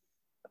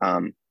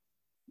 But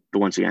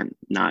once again,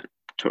 not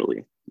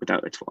totally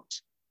without its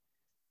faults.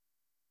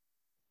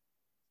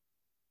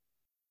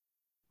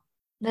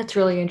 That's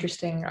really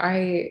interesting.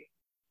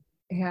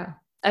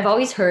 I've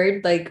always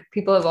heard, like,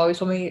 people have always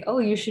told me, oh,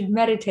 you should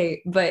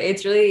meditate, but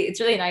it's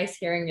really nice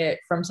hearing it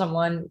from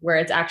someone where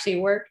it's actually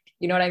worked.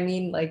 You know what I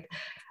mean? Like,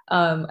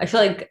 I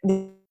feel like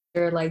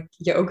they're like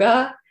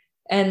yoga,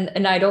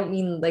 and I don't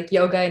mean like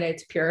yoga in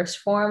its purest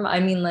form.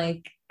 I mean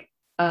like,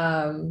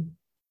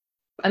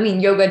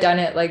 yoga done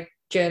at like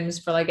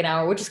gyms for like an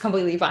hour, which is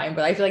completely fine.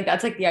 But I feel like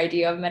that's like the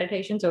idea of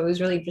meditation. So it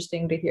was really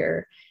interesting to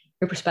hear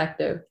your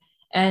perspective.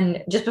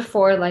 And just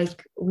before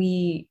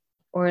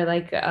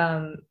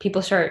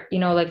people start,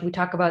 like we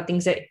talk about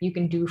things that you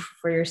can do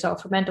for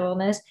yourself for mental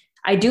illness,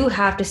 I do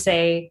have to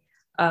say,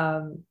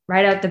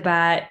 right out the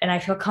bat, and I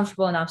feel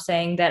comfortable enough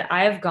saying that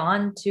I have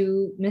gone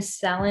to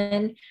Miss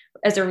Allen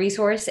as a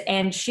resource,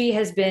 and she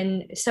has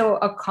been so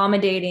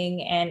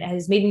accommodating and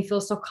has made me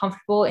feel so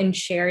comfortable in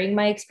sharing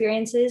my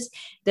experiences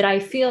that I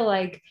feel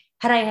like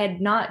had I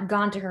had not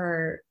gone to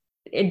her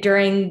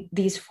during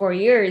these 4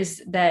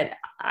 years, that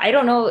I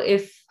don't know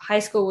if high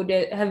school would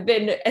have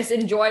been as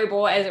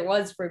enjoyable as it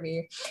was for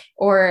me.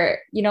 Or,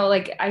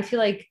 like I feel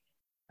like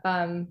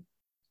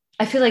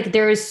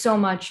there is so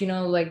much,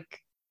 like,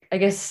 I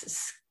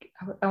guess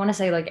I want to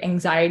say like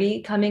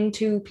anxiety coming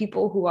to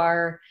people who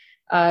are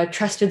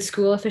trusted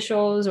school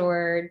officials,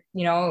 or,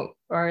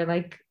 or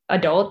like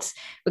adults,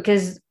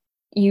 because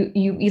you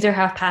either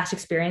have past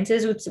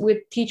experiences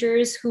with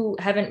teachers who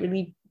haven't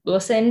really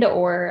listened,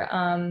 or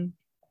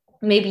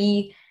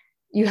maybe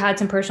you had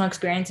some personal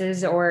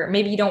experiences, or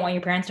maybe you don't want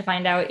your parents to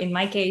find out. In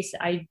my case,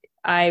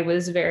 I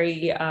was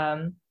very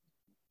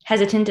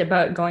hesitant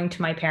about going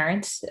to my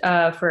parents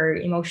for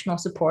emotional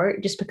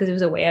support, just because it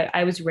was the way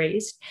I was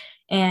raised.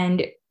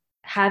 And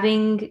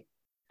having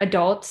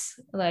adults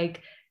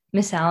like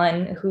Miss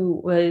Allen,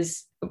 who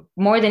was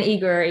more than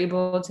eager,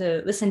 able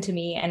to listen to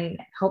me and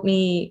help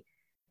me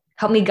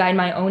guide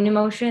my own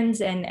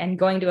emotions, and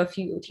going to a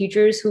few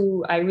teachers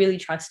who I really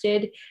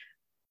trusted,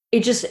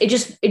 it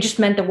just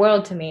meant the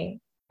world to me,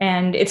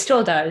 and it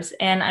still does.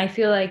 And I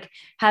feel like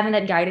having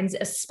that guidance,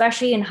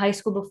 especially in high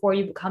school before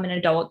you become an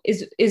adult,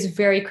 is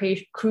very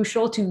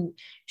crucial to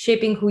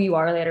shaping who you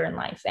are later in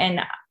life. And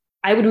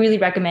I would really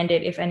recommend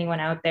it if anyone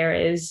out there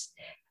is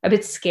a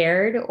bit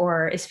scared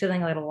or is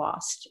feeling a little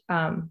lost,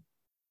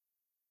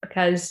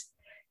 because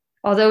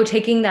although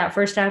taking that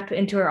first step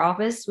into her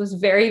office was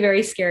very,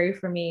 very scary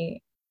for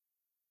me,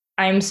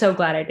 I'm so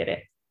glad I did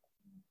it.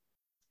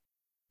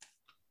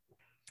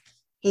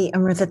 Hey,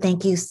 Amrita,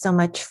 thank you so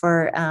much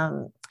for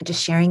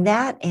just sharing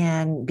that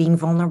and being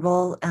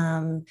vulnerable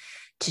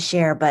to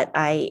share. But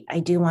I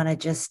do want to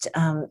just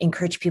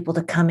encourage people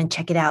to come and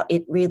check it out.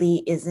 It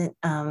really isn't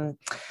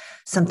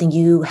something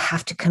you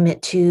have to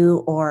commit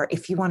to, or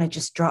if you want to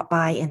just drop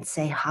by and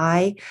say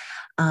hi.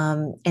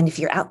 And if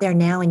you're out there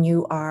now and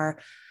you are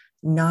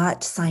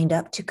not signed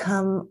up to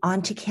come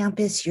onto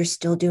campus, you're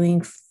still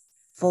doing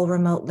full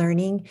remote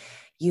learning,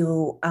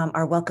 you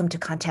are welcome to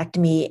contact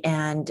me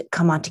and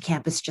come onto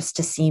campus just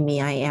to see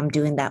me. I am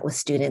doing that with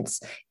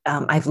students.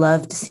 I've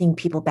loved seeing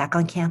people back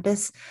on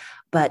campus,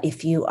 but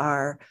if you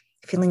are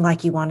feeling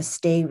like you want to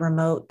stay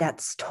remote,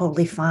 that's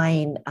totally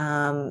fine.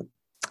 I'm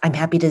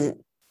happy to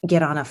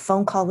get on a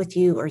phone call with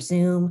you or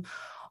Zoom,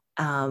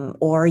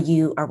 or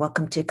you are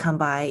welcome to come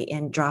by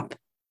and drop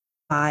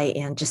by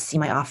and just see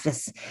my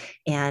office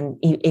and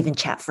even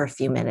chat for a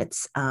few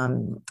minutes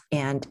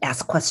and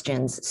ask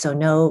questions. So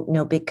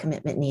no big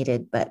commitment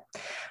needed, but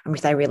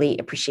Amrita, I really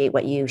appreciate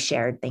what you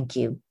shared. Thank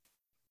you.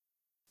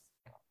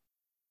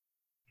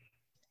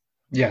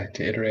 Yeah,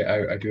 to iterate,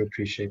 I do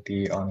appreciate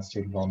the honesty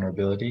and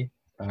vulnerability.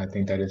 I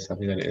think that is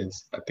something that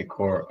is at the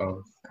core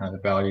of kind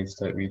of the values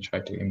that we try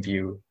to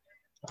imbue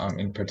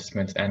in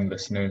participants and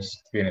listeners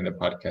to be in the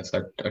podcast.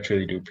 I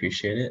truly do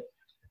appreciate it.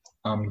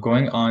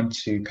 Going on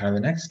to kind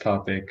of the next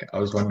topic, I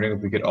was wondering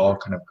if we could all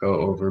kind of go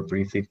over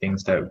briefly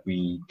things that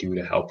we do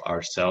to help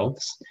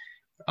ourselves,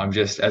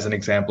 just as an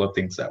example of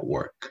things that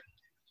work.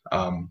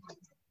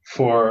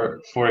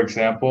 For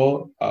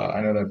example,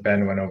 I know that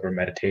Ben went over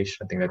meditation.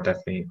 I think that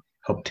definitely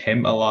helped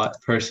him a lot.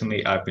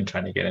 Personally, I've been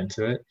trying to get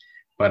into it,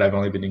 but I've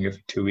only been doing it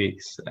for 2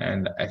 weeks.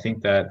 And I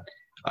think that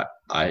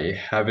I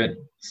haven't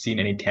seen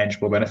any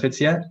tangible benefits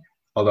yet,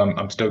 although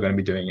I'm still going to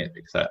be doing it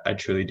because I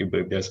truly do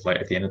believe there's light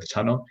at the end of the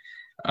tunnel.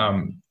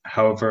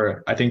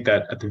 However, I think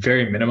that at the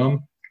very minimum,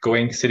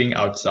 sitting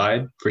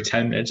outside for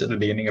 10 minutes at the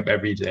beginning of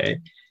every day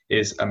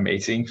is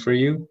amazing for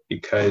you,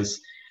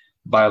 because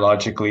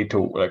biologically,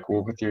 to like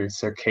work with your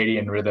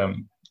circadian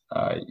rhythm,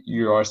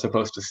 you are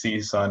supposed to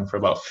see sun for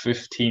about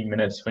 15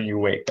 minutes when you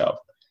wake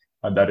up.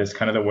 That is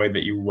kind of the way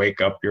that you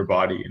wake up your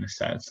body in a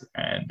sense.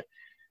 And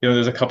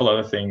there's a couple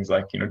other things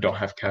like, don't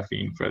have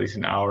caffeine for at least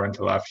an hour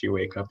until after you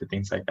wake up and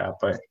things like that.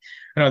 But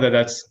I know that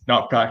that's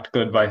not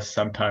practical advice.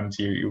 Sometimes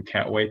you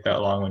can't wait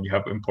that long when you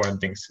have important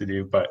things to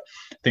do. But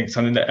I think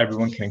something that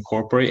everyone can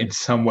incorporate in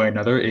some way or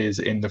another is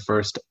in the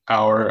first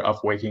hour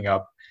of waking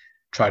up,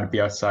 try to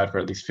be outside for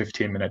at least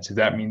 15 minutes. If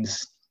that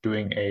means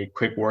doing a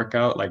quick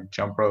workout like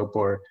jump rope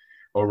or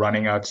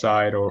running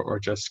outside or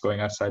just going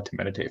outside to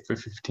meditate for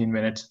 15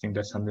 minutes, I think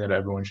that's something that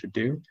everyone should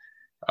do.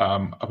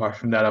 Apart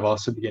from that, I've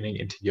also been getting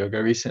into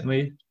yoga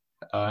recently.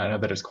 I know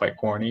that it's quite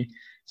corny,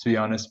 to be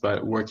honest,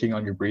 but working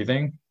on your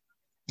breathing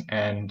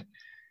and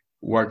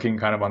working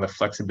kind of on the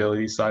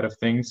flexibility side of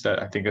things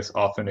that I think is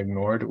often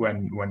ignored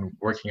when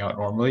working out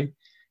normally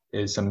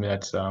is something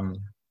that's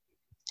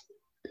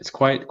it's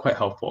quite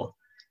helpful.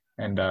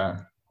 And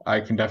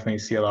I can definitely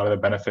see a lot of the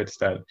benefits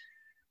that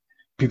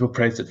people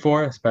praise it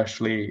for,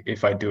 especially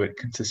if I do it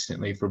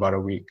consistently for about a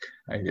week.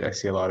 I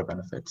see a lot of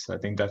benefits. So I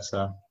think that's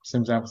some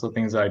examples of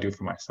things that I do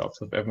for myself.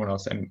 So if everyone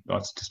else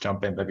wants to just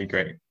jump in, that'd be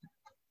great.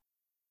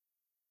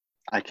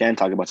 I can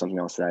talk about something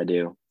else that I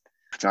do.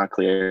 If it's not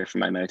clear from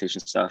my meditation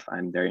stuff,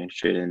 I'm very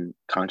interested in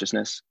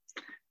consciousness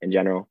in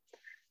general.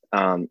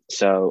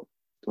 So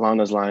along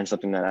those lines,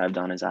 something that I've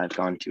done is I've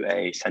gone to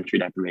a sensory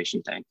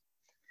deprivation tank.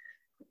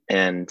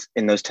 And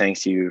in those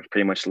tanks, you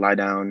pretty much lie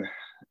down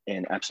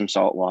in Epsom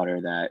salt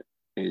water that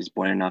is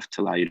buoyant enough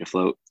to allow you to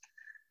float.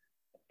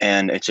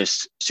 And it's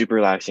just super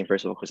relaxing,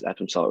 first of all, because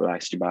Epsom salt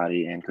relaxes your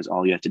body, and because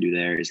all you have to do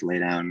there is lay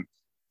down,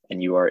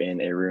 and you are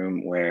in a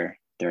room where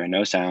there are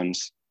no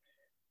sounds,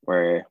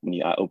 where when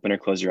you open or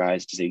close your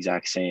eyes, it's the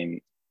exact same.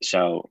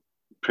 So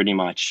pretty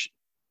much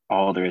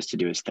all there is to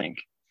do is think.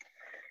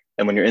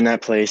 And when you're in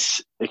that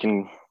place, it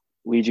can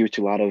lead you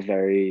to a lot of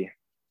very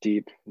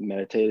deep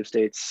meditative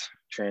states,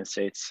 trance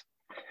states.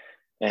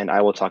 And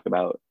I will talk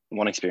about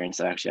one experience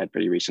that I actually had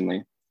pretty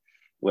recently,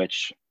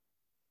 which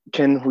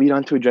can lead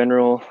on to a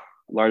general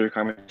larger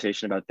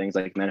conversation about things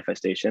like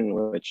manifestation,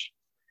 which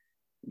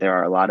there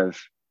are a lot of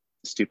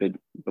stupid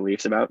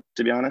beliefs about,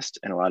 to be honest,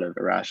 and a lot of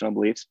irrational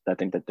beliefs. I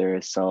think that there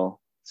is still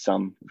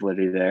some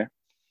validity there.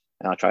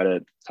 And I'll try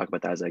to talk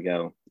about that as I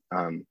go.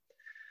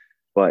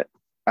 But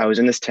I was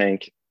in this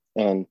tank,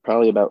 and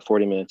probably about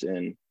 40 minutes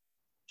in,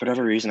 for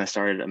whatever reason, I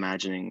started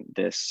imagining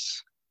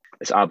this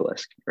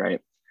obelisk, right?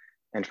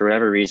 And for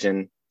whatever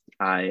reason,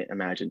 I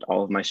imagined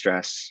all of my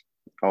stress,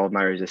 all of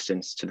my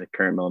resistance to the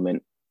current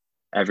moment,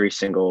 every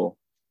single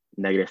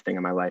negative thing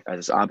in my life as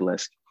this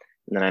obelisk.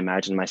 And then I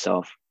imagined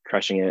myself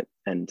crushing it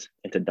and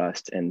into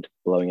dust and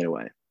blowing it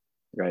away,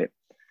 right?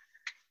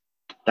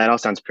 That all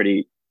sounds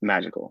pretty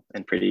magical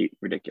and pretty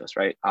ridiculous,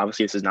 right?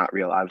 Obviously, this is not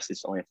real. Obviously,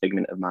 it's only a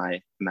figment of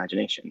my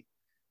imagination.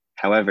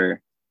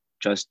 However,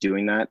 just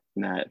doing that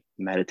in that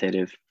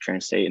meditative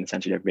trance state in the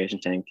sensory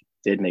deprivation tank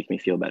did make me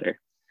feel better.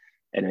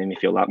 And it made me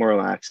feel a lot more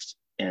relaxed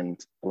and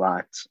a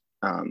lot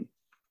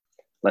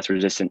less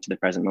resistant to the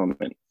present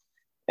moment.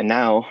 And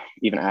now,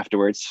 even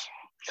afterwards,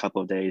 a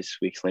couple of days,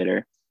 weeks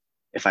later,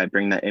 if I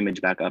bring that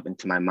image back up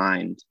into my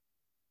mind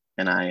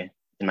and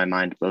in my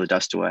mind, blow the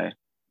dust away,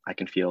 I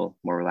can feel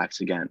more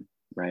relaxed again,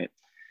 right?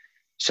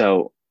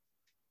 So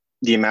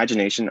the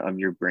imagination of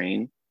your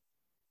brain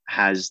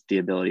has the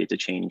ability to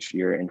change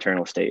your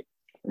internal state.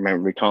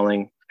 Remember,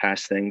 recalling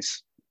past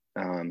things,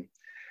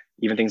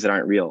 even things that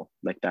aren't real,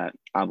 like that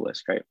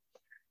obelisk, right?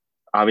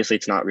 Obviously,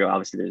 it's not real.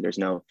 Obviously, there's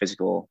no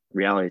physical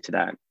reality to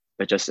that.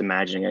 But just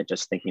imagining it,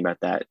 just thinking about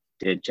that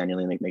did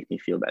genuinely make me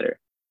feel better.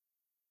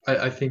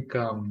 I think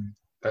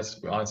that's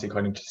honestly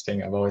quite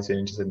interesting. I've always been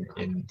interested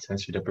in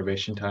sensory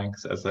deprivation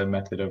tanks as a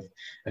method of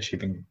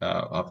achieving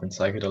often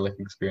psychedelic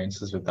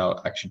experiences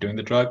without actually doing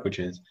the drug, which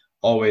is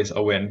always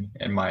a win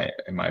in my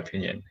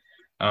opinion.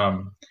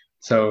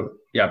 So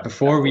yeah,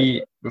 before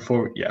we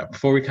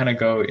kind of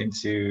go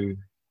into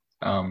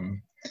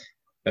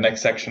the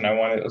next section, I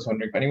was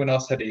wondering if anyone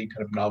else had any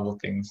kind of novel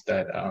things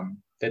that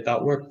they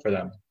thought worked for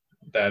them,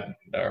 that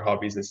are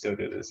hobbies they still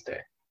do to this day.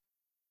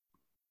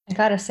 I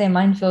gotta say,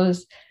 mine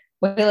feels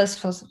way less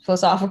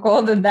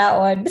philosophical than that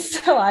one.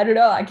 So I don't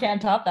know. I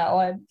can't top that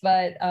one.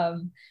 But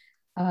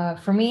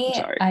for me,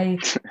 Sorry.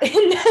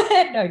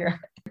 No, you're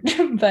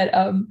right.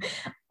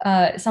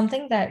 But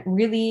something that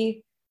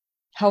really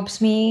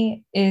helps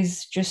me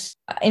is just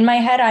in my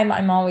head,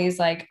 I'm always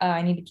like,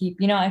 I need to keep,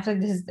 I feel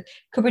like this is the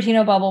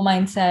Cupertino bubble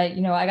mindset.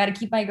 I got to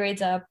keep my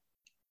grades up.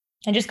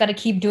 I just got to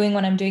keep doing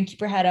what I'm doing,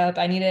 keep your head up.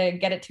 I need to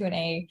get it to an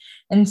A.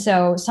 And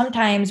so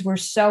sometimes we're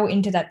so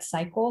into that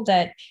cycle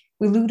that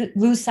we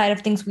lose sight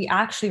of things we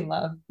actually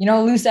love,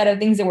 lose sight of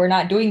things that we're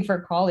not doing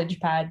for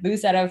college pad,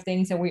 lose sight of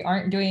things that we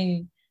aren't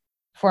doing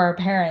for our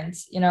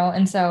parents,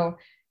 And so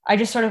I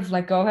just sort of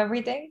let go of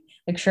everything.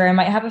 Like, sure, I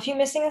might have a few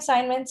missing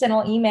assignments and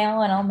I'll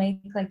email and I'll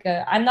make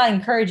I'm not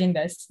encouraging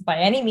this by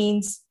any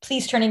means.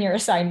 Please turn in your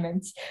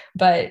assignments.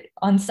 But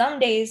on some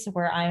days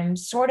where I'm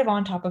sort of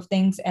on top of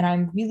things and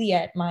I'm really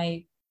at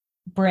my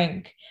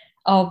brink,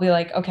 I'll be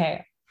like,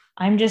 okay,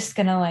 I'm just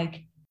gonna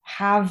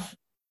have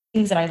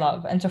things that I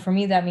love. And so for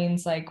me, that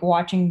means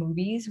watching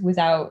movies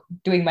without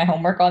doing my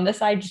homework on the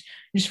side,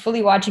 just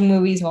fully watching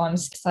movies while I'm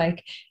just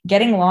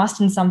getting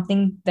lost in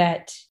something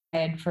that I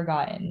had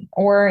forgotten.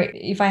 Or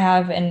if I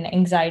have an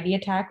anxiety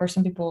attack, or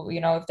some people,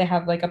 if they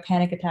have a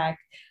panic attack,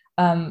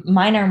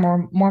 mine are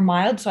more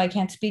mild, so I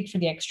can't speak for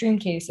the extreme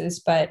cases,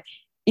 but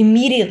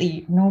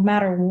immediately, no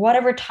matter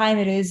whatever time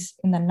it is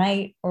in the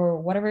night or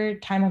whatever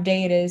time of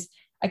day it is,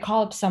 I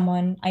call up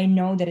someone I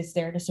know that is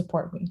there to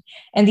support me.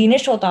 And the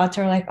initial thoughts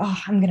are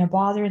oh, I'm going to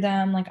bother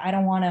them. I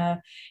don't want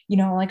to,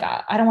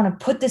 I don't want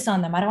to put this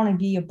on them. I don't want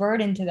to be a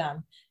burden to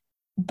them.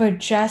 But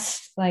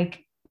just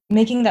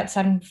making that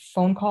sudden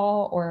phone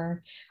call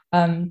or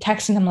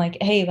texting them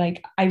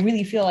hey, I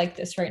really feel like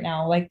this right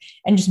now,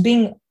 and just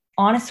being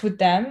honest with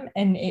them,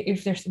 and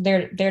if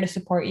they're there to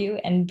support you,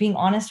 and being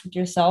honest with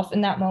yourself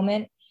in that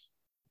moment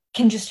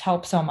can just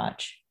help so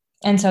much.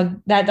 And so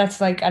that's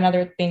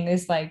another thing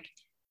is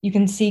you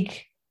can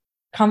seek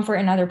comfort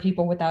in other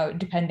people without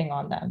depending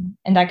on them,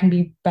 and that can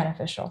be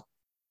beneficial.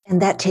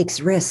 And that takes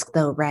risk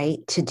though, right,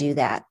 to do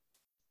that?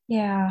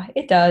 Yeah,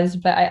 it does,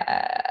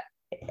 but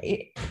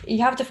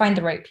you have to find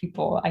the right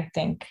people, I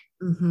think,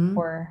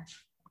 or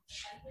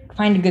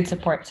find a good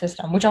support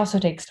system, which also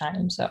takes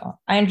time. So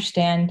I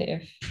understand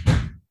if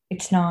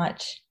it's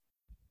not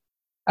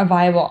a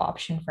viable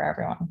option for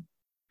everyone.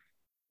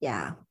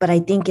 Yeah, but I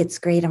think it's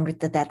great,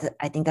 Amrita,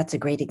 I think that's a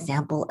great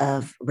example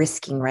of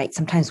risking, right?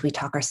 Sometimes we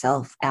talk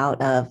ourselves out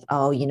of,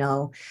 oh,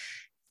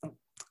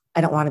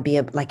 I don't want to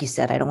be like you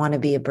said, I don't want to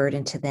be a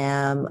burden to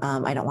them.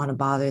 I don't want to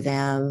bother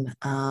them.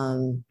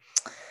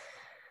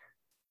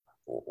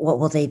 What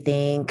will they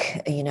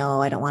think?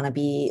 I don't want to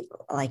be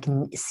like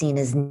seen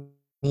as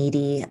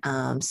needy.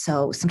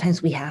 So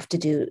sometimes we have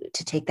to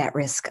take that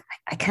risk.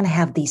 I kind of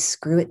have these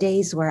screw it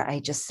days where I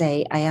just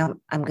say, I'm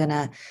going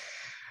to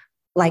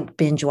like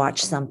binge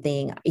watch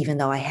something, even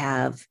though I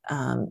have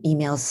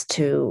emails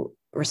to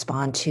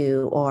respond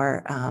to,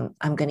 or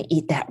I'm going to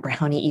eat that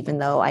brownie, even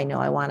though I know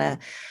I want to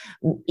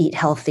eat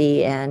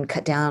healthy and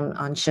cut down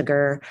on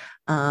sugar.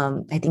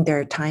 I think there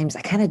are times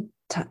I kind of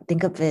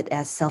think of it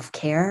as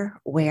self-care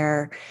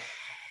where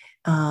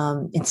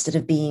instead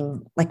of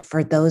being like,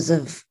 for those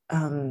of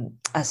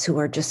us who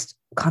are just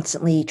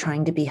constantly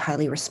trying to be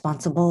highly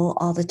responsible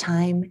all the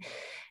time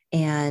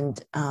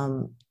and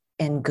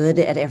good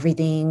at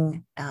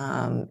everything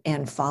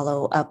and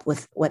follow up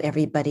with what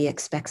everybody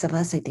expects of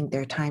us. I think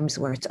there are times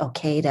where it's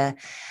okay to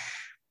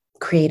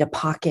create a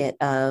pocket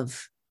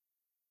of,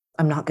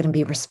 I'm not going to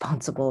be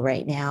responsible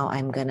right now.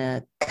 I'm going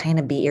to kind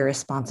of be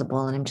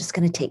irresponsible, and I'm just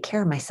going to take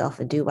care of myself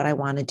and do what I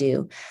want to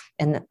do.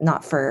 And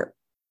not for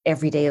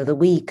every day of the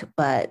week,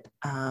 but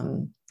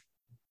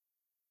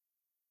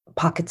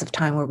pockets of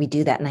time where we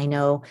do that. And I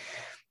know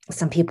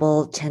some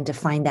people tend to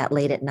find that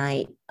late at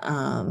night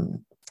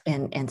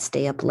and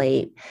stay up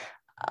late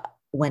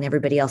when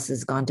everybody else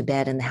has gone to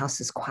bed and the house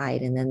is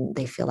quiet, and then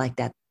they feel like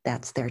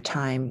that's their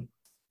time.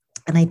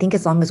 And I think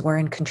as long as we're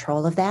in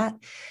control of that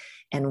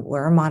and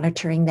we're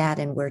monitoring that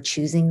and we're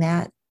choosing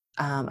that,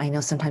 I know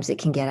sometimes it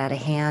can get out of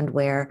hand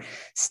where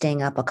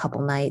staying up a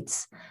couple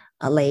nights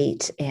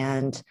late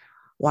and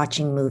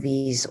watching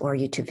movies or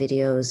YouTube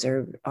videos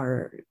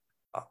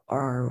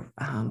or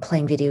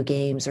playing video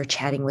games or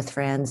chatting with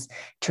friends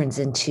turns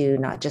into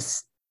not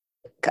just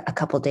a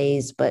couple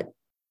days, but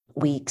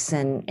weeks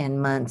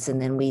and months,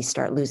 and then we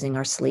start losing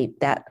our sleep.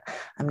 That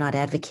I'm not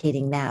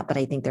advocating that, but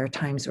I think there are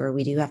times where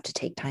we do have to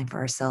take time for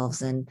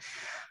ourselves and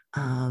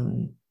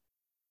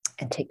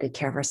take good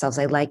care of ourselves.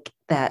 I like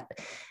that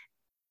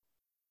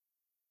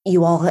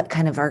you all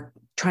kind of are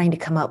trying to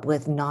come up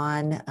with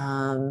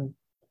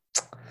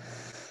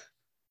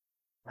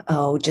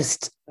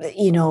just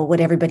what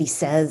everybody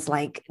says,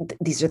 like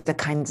these are the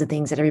kinds of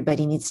things that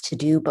everybody needs to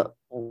do, but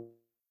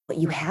what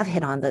you have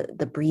hit on,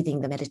 the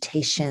breathing, the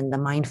meditation, the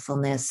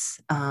mindfulness,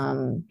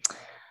 the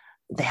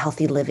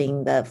healthy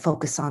living, the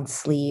focus on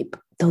sleep,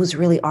 those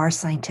really are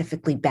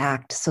scientifically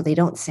backed. So they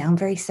don't sound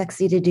very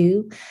sexy to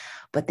do,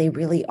 but they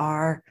really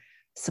are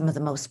some of the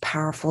most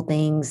powerful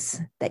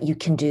things that you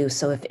can do.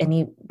 So if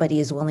anybody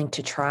is willing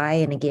to try,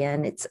 and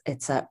again,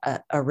 it's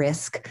a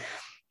risk.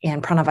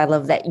 And Pranav, I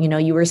love that,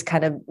 you were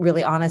kind of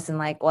really honest and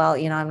like, well,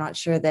 I'm not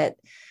sure that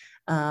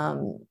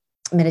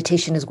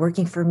meditation is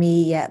working for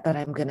me yet, but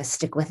I'm going to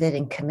stick with it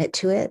and commit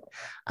to it.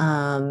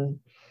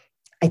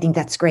 I think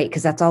that's great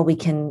because that's all we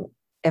can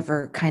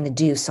ever kind of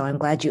do. So I'm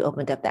glad you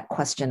opened up that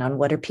question on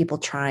what are people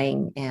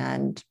trying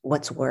and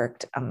what's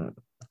worked.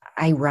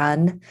 I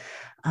run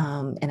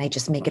and I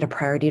just make it a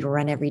priority to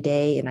run every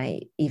day. And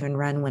I even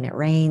run when it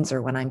rains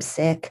or when I'm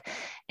sick.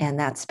 And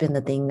that's been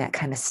the thing that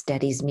kind of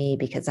steadies me,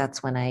 because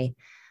that's when I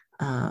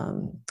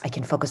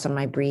can focus on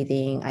my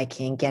breathing. I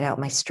can get out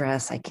my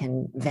stress. I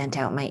can vent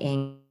out my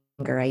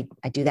anger. I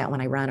do that when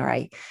I run, or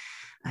I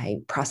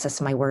process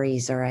my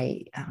worries, or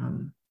I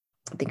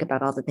think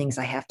about all the things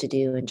I have to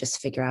do and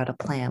just figure out a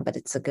plan. But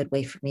it's a good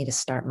way for me to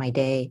start my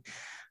day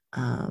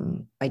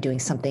by doing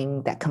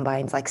something that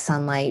combines like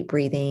sunlight,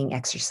 breathing,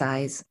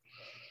 exercise.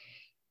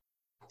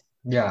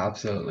 Yeah,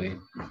 absolutely.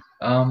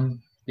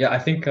 Yeah, I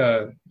think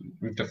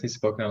we've definitely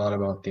spoken a lot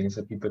about things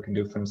that people can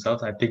do for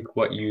themselves. I think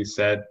what you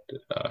said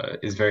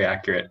is very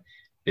accurate.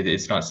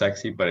 It's not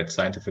sexy, but it's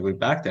scientifically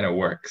backed and it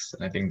works.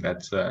 And I think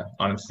that's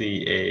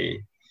honestly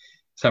a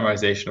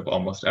summarization of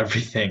almost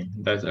everything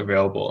that's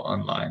available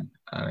online.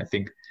 And I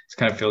think it's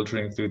kind of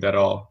filtering through that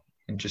all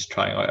and just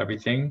trying out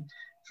everything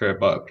for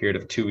about a period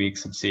of 2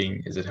 weeks and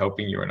seeing, is it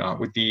helping you or not?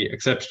 With the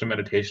exception of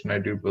meditation, I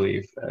do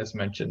believe, as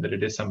mentioned, that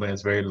it is something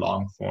that's very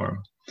long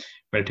form.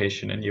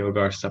 Meditation and yoga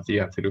are stuff that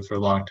you have to do for a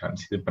long time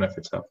to see the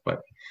benefits of.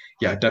 But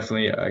yeah,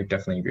 definitely, I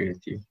definitely agree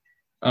with you.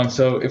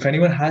 So if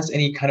anyone has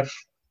any kind of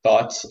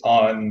thoughts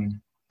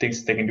on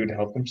things they can do to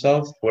help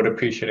themselves, I would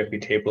appreciate if we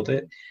tabled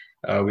it.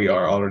 We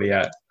are already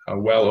at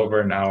well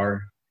over an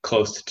hour,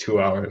 close to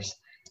 2 hours.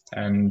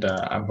 And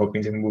I'm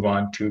hoping to move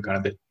on to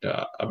kind of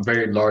a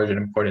very large and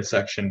important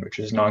section, which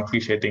is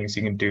non-cliche things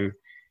you can do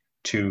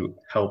to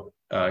help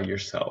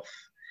yourself.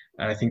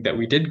 And I think that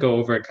we did go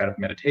over kind of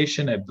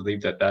meditation. I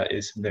believe that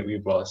is something that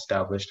we've well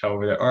established.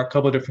 However, there are a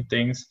couple of different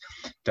things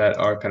that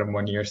are kind of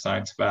 1 year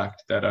science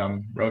backed that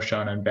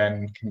Roshan and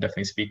Ben can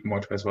definitely speak more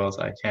to as well as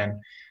I can.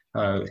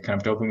 Kind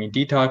of dopamine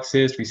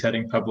detoxes,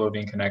 resetting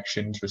pub-loading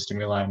connections for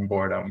stimuli and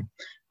boredom,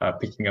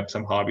 picking up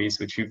some hobbies,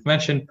 which you've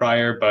mentioned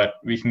prior, but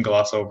we can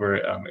gloss over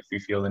if we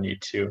feel the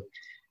need to.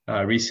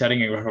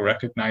 Resetting and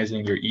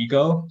recognizing your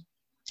ego,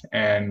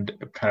 and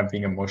kind of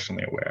being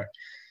emotionally aware.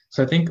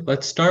 So I think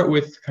let's start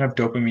with kind of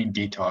dopamine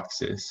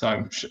detoxes.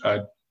 So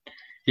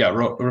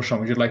Roshan,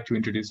 would you like to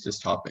introduce this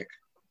topic?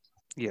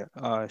 Yeah,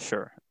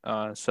 sure.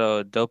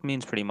 So dopamine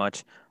is pretty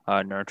much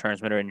a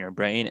neurotransmitter in your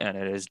brain, and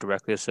it is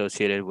directly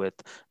associated with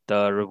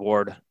the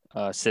reward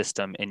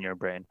system in your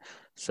brain.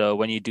 So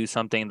when you do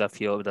something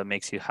that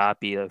makes you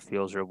happy, that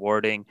feels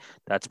rewarding,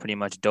 that's pretty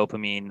much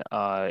dopamine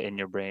in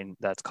your brain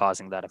that's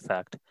causing that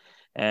effect.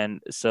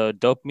 And so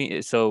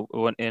dopamine, so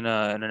when in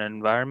an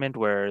environment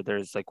where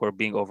there's like we're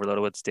being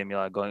overloaded with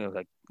stimuli,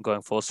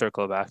 going full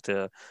circle back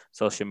to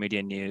social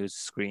media news,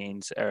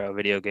 screens,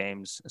 video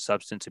games,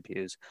 substance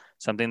abuse,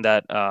 something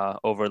that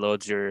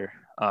overloads your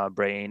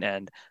brain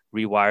and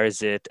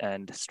rewires it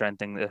and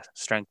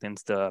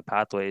strengthens the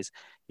pathways.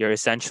 You're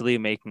essentially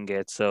making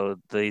it so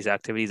these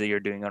activities that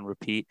you're doing on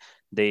repeat,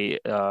 they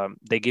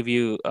give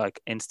you like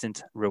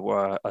instant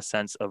reward, a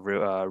sense of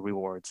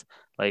rewards.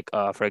 Like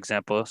for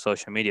example,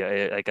 social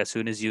media. Like as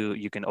soon as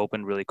you can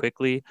open really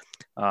quickly,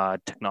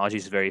 technology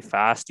is very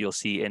fast. You'll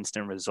see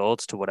instant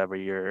results to whatever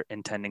you're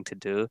intending to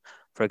do.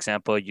 For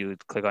example, you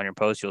click on your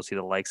post, you'll see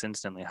the likes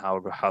instantly,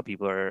 how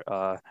people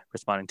are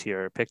responding to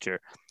your picture.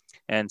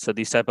 And so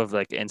these type of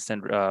like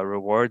instant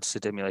reward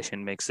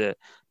stimulation makes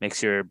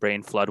your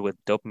brain flood with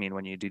dopamine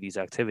when you do these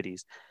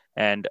activities.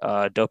 And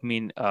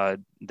dopamine,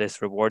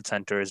 this reward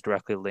center is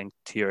directly linked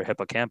to your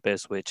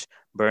hippocampus, which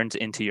burns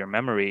into your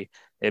memory.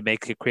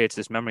 It creates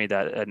this memory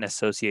that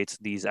associates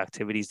these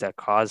activities that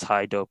cause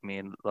high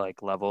dopamine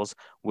like levels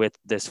with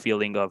this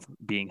feeling of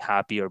being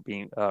happy or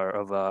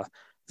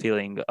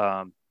feeling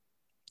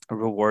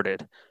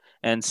rewarded.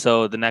 And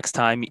so the next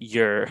time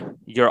you're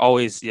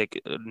always like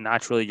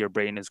naturally your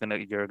brain is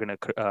you're gonna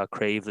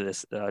crave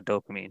this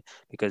dopamine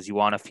because you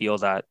want to feel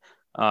that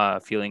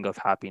feeling of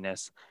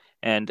happiness.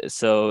 And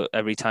so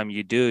every time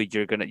you do,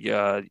 you're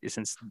gonna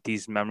since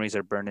these memories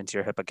are burned into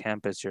your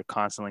hippocampus, you're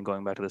constantly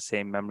going back to the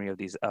same memory of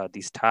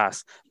these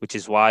tasks, which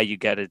is why you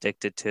get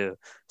addicted to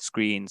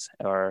screens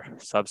or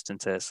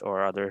substances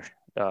or other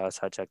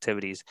such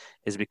activities,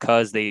 is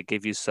because they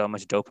give you so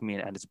much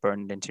dopamine and it's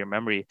burned into your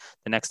memory.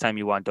 The next time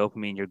you want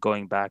dopamine, you're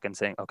going back and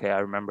saying, okay, I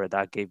remember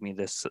that gave me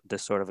this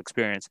sort of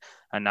experience,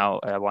 and now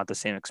I want the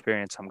same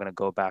experience. I'm going to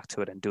go back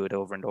to it and do it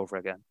over and over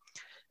again.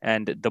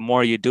 And the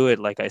more you do it,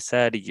 like I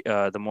said,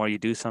 the more you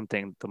do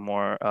something, the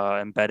more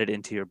embedded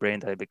into your brain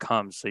that it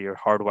becomes. So you're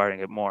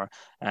hardwiring it more,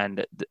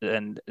 and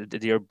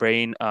your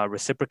brain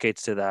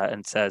reciprocates to that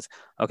and says,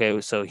 okay,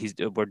 so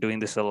we're doing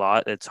this a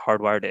lot. It's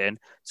hardwired in.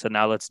 So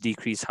now let's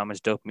decrease how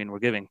much dopamine we're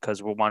giving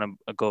because we want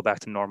to go back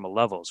to normal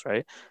levels,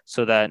 right?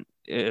 So that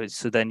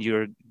so then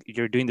you're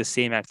doing the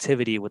same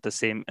activity with the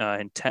same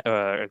intent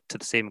to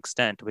the same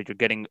extent, but you're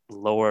getting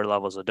lower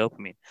levels of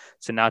dopamine.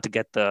 So now to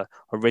get the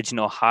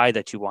original high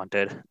that you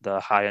wanted, the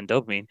high on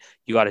dopamine,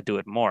 you got to do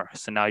it more.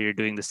 So now you're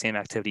doing the same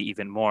activity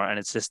even more, and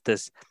it's just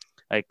this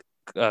like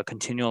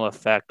continual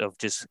effect of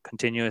just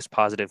continuous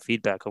positive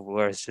feedback of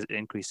where it's just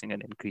increasing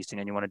and increasing,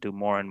 and you want to do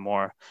more and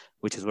more,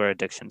 which is where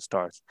addiction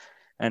starts.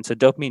 And so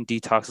dopamine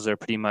detoxes are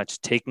pretty much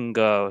taking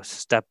a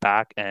step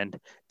back and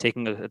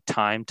taking a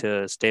time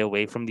to stay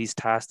away from these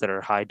tasks that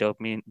are high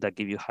dopamine, that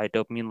give you high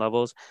dopamine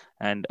levels,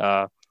 and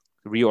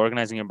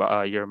reorganizing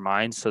your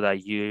mind so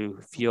that you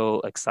feel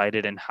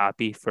excited and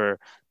happy for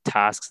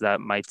tasks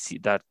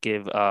that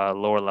give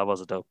lower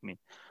levels of dopamine.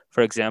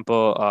 For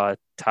example,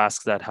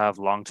 tasks that have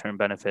long-term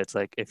benefits,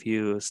 like if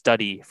you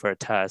study for a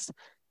test,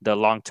 the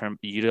long-term,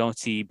 you don't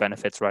see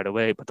benefits right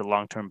away, but the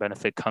long-term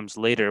benefit comes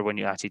later when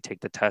you actually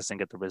take the test and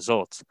get the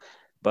results.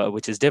 But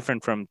which is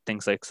different from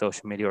things like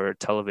social media or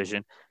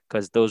television,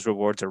 because those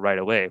rewards are right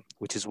away,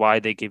 which is why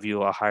they give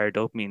you a higher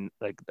dopamine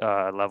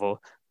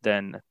level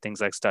than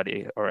things like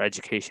study or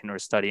education or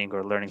studying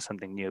or learning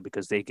something new,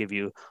 because they give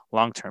you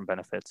long-term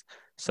benefits.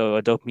 So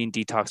a dopamine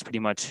detox pretty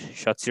much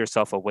shuts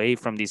yourself away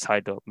from these high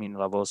dopamine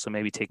levels. So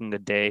maybe taking a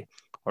day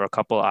or a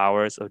couple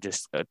hours of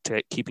just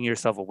keeping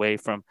yourself away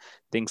from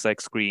things like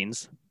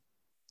screens,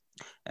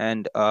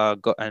 and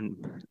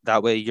that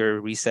way you're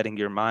resetting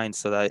your mind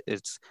so that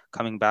it's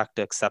coming back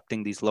to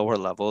accepting these lower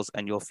levels,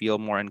 and you'll feel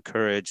more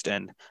encouraged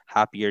and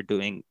happier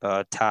doing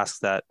tasks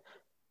that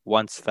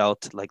once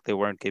felt like they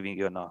weren't giving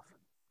you enough.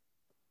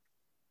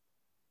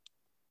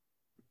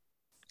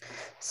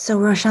 So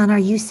Roshan, are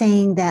you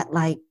saying that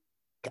like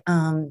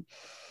the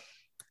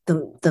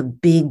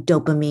big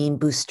dopamine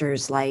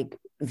boosters like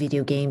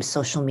video games,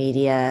 social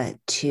media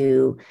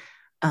to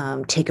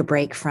take a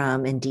break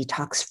from and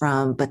detox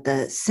from, but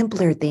the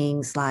simpler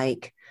things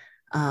like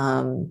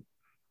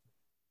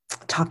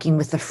talking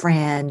with a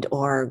friend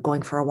or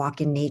going for a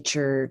walk in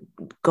nature,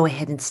 go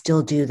ahead and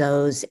still do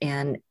those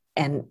and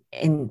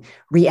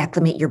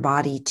reacclimate your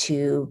body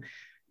to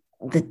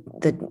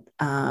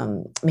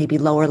the maybe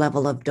lower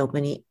level of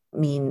dopamine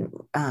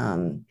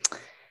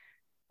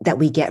that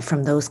we get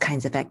from those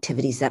kinds of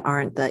activities that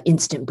aren't the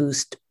instant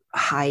boost,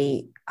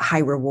 high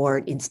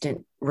reward,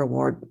 instant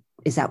reward.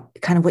 Is that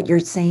kind of what you're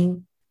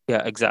saying?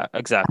 Yeah,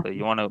 exactly.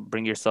 You want to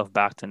bring yourself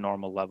back to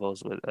normal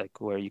levels with like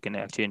where you can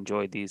actually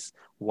enjoy these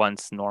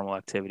once normal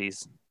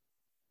activities.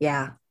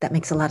 Yeah, that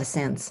makes a lot of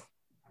sense.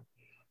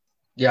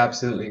 Yeah,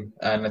 absolutely.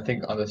 And I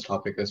think on this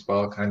topic as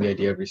well, kind of the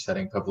idea of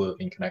resetting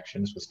Pavlovian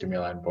connections with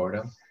stimuli and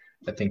boredom.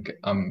 I think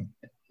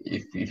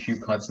if you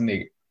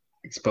constantly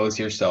expose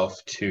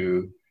yourself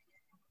to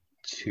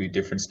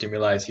different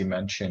stimuli, as you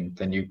mentioned,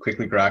 then you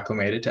quickly grow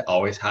acclimated to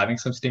always having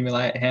some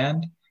stimuli at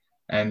hand.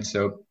 And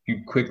so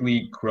you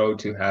quickly grow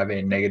to have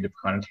a negative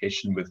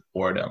connotation with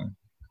boredom.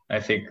 I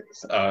think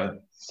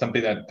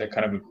something that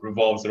kind of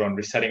revolves around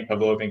resetting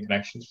Pavlovian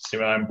connections with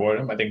stimuli and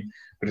boredom. I think,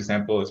 for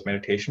example, is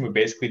meditation, but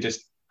basically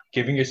just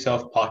giving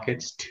yourself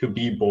pockets to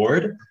be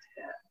bored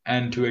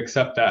and to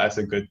accept that as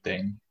a good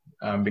thing,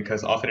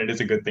 because often it is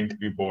a good thing to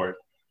be bored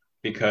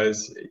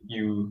because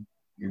you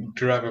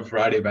derive a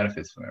variety of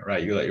benefits from it,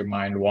 right? You let your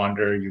mind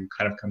wander, you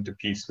kind of come to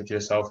peace with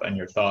yourself and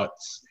your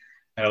thoughts,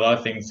 and a lot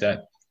of things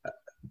that,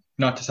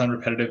 not to sound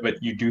repetitive,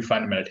 but you do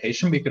find in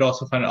meditation, but you could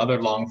also find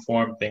other long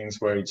form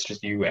things where it's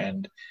just you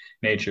and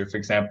nature. For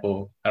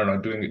example, I don't know,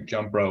 doing a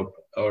jump rope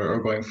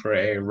or going for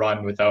a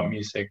run without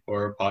music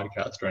or a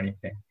podcast or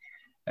anything.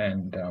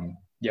 And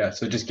yeah,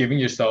 so just giving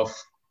yourself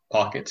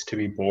pockets to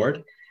be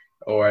bored,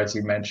 or as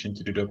you mentioned,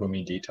 to do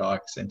dopamine detox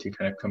and to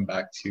kind of come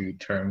back to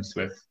terms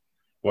with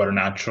what are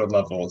natural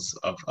levels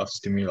of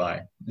stimuli.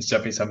 It's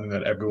definitely something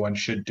that everyone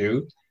should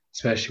do,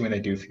 especially when they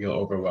do feel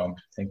overwhelmed.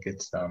 I think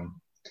it's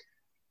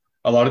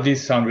a lot of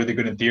these sound really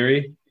good in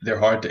theory. They're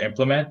hard to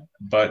implement,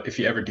 but if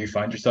you ever do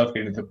find yourself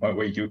getting to the point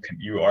where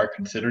you are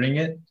considering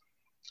it,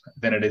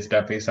 then it is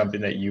definitely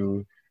something that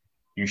you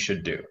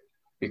should do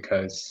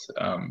because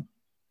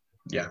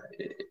yeah,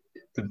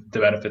 the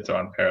benefits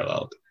are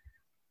unparalleled.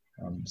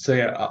 So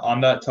yeah, on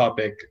that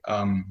topic,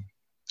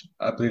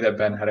 I believe that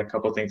Ben had a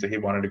couple of things that he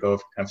wanted to go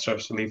over, kind of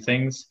stress relief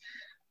things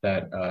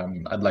that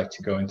I'd like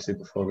to go into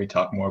before we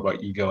talk more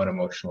about ego and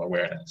emotional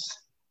awareness.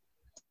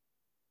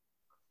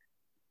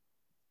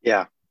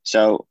 Yeah.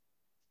 So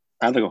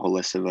I have like a whole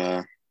list of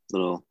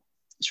little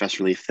stress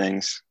relief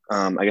things.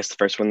 I guess the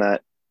first one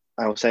that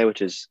I will say,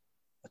 which is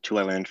a tool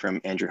I learned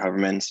from Andrew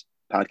Huberman's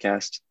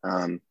podcast.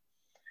 I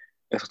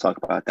guess we'll talk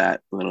about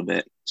that a little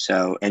bit.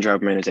 So Andrew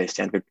Huberman is a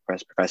Stanford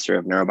professor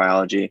of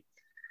neurobiology,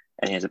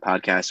 and he has a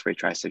podcast where he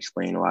tries to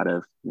explain a lot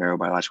of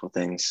neurobiological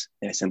things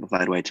in a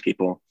simplified way to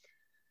people,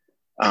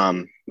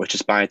 which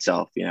is by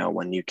itself,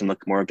 when you can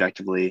look more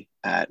objectively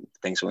at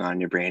things going on in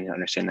your brain and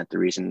understand that the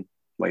reason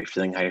why you're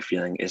feeling how you're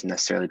feeling isn't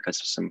necessarily because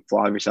of some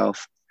flaw of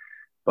yourself,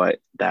 but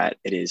that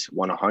it is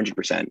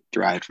 100%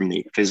 derived from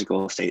the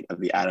physical state of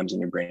the atoms in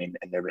your brain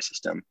and nervous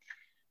system.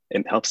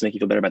 It helps make you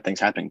feel better about things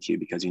happening to you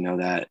because you know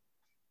that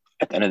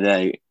at the end of the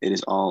day, it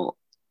is all,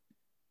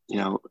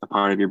 a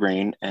part of your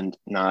brain and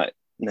not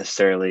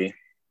necessarily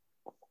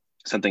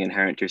something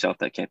inherent to yourself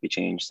that can't be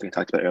changed. Like I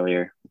talked about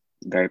earlier,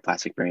 very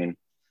plastic brain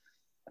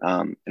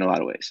in a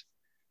lot of ways.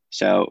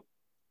 So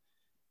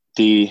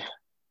the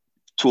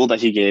tool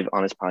that he gave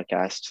on his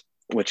podcast,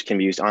 which can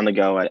be used on the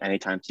go at any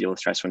time to deal with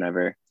stress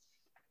whenever,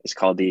 is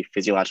called the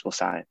physiological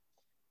sigh.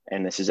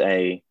 And this is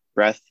a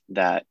breath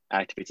that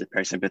activates the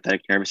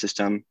parasympathetic nervous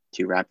system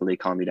to rapidly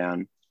calm you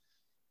down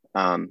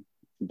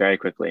very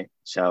quickly.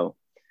 So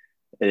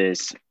it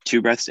is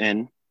 2 breaths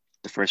in,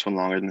 the first one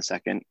longer than the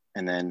second,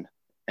 and then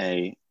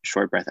a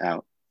short breath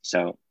out.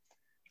 So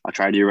I'll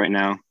try to do it right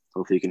now.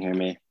 Hopefully you can hear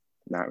me.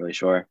 Not really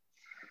sure.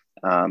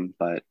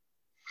 But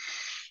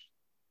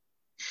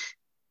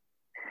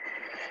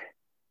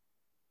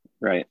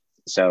right.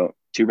 So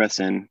 2 breaths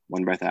in,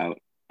 1 breath out.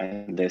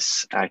 And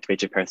this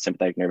activates your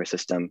parasympathetic nervous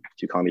system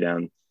to calm you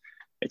down.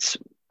 It's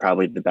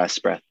probably the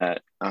best breath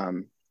that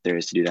there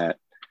is to do that.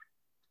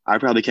 I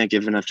probably can't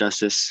give enough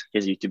justice. He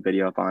has a YouTube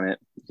video up on it.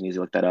 You can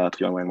easily look that up if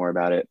you want to learn more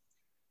about it.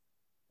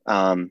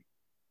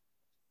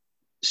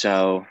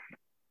 So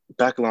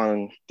back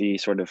along the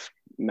sort of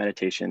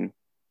meditation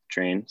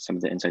train, some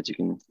of the insights you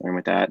can learn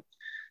with that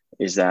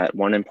is that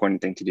one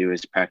important thing to do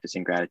is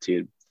practicing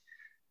gratitude.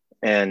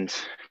 And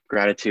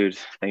gratitude,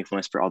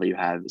 thankfulness for all that you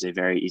have, is a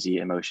very easy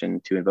emotion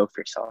to invoke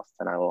for yourself.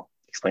 And I will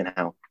explain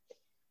how.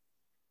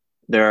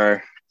 There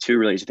are 2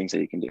 really easy things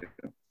that you can do.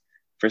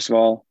 First of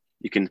all,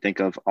 you can think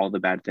of all the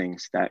bad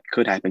things that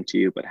could happen to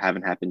you but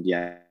haven't happened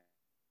yet,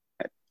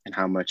 and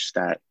how much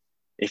that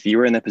if you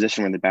were in the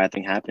position where the bad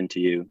thing happened to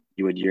you,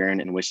 you would yearn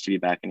and wish to be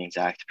back in the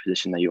exact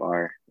position that you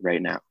are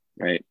right now,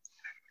 right?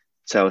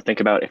 So think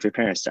about if your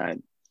parents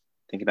died.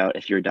 Think about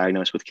if you were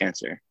diagnosed with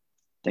cancer.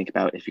 Think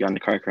about if you got in a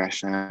car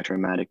crash and had a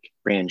traumatic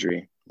brain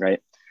injury, right?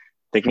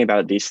 Thinking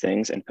about these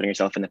things and putting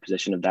yourself in the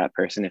position of that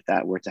person, if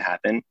that were to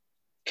happen,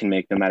 can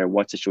make no matter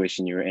what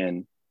situation you're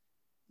in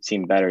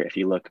seem better if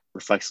you look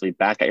reflexively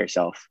back at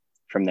yourself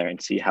from there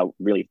and see how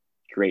really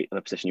great of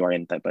a position you are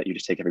in, but you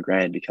just take it for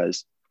granted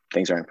because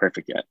things aren't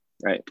perfect yet,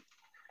 right?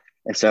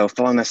 And so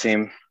following the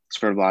same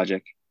sort of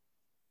logic,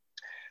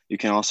 you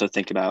can also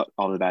think about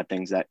all the bad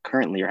things that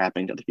currently are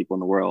happening to other people in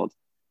the world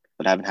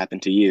but haven't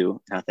happened to you,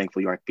 and how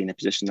thankful you are to be in the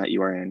position that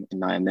you are in and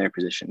not in their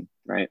position,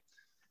 right?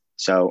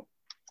 So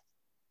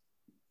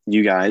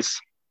you guys,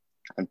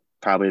 and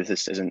probably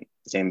this isn't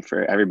the same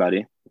for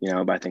everybody,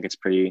 but I think it's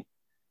pretty,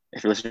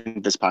 if you're listening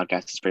to this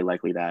podcast, it's pretty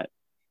likely that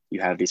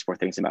you have these 4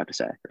 things I'm about to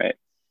say, right?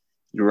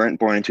 You weren't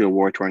born into a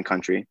war-torn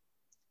country.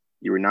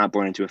 You were not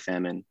born into a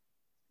famine.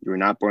 You were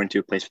not born into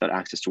a place without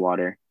access to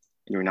water,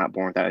 and you were not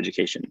born without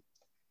education.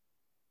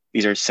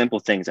 These are simple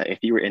things that if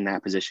you were in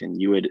that position,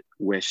 you would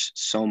wish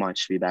so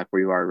much to be back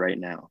where you are right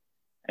now.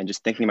 And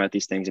just thinking about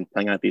these things and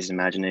playing out these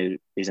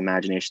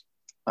imaginatory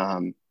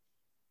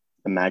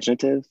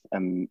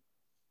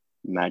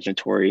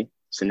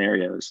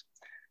scenarios,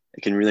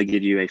 it can really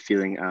give you a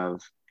feeling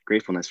of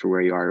gratefulness for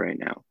where you are right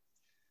now.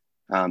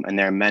 And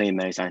there are many,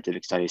 many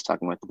scientific studies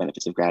talking about the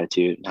benefits of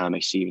gratitude and how it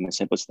makes you even the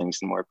simplest things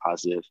in a more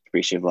positive,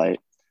 appreciative light.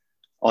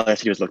 All I have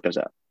to do is look those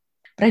up.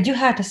 But I do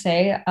have to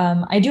say,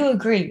 I do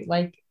agree.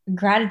 Like,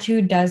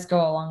 gratitude does go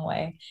a long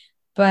way.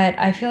 But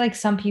I feel like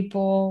some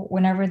people,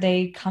 whenever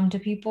they come to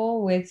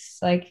people with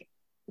like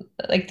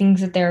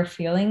things that they're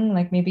feeling,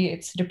 like maybe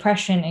it's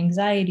depression,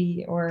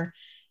 anxiety, or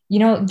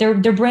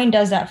their brain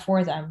does that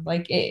for them.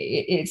 Like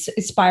it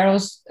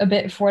spirals a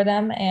bit for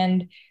them,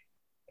 and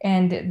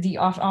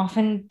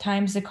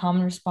oftentimes the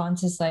common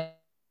response is like,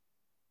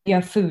 you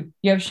have food,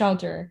 you have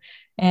shelter,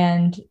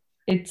 and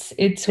it's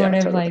sort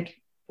of totally. like,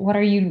 what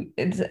are you,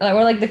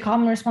 or like the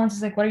common response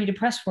is like, what are you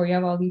depressed for? You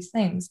have all these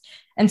things.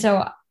 And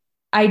so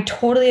I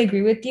totally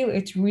agree with you.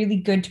 It's really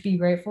good to be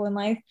grateful in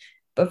life,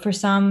 but for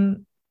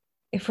some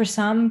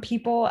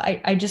people,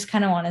 I just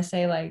kind of want to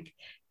say, like,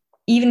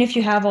 even if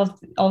you have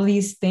all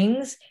these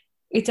things,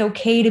 it's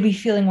okay to be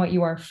feeling what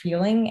you are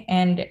feeling.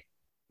 And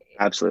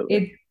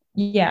Absolutely.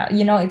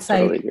 It's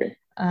Totally like, agree.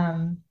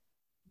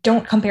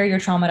 Don't compare your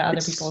trauma to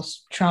other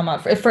people's trauma,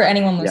 for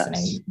anyone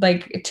listening. Yes.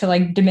 Like, to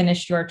like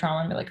diminish your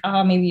trauma and be like,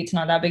 oh, maybe it's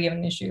not that big of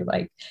an issue.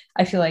 Like,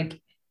 I feel like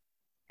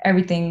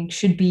everything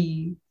should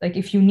be like,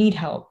 if you need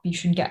help, you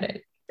should get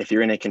it. If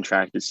you're in a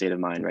contracted state of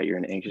mind, right, you're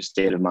in an anxious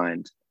state of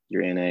mind,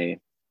 you're in a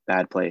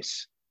bad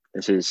place.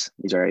 These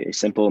are a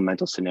simple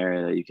mental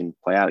scenario that you can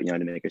play out, to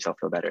make yourself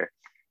feel better.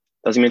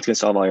 Doesn't mean it's going to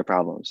solve all your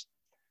problems.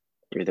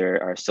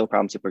 There are still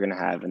problems that we're going to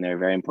have, and they're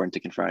very important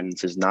to confront. And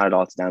this is not at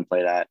all to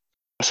downplay that.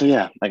 So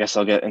yeah, I guess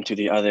I'll get into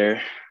the other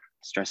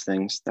stress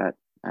things that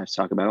I have to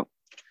talk about.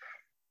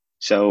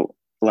 So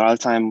a lot of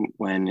the time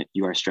when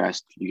you are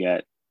stressed, you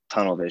get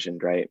tunnel vision,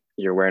 right?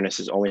 Your awareness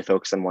is only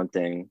focused on one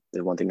thing,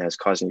 the one thing that is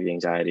causing you the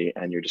anxiety,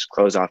 and you're just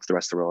closed off to the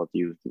rest of the world.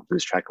 You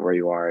lose track of where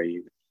you are.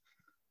 You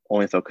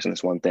only focus on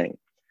this one thing.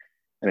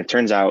 And it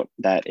turns out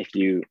that if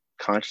you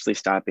consciously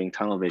stop being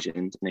tunnel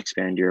visioned and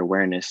expand your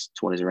awareness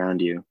to what is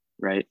around you,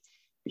 right?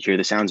 You hear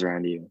the sounds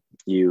around you.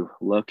 You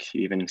look,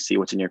 you even see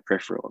what's in your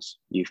peripherals.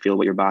 You feel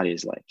what your body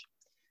is like.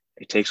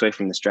 It takes away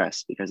from the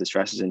stress because the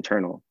stress is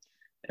internal.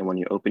 And when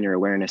you open your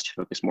awareness to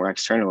focus more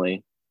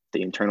externally,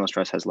 the internal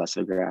stress has less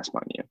of a grasp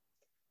on you.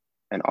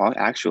 And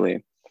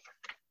actually,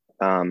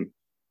 all right,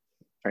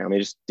 let me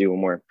just do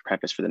one more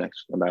preface for the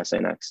next, I'm about to say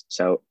next.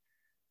 So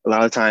a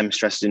lot of the time,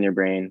 stress is in your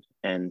brain,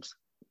 and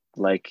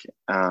like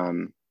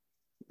Dr.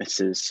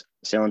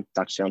 Salem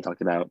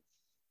talked about,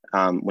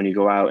 when you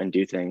go out and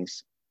do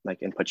things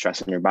like and put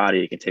stress on your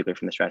body, it can take away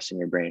from the stress in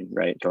your brain,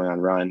 right? Going on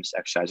runs,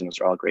 exercising, those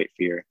are all great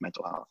for your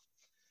mental health.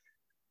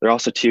 There are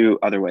also two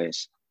other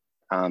ways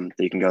that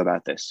you can go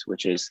about this,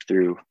 which is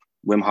through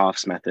Wim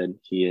Hof's method.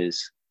 He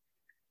is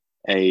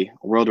a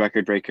world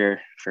record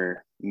breaker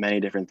for many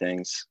different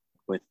things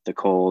with the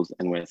cold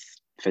and with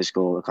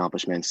physical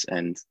accomplishments,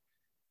 and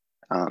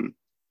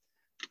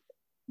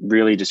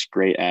really just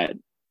great at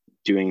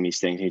doing these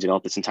things. He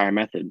developed this entire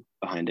method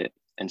behind it.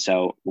 And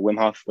so what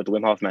the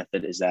Wim Hof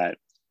method is that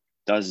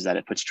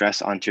it puts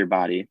stress onto your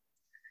body.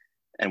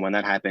 And when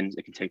that happens,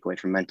 it can take away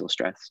from mental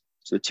stress.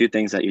 So the two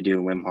things that you do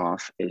in Wim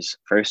Hof is,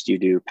 first, you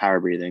do power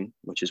breathing,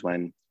 which is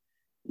when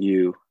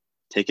you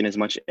take in as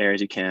much air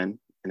as you can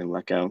and then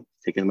let go,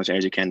 take in as much air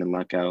as you can, then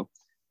let go.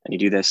 And you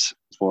do this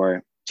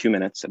for 2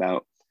 minutes and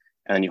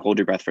then you hold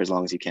your breath for as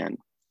long as you can.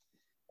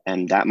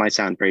 And that might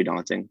sound pretty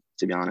daunting,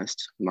 to be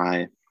honest.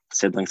 My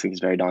siblings think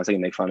it's very daunting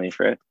and make fun of me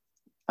for it.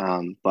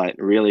 But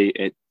really,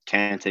 it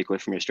can take away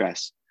from your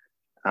stress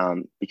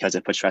because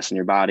it puts stress in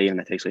your body, and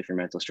that takes away from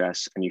your mental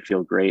stress, and you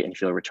feel great and you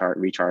feel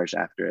recharged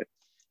after it.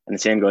 And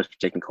the same goes for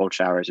taking cold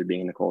showers or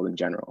being in the cold in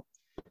general.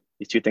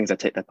 These two things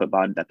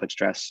that put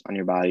stress on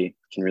your body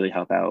can really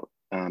help out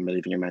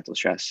relieving your mental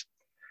stress.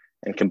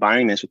 And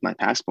combining this with my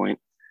past point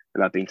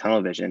about being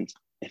tunnel visioned,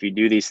 if you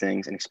do these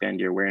things and expand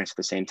your awareness at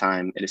the same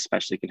time, it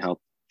especially can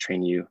help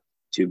train you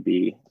to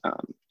be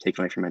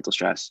taken away from mental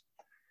stress.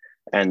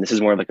 And this is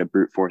more like a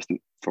brute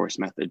force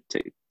method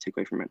to take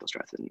away from mental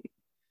stress. And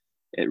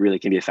it really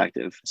can be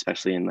effective,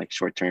 especially in like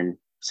short-term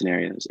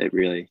scenarios. It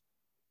really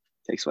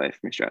takes away from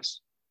your stress.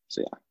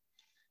 So yeah,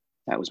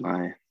 that was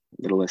my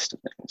little list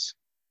of things.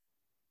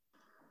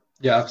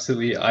 Yeah,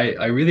 absolutely.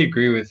 I really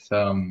agree with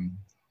the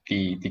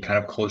kind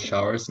of cold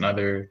showers and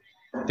other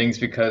things,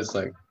 because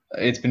like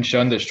it's been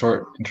shown that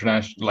short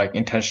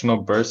intentional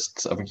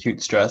bursts of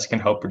acute stress can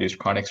help reduce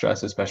chronic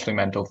stress, especially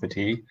mental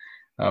fatigue.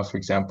 For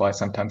example, I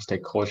sometimes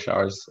take cold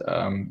showers.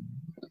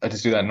 I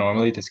just do that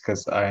normally just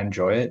because I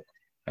enjoy it,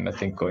 and I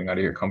think going out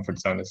of your comfort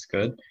zone is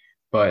good.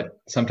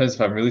 But sometimes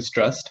if I'm really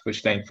stressed,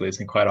 which thankfully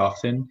isn't quite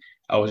often,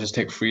 I will just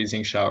take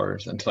freezing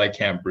showers until I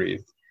can't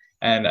breathe.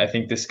 And I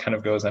think this kind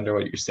of goes under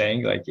what you're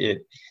saying. Like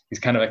these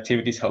kind of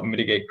activities help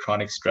mitigate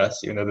chronic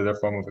stress, even though they're a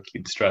form of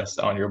acute stress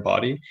on your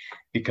body,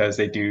 because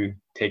they do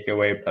take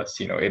away. Plus,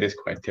 it is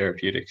quite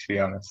therapeutic, to be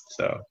honest.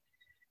 So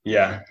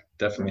yeah,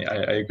 definitely.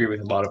 I agree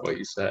with a lot of what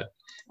you said.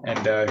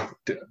 And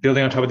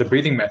building on top of the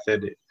breathing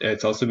method,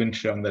 it's also been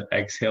shown that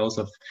exhales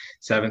of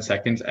 7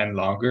 seconds and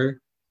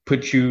longer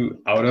put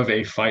you out of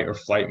a fight or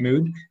flight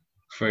mood.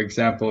 For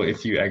example,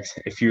 if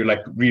you're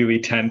like really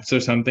tense or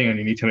something and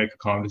you need to make a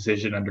calm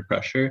decision under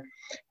pressure,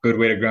 good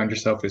way to ground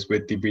yourself is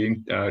with the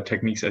breathing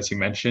techniques as you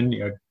mentioned.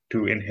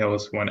 2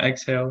 inhales, 1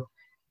 exhale,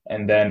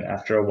 and then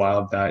after a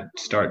while that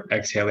start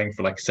exhaling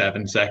for like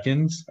 7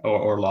 seconds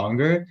or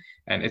longer.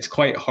 And it's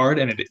quite hard,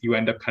 and you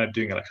end up kind of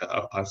doing like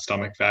a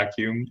stomach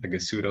vacuum, like a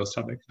pseudo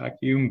stomach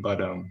vacuum,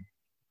 but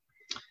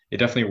it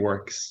definitely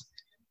works.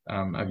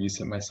 I've used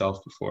it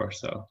myself before,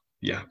 so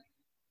yeah.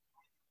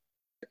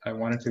 I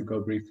wanted to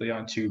go briefly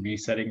on to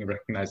resetting and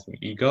recognizing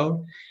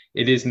ego.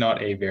 It is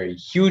not a very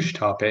huge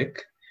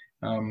topic.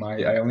 I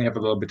only have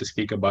a little bit to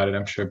speak about it.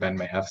 I'm sure Ben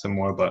may have some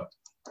more, but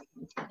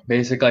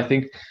basically, I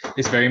think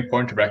it's very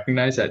important to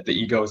recognize that the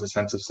ego is a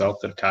sense of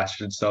self that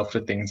attaches itself to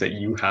things that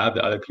you have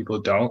that other people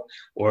don't,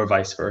 or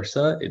vice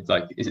versa. It's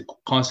like it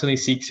constantly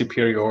seeks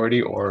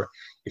superiority, or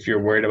if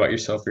you're worried about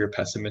yourself or you're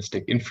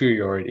pessimistic,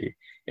 inferiority.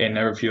 It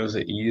never feels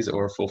at ease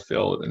or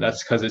fulfilled. And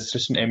that's because it's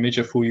just an image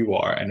of who you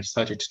are, and as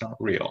such, it's not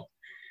real.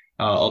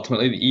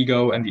 Ultimately, the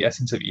ego and the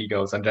essence of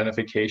ego is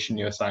identification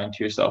you assign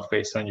to yourself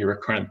based on your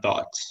recurrent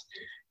thoughts.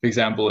 For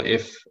example,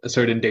 if a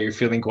certain day you're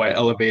feeling quite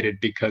elevated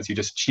because you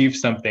just achieved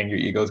something, your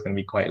ego is going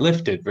to be quite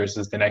lifted,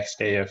 versus the next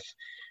day, if,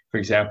 for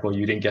example,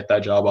 you didn't get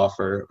that job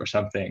offer or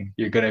something,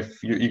 your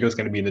ego is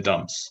going to be in the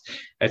dumps.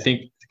 I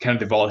think kind of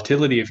the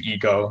volatility of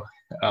ego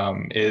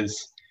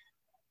is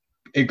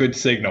a good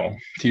signal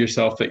to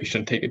yourself that you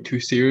shouldn't take it too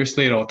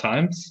seriously at all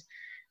times.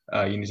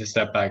 You need to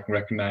step back and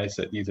recognize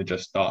that these are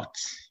just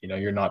thoughts.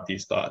 You're not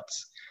these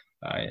thoughts.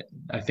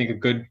 I think a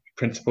good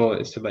principle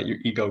is to let your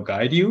ego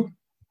guide you,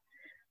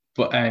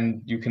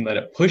 and you can let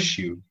it push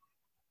you,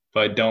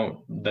 but don't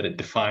let it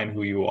define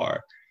who you are.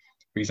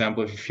 For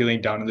example, if you're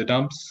feeling down in the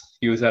dumps,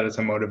 use that as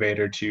a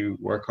motivator to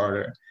work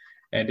harder.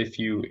 And if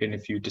you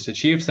just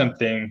achieve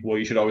something, well,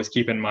 you should always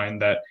keep in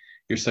mind that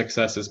your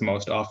success is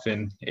most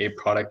often a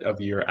product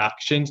of your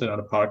actions and not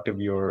a product of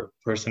your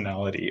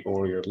personality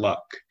or your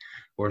luck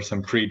or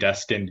some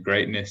predestined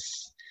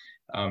greatness.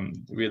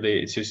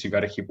 Really, it's just you got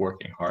to keep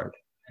working hard.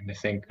 And I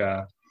think,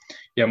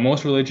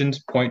 most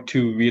religions point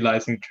to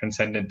realizing the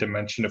transcendent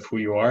dimension of who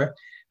you are.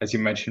 As you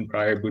mentioned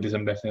prior,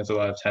 Buddhism definitely has a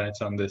lot of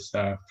tenets on this.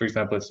 For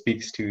example, it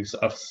speaks to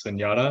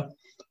sunyata,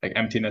 like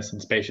emptiness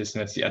and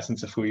spaciousness, the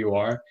essence of who you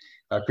are.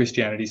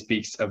 Christianity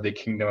speaks of the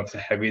kingdom of the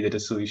heavy, the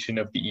dissolution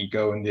of the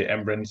ego, and the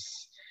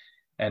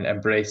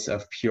embrace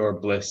of pure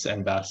bliss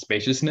and vast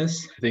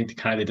spaciousness. I think the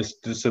kind of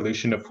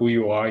dissolution of who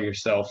you are,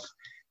 yourself,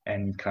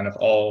 and kind of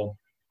all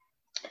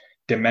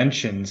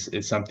dimensions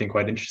is something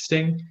quite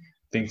interesting.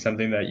 I think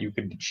something that you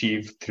could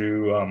achieve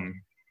through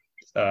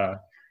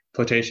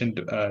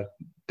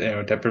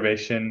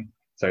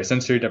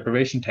sensory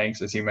deprivation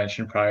tanks, as you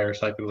mentioned prior,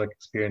 psychedelic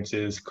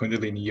experiences,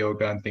 Kundalini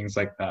yoga, and things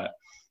like that.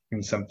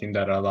 And something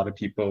that a lot of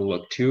people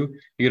look to.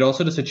 You could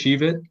also just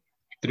achieve it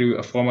through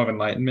a form of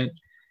enlightenment,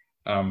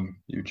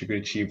 which you could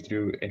achieve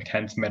through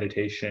intense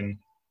meditation,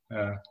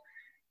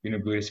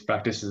 Buddhist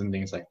practices and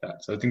things like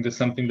that. So I think that's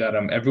something that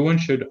everyone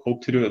should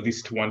hope to do at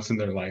least once in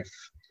their life,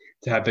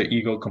 to have their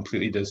ego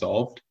completely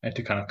dissolved and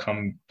to kind of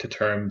come to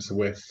terms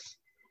with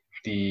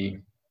the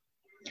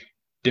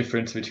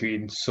difference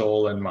between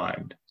soul and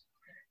mind.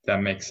 If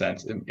that makes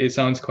sense. It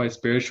sounds quite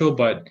spiritual,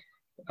 but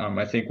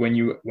I think when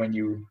you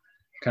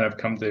kind of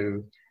come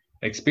to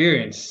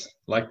experience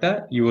like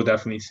that, you will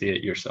definitely see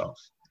it yourself.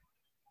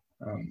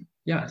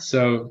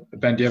 So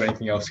Ben, do you have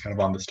anything else kind of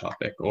on this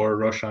topic, or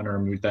Roshan or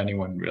Amrita,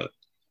 anyone really?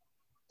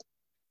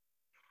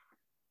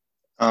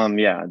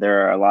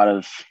 There are a lot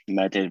of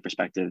meditative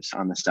perspectives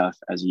on this stuff,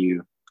 as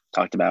you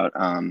talked about.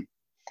 If you want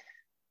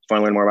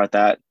to learn more about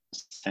that,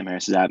 Sam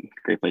Harris's app,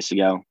 great place to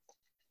go.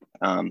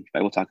 But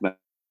we'll talk about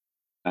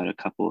a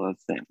couple of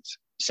things.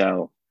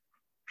 So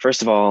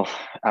first of all,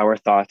 our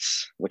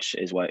thoughts, which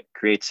is what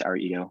creates our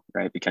ego,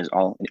 right? Because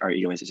all our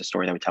ego is a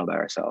story that we tell about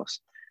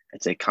ourselves.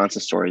 It's a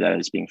constant story that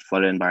is being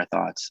flooded in by our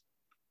thoughts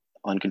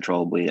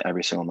uncontrollably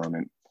every single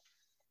moment.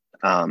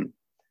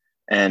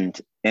 And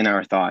in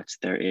our thoughts,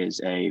 there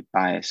is a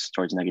bias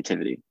towards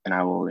negativity. And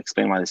I will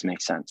explain why this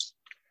makes sense.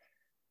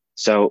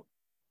 So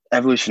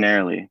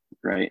evolutionarily,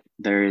 right,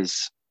 there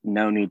is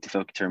no need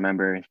to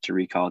remember, to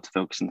recall, to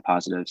focus on the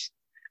positives,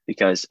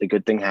 because a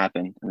good thing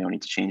happened and we don't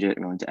need to change it.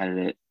 We don't need to edit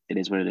it. It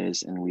is what it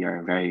is. And we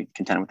are very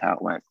content with how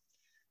it went.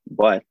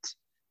 But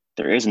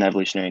there is an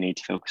evolutionary need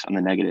to focus on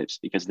the negatives,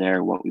 because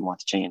they're what we want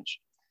to change.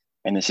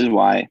 And this is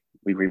why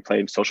we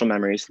replay social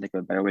memories, think of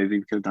a better way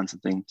we could have done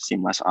something to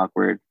seem less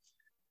awkward,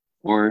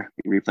 or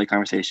we replay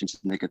conversations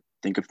and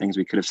think of things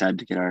we could have said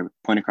to get our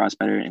point across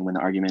better and win the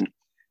argument,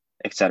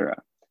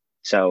 etc.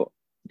 So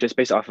just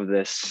based off of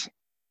this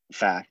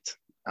fact,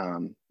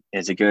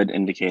 is a good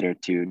indicator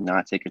to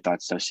not take your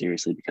thoughts so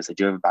seriously, because they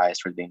do have a bias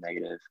toward being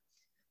negative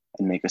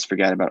and make us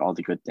forget about all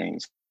the good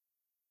things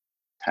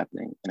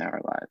happening in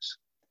our lives.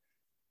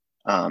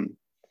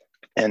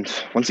 And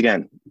once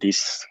again,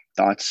 these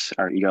thoughts,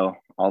 our ego,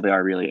 all they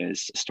are really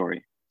is a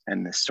story.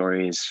 And this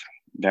story is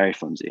very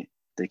flimsy.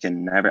 They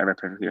can never, ever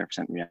perfectly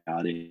represent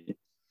reality.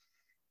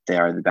 They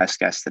are the best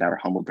guess that our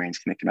humble brains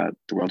can make about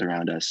the world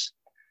around us.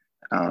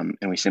 And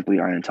we simply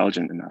aren't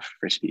intelligent enough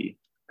for it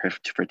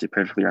to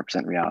perfectly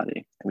represent reality.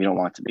 And we don't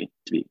want to be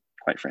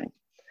quite frank.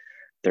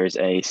 There's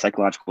a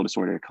psychological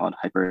disorder called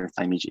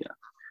hyperthymesia.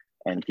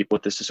 And people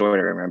with this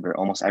disorder remember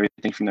almost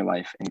everything from their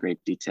life in great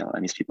detail.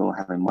 And these people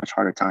have a much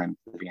harder time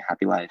living a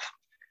happy life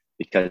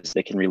because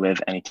they can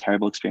relive any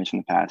terrible experience from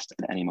the past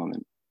at any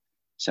moment.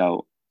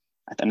 So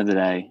at the end of the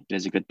day, it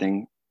is a good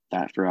thing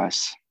that for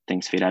us,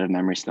 things fade out of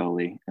memory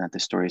slowly and that the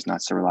story is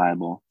not so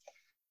reliable,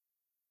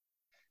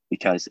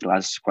 because it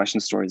allows us to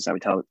question stories that we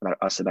tell about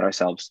us, about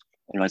ourselves,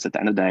 and realize at the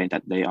end of the day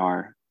that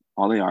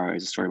all they are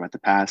is a story about the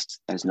past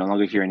that is no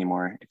longer here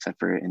anymore, except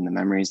for in the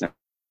memories that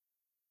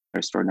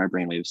are stored in our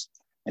brainwaves.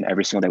 And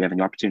every single day we have a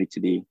new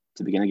opportunity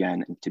to begin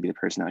again and to be the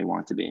person that we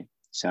want to be.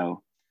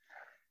 So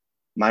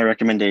my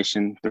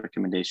recommendation, the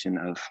recommendation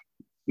of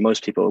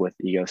most people with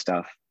ego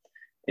stuff,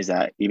 is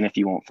that even if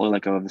you won't fully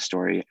let go of the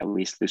story, at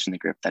least loosen the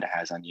grip that it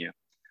has on you.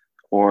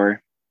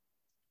 Or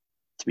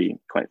to be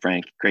quite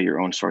frank, create your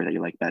own story that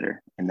you like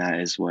better. And that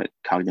is what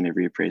cognitive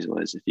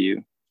reappraisal is, if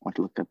you want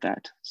to look up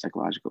that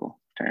psychological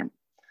term.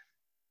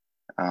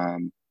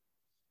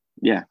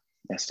 Yeah,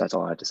 yes, that's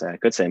all I had to say. I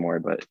could say more,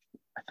 but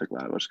I took a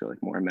lot. I'll just go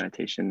like more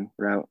meditation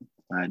route.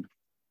 I'd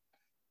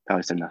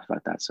probably said enough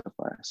about that so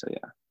far. So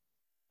yeah.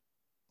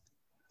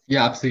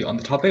 Yeah, absolutely. On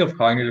the topic of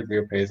cognitive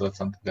reappraisal, it's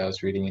something that I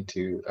was reading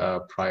into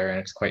prior, and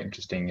it's quite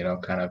interesting,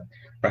 kind of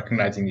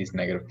recognizing these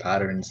negative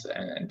patterns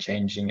and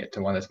changing it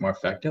to one that's more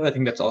effective. I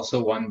think that's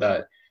also one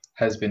that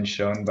has been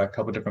shown by a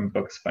couple of different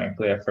books.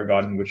 Frankly, I've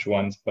forgotten which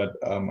ones, but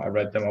I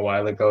read them a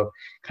while ago,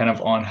 kind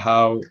of on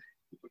how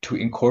to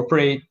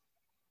incorporate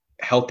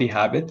healthy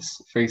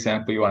habits. For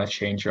example, you want to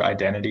change your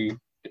identity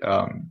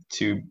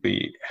to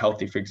be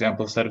healthy. For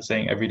example, instead of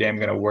saying every day I'm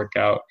going to work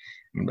out,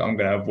 I'm going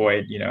to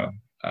avoid,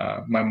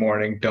 my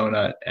morning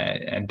donut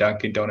and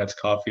Dunkin' Donuts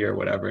coffee or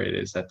whatever it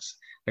is. That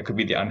could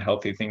be the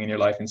unhealthy thing in your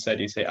life.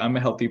 Instead, you say, I'm a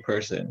healthy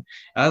person.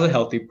 As a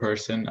healthy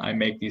person, I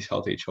make these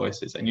healthy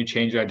choices, and you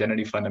change your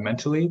identity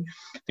fundamentally.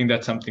 I think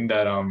that's something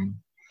that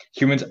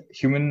humans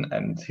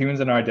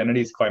and our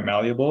identity is quite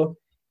malleable.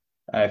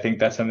 I think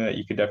that's something that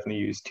you could definitely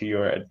use to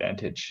your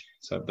advantage.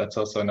 So that's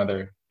also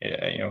another,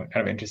 kind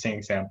of interesting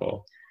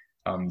example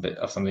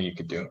of something you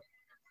could do.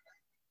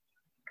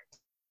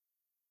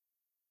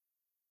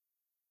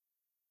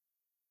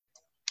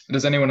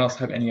 Does anyone else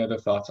have any other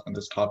thoughts on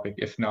this topic?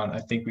 If not, I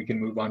think we can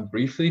move on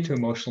briefly to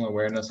emotional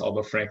awareness,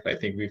 although frankly, I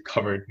think we've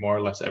covered more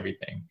or less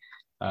everything.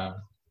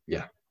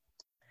 Yeah.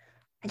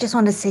 I just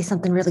want to say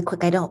something really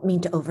quick. I don't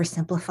mean to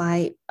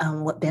oversimplify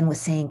what Ben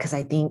was saying, because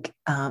I think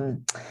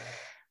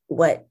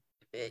what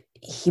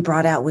he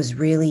brought out was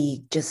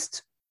really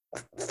just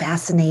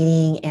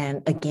fascinating,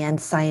 and again,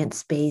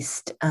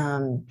 science-based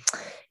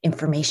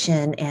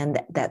information,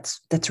 and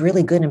that's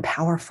really good and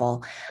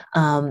powerful.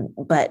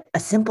 But a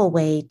simple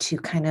way to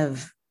kind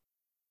of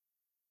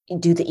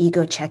do the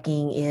ego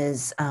checking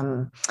is,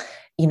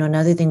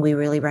 another thing we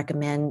really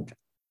recommend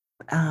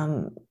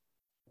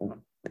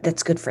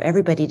that's good for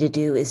everybody to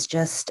do is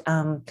just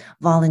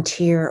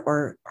volunteer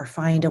or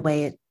find a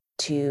way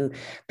to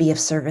be of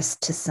service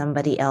to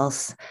somebody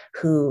else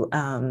who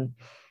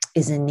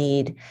is in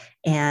need.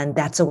 And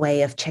that's a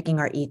way of checking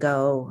our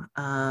ego.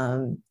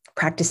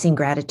 Practicing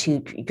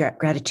gratitude.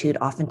 Gratitude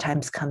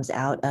oftentimes comes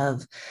out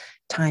of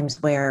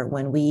times where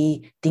when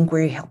we think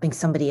we're helping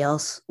somebody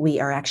else, we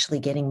are actually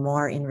getting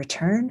more in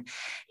return.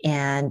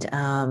 And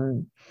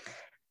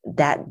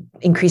that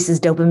increases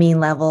dopamine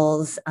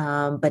levels,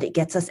 but it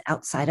gets us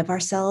outside of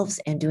ourselves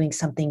and doing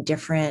something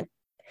different,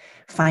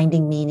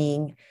 finding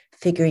meaning,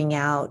 figuring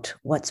out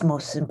what's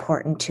most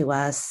important to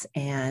us,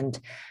 and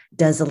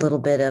does a little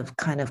bit of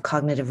kind of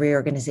cognitive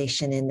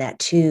reorganization in that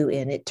too.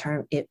 And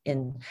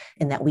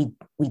in that we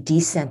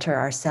decenter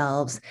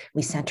ourselves,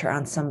 we center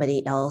on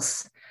somebody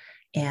else,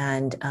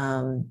 and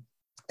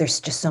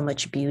there's just so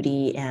much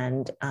beauty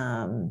and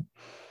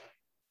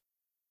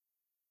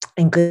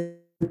good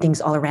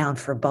things all around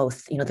for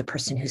both, the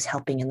person who's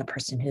helping and the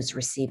person who's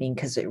receiving,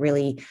 because it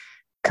really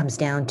comes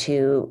down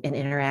to an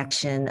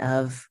interaction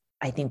of,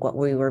 I think, what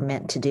we were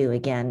meant to do,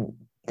 again,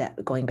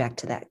 that going back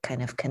to that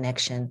kind of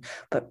connection,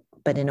 but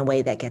in a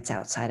way that gets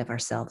outside of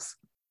ourselves.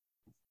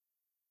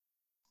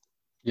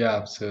 Yeah,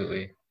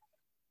 absolutely.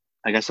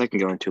 I guess I can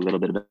go into a little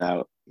bit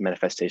about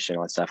manifestation and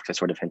all that stuff, because I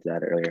sort of hinted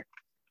at it earlier.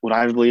 What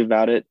I believe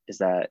about it is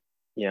that,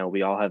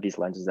 we all have these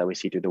lenses that we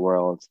see through the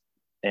world,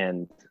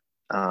 and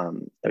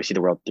that we see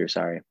the world through,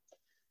 sorry.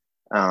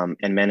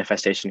 And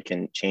manifestation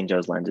can change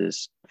those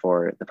lenses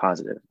for the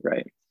positive,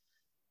 right?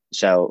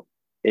 So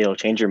it'll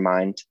change your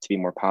mind to be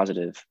more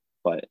positive,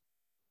 but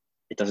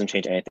it doesn't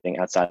change anything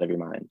outside of your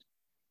mind.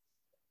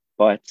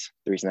 But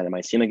the reason that it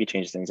might seem like it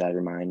changes things out of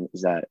your mind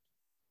is that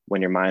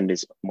when your mind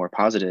is more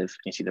positive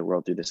and you see the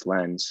world through this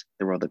lens,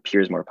 the world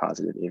appears more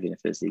positive, even if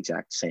it's the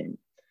exact same,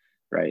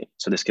 right?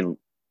 So this can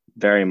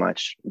very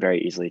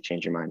easily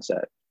change your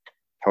mindset.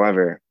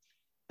 However,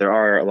 there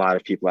are a lot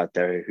of people out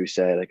there who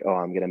say like, oh,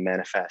 I'm going to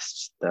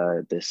manifest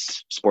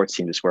this sports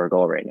team to score a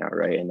goal right now,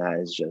 right? And that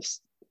is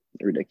just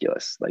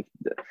ridiculous. Like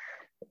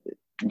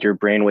your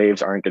brain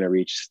waves aren't going to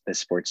reach this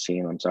sports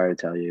team. I'm sorry to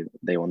tell you,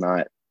 they will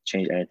not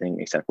change anything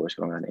except for what's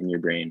going on in your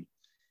brain.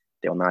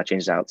 They will not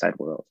change the outside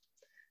world.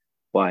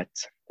 But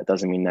that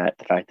doesn't mean that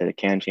the fact that it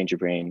can change your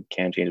brain,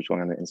 can change what's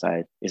going on the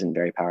inside, isn't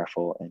very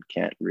powerful and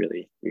can't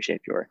really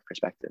reshape your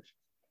perspective.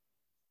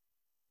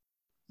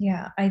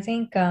 Yeah, I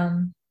think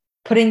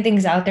putting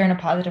things out there in a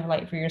positive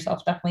light for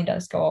yourself definitely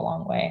does go a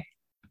long way.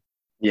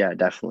 Yeah,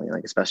 definitely.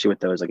 Like, especially with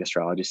those like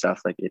astrology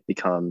stuff, like it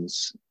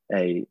becomes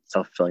a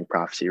self-fulfilling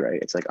prophecy,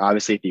 right? It's like,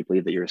 obviously, if you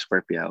believe that you're a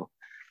Scorpio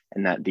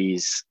and that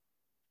these,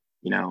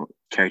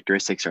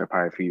 characteristics are a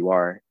part of who you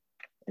are,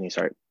 and you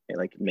start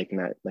like making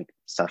that like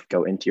stuff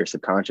go into your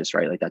subconscious,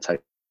 right? Like that's how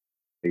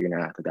you're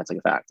gonna act. Like that's like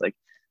a fact. Like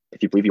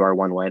if you believe you are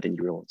one way, then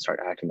you will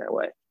start acting that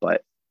way.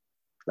 But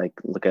like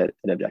look at it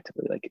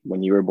objectively. Like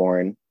when you were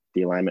born,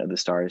 the alignment of the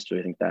stars, do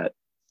you think that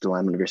the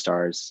alignment of your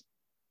stars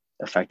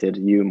affected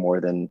you more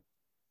than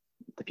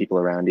the people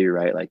around you,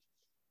 right? Like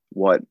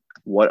what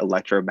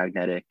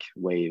electromagnetic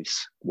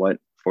waves, what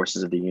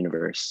forces of the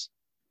universe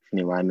from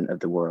the alignment of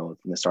the world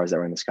and the stars that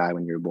were in the sky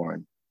when you were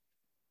born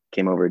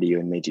came over to you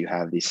and made you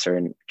have these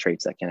certain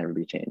traits that can never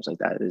be changed. Like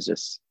that is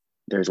just,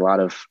 there's a lot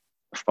of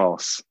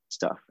false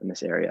stuff in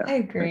this area. I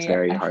agree. It's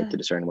very hard to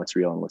discern what's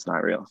real and what's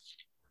not real.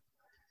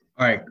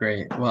 All right,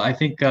 great. Well, I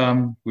think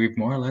we've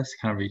more or less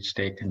kind of reached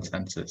a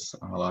consensus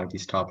on a lot of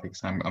these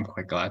topics. I'm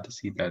quite glad to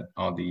see that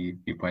all the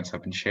viewpoints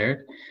have been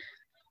shared.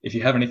 If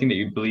you have anything that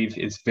you believe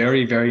is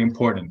very, very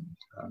important,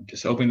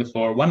 just open the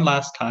floor one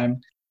last time.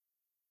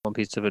 One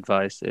piece of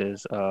advice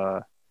is,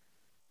 I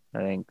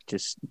think,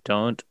 just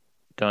don't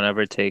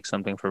ever take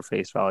something for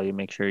face value.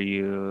 Make sure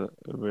you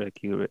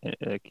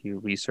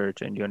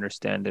research and you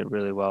understand it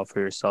really well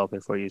for yourself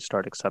before you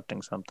start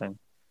accepting something.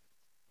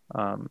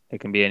 It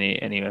can be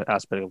any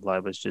aspect of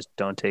life. It's just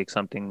don't take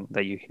something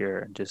that you hear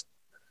and just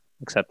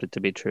accept it to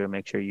be true.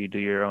 Make sure you do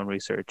your own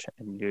research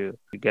and you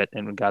get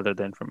and gather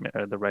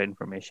the right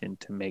information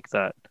to make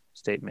that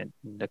statement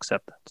and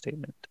accept that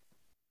statement.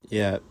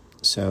 Yeah.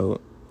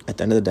 So at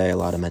the end of the day, a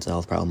lot of mental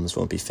health problems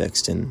won't be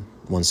fixed in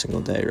one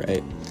single day,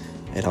 right?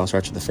 It all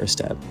starts with the first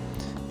step.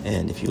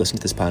 And if you listen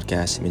to this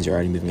podcast, it means you're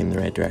already moving in the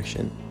right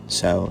direction.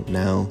 So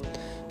now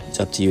it's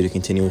up to you to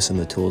continue with some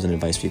of the tools and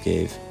advice we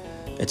gave.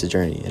 It's a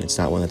journey, and it's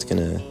not one that's going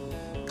to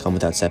come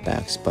without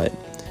setbacks. But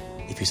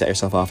if you set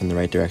yourself off in the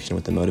right direction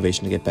with the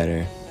motivation to get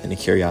better and a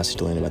curiosity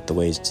to learn about the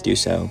ways to do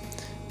so,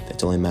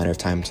 it's only a matter of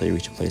time until you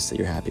reach a place that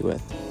you're happy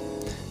with.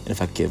 And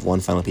if I could give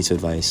one final piece of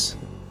advice,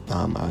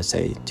 I would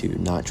say to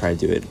not try to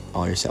do it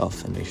all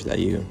yourself and make sure that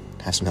you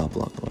have some help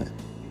along the way.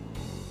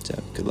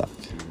 So good luck.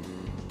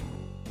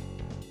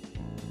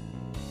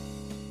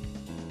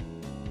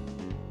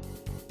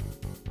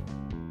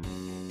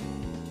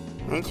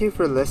 Thank you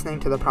for listening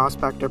to the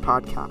Prospector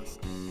Podcast.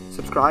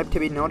 Subscribe to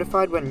be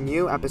notified when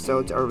new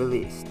episodes are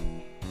released.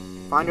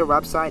 Find our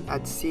website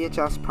at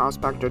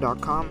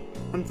chsprospector.com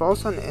and follow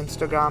us on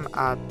Instagram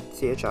at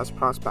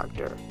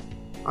chsprospector.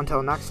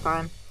 Until next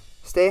time,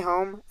 stay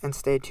home and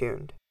stay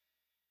tuned.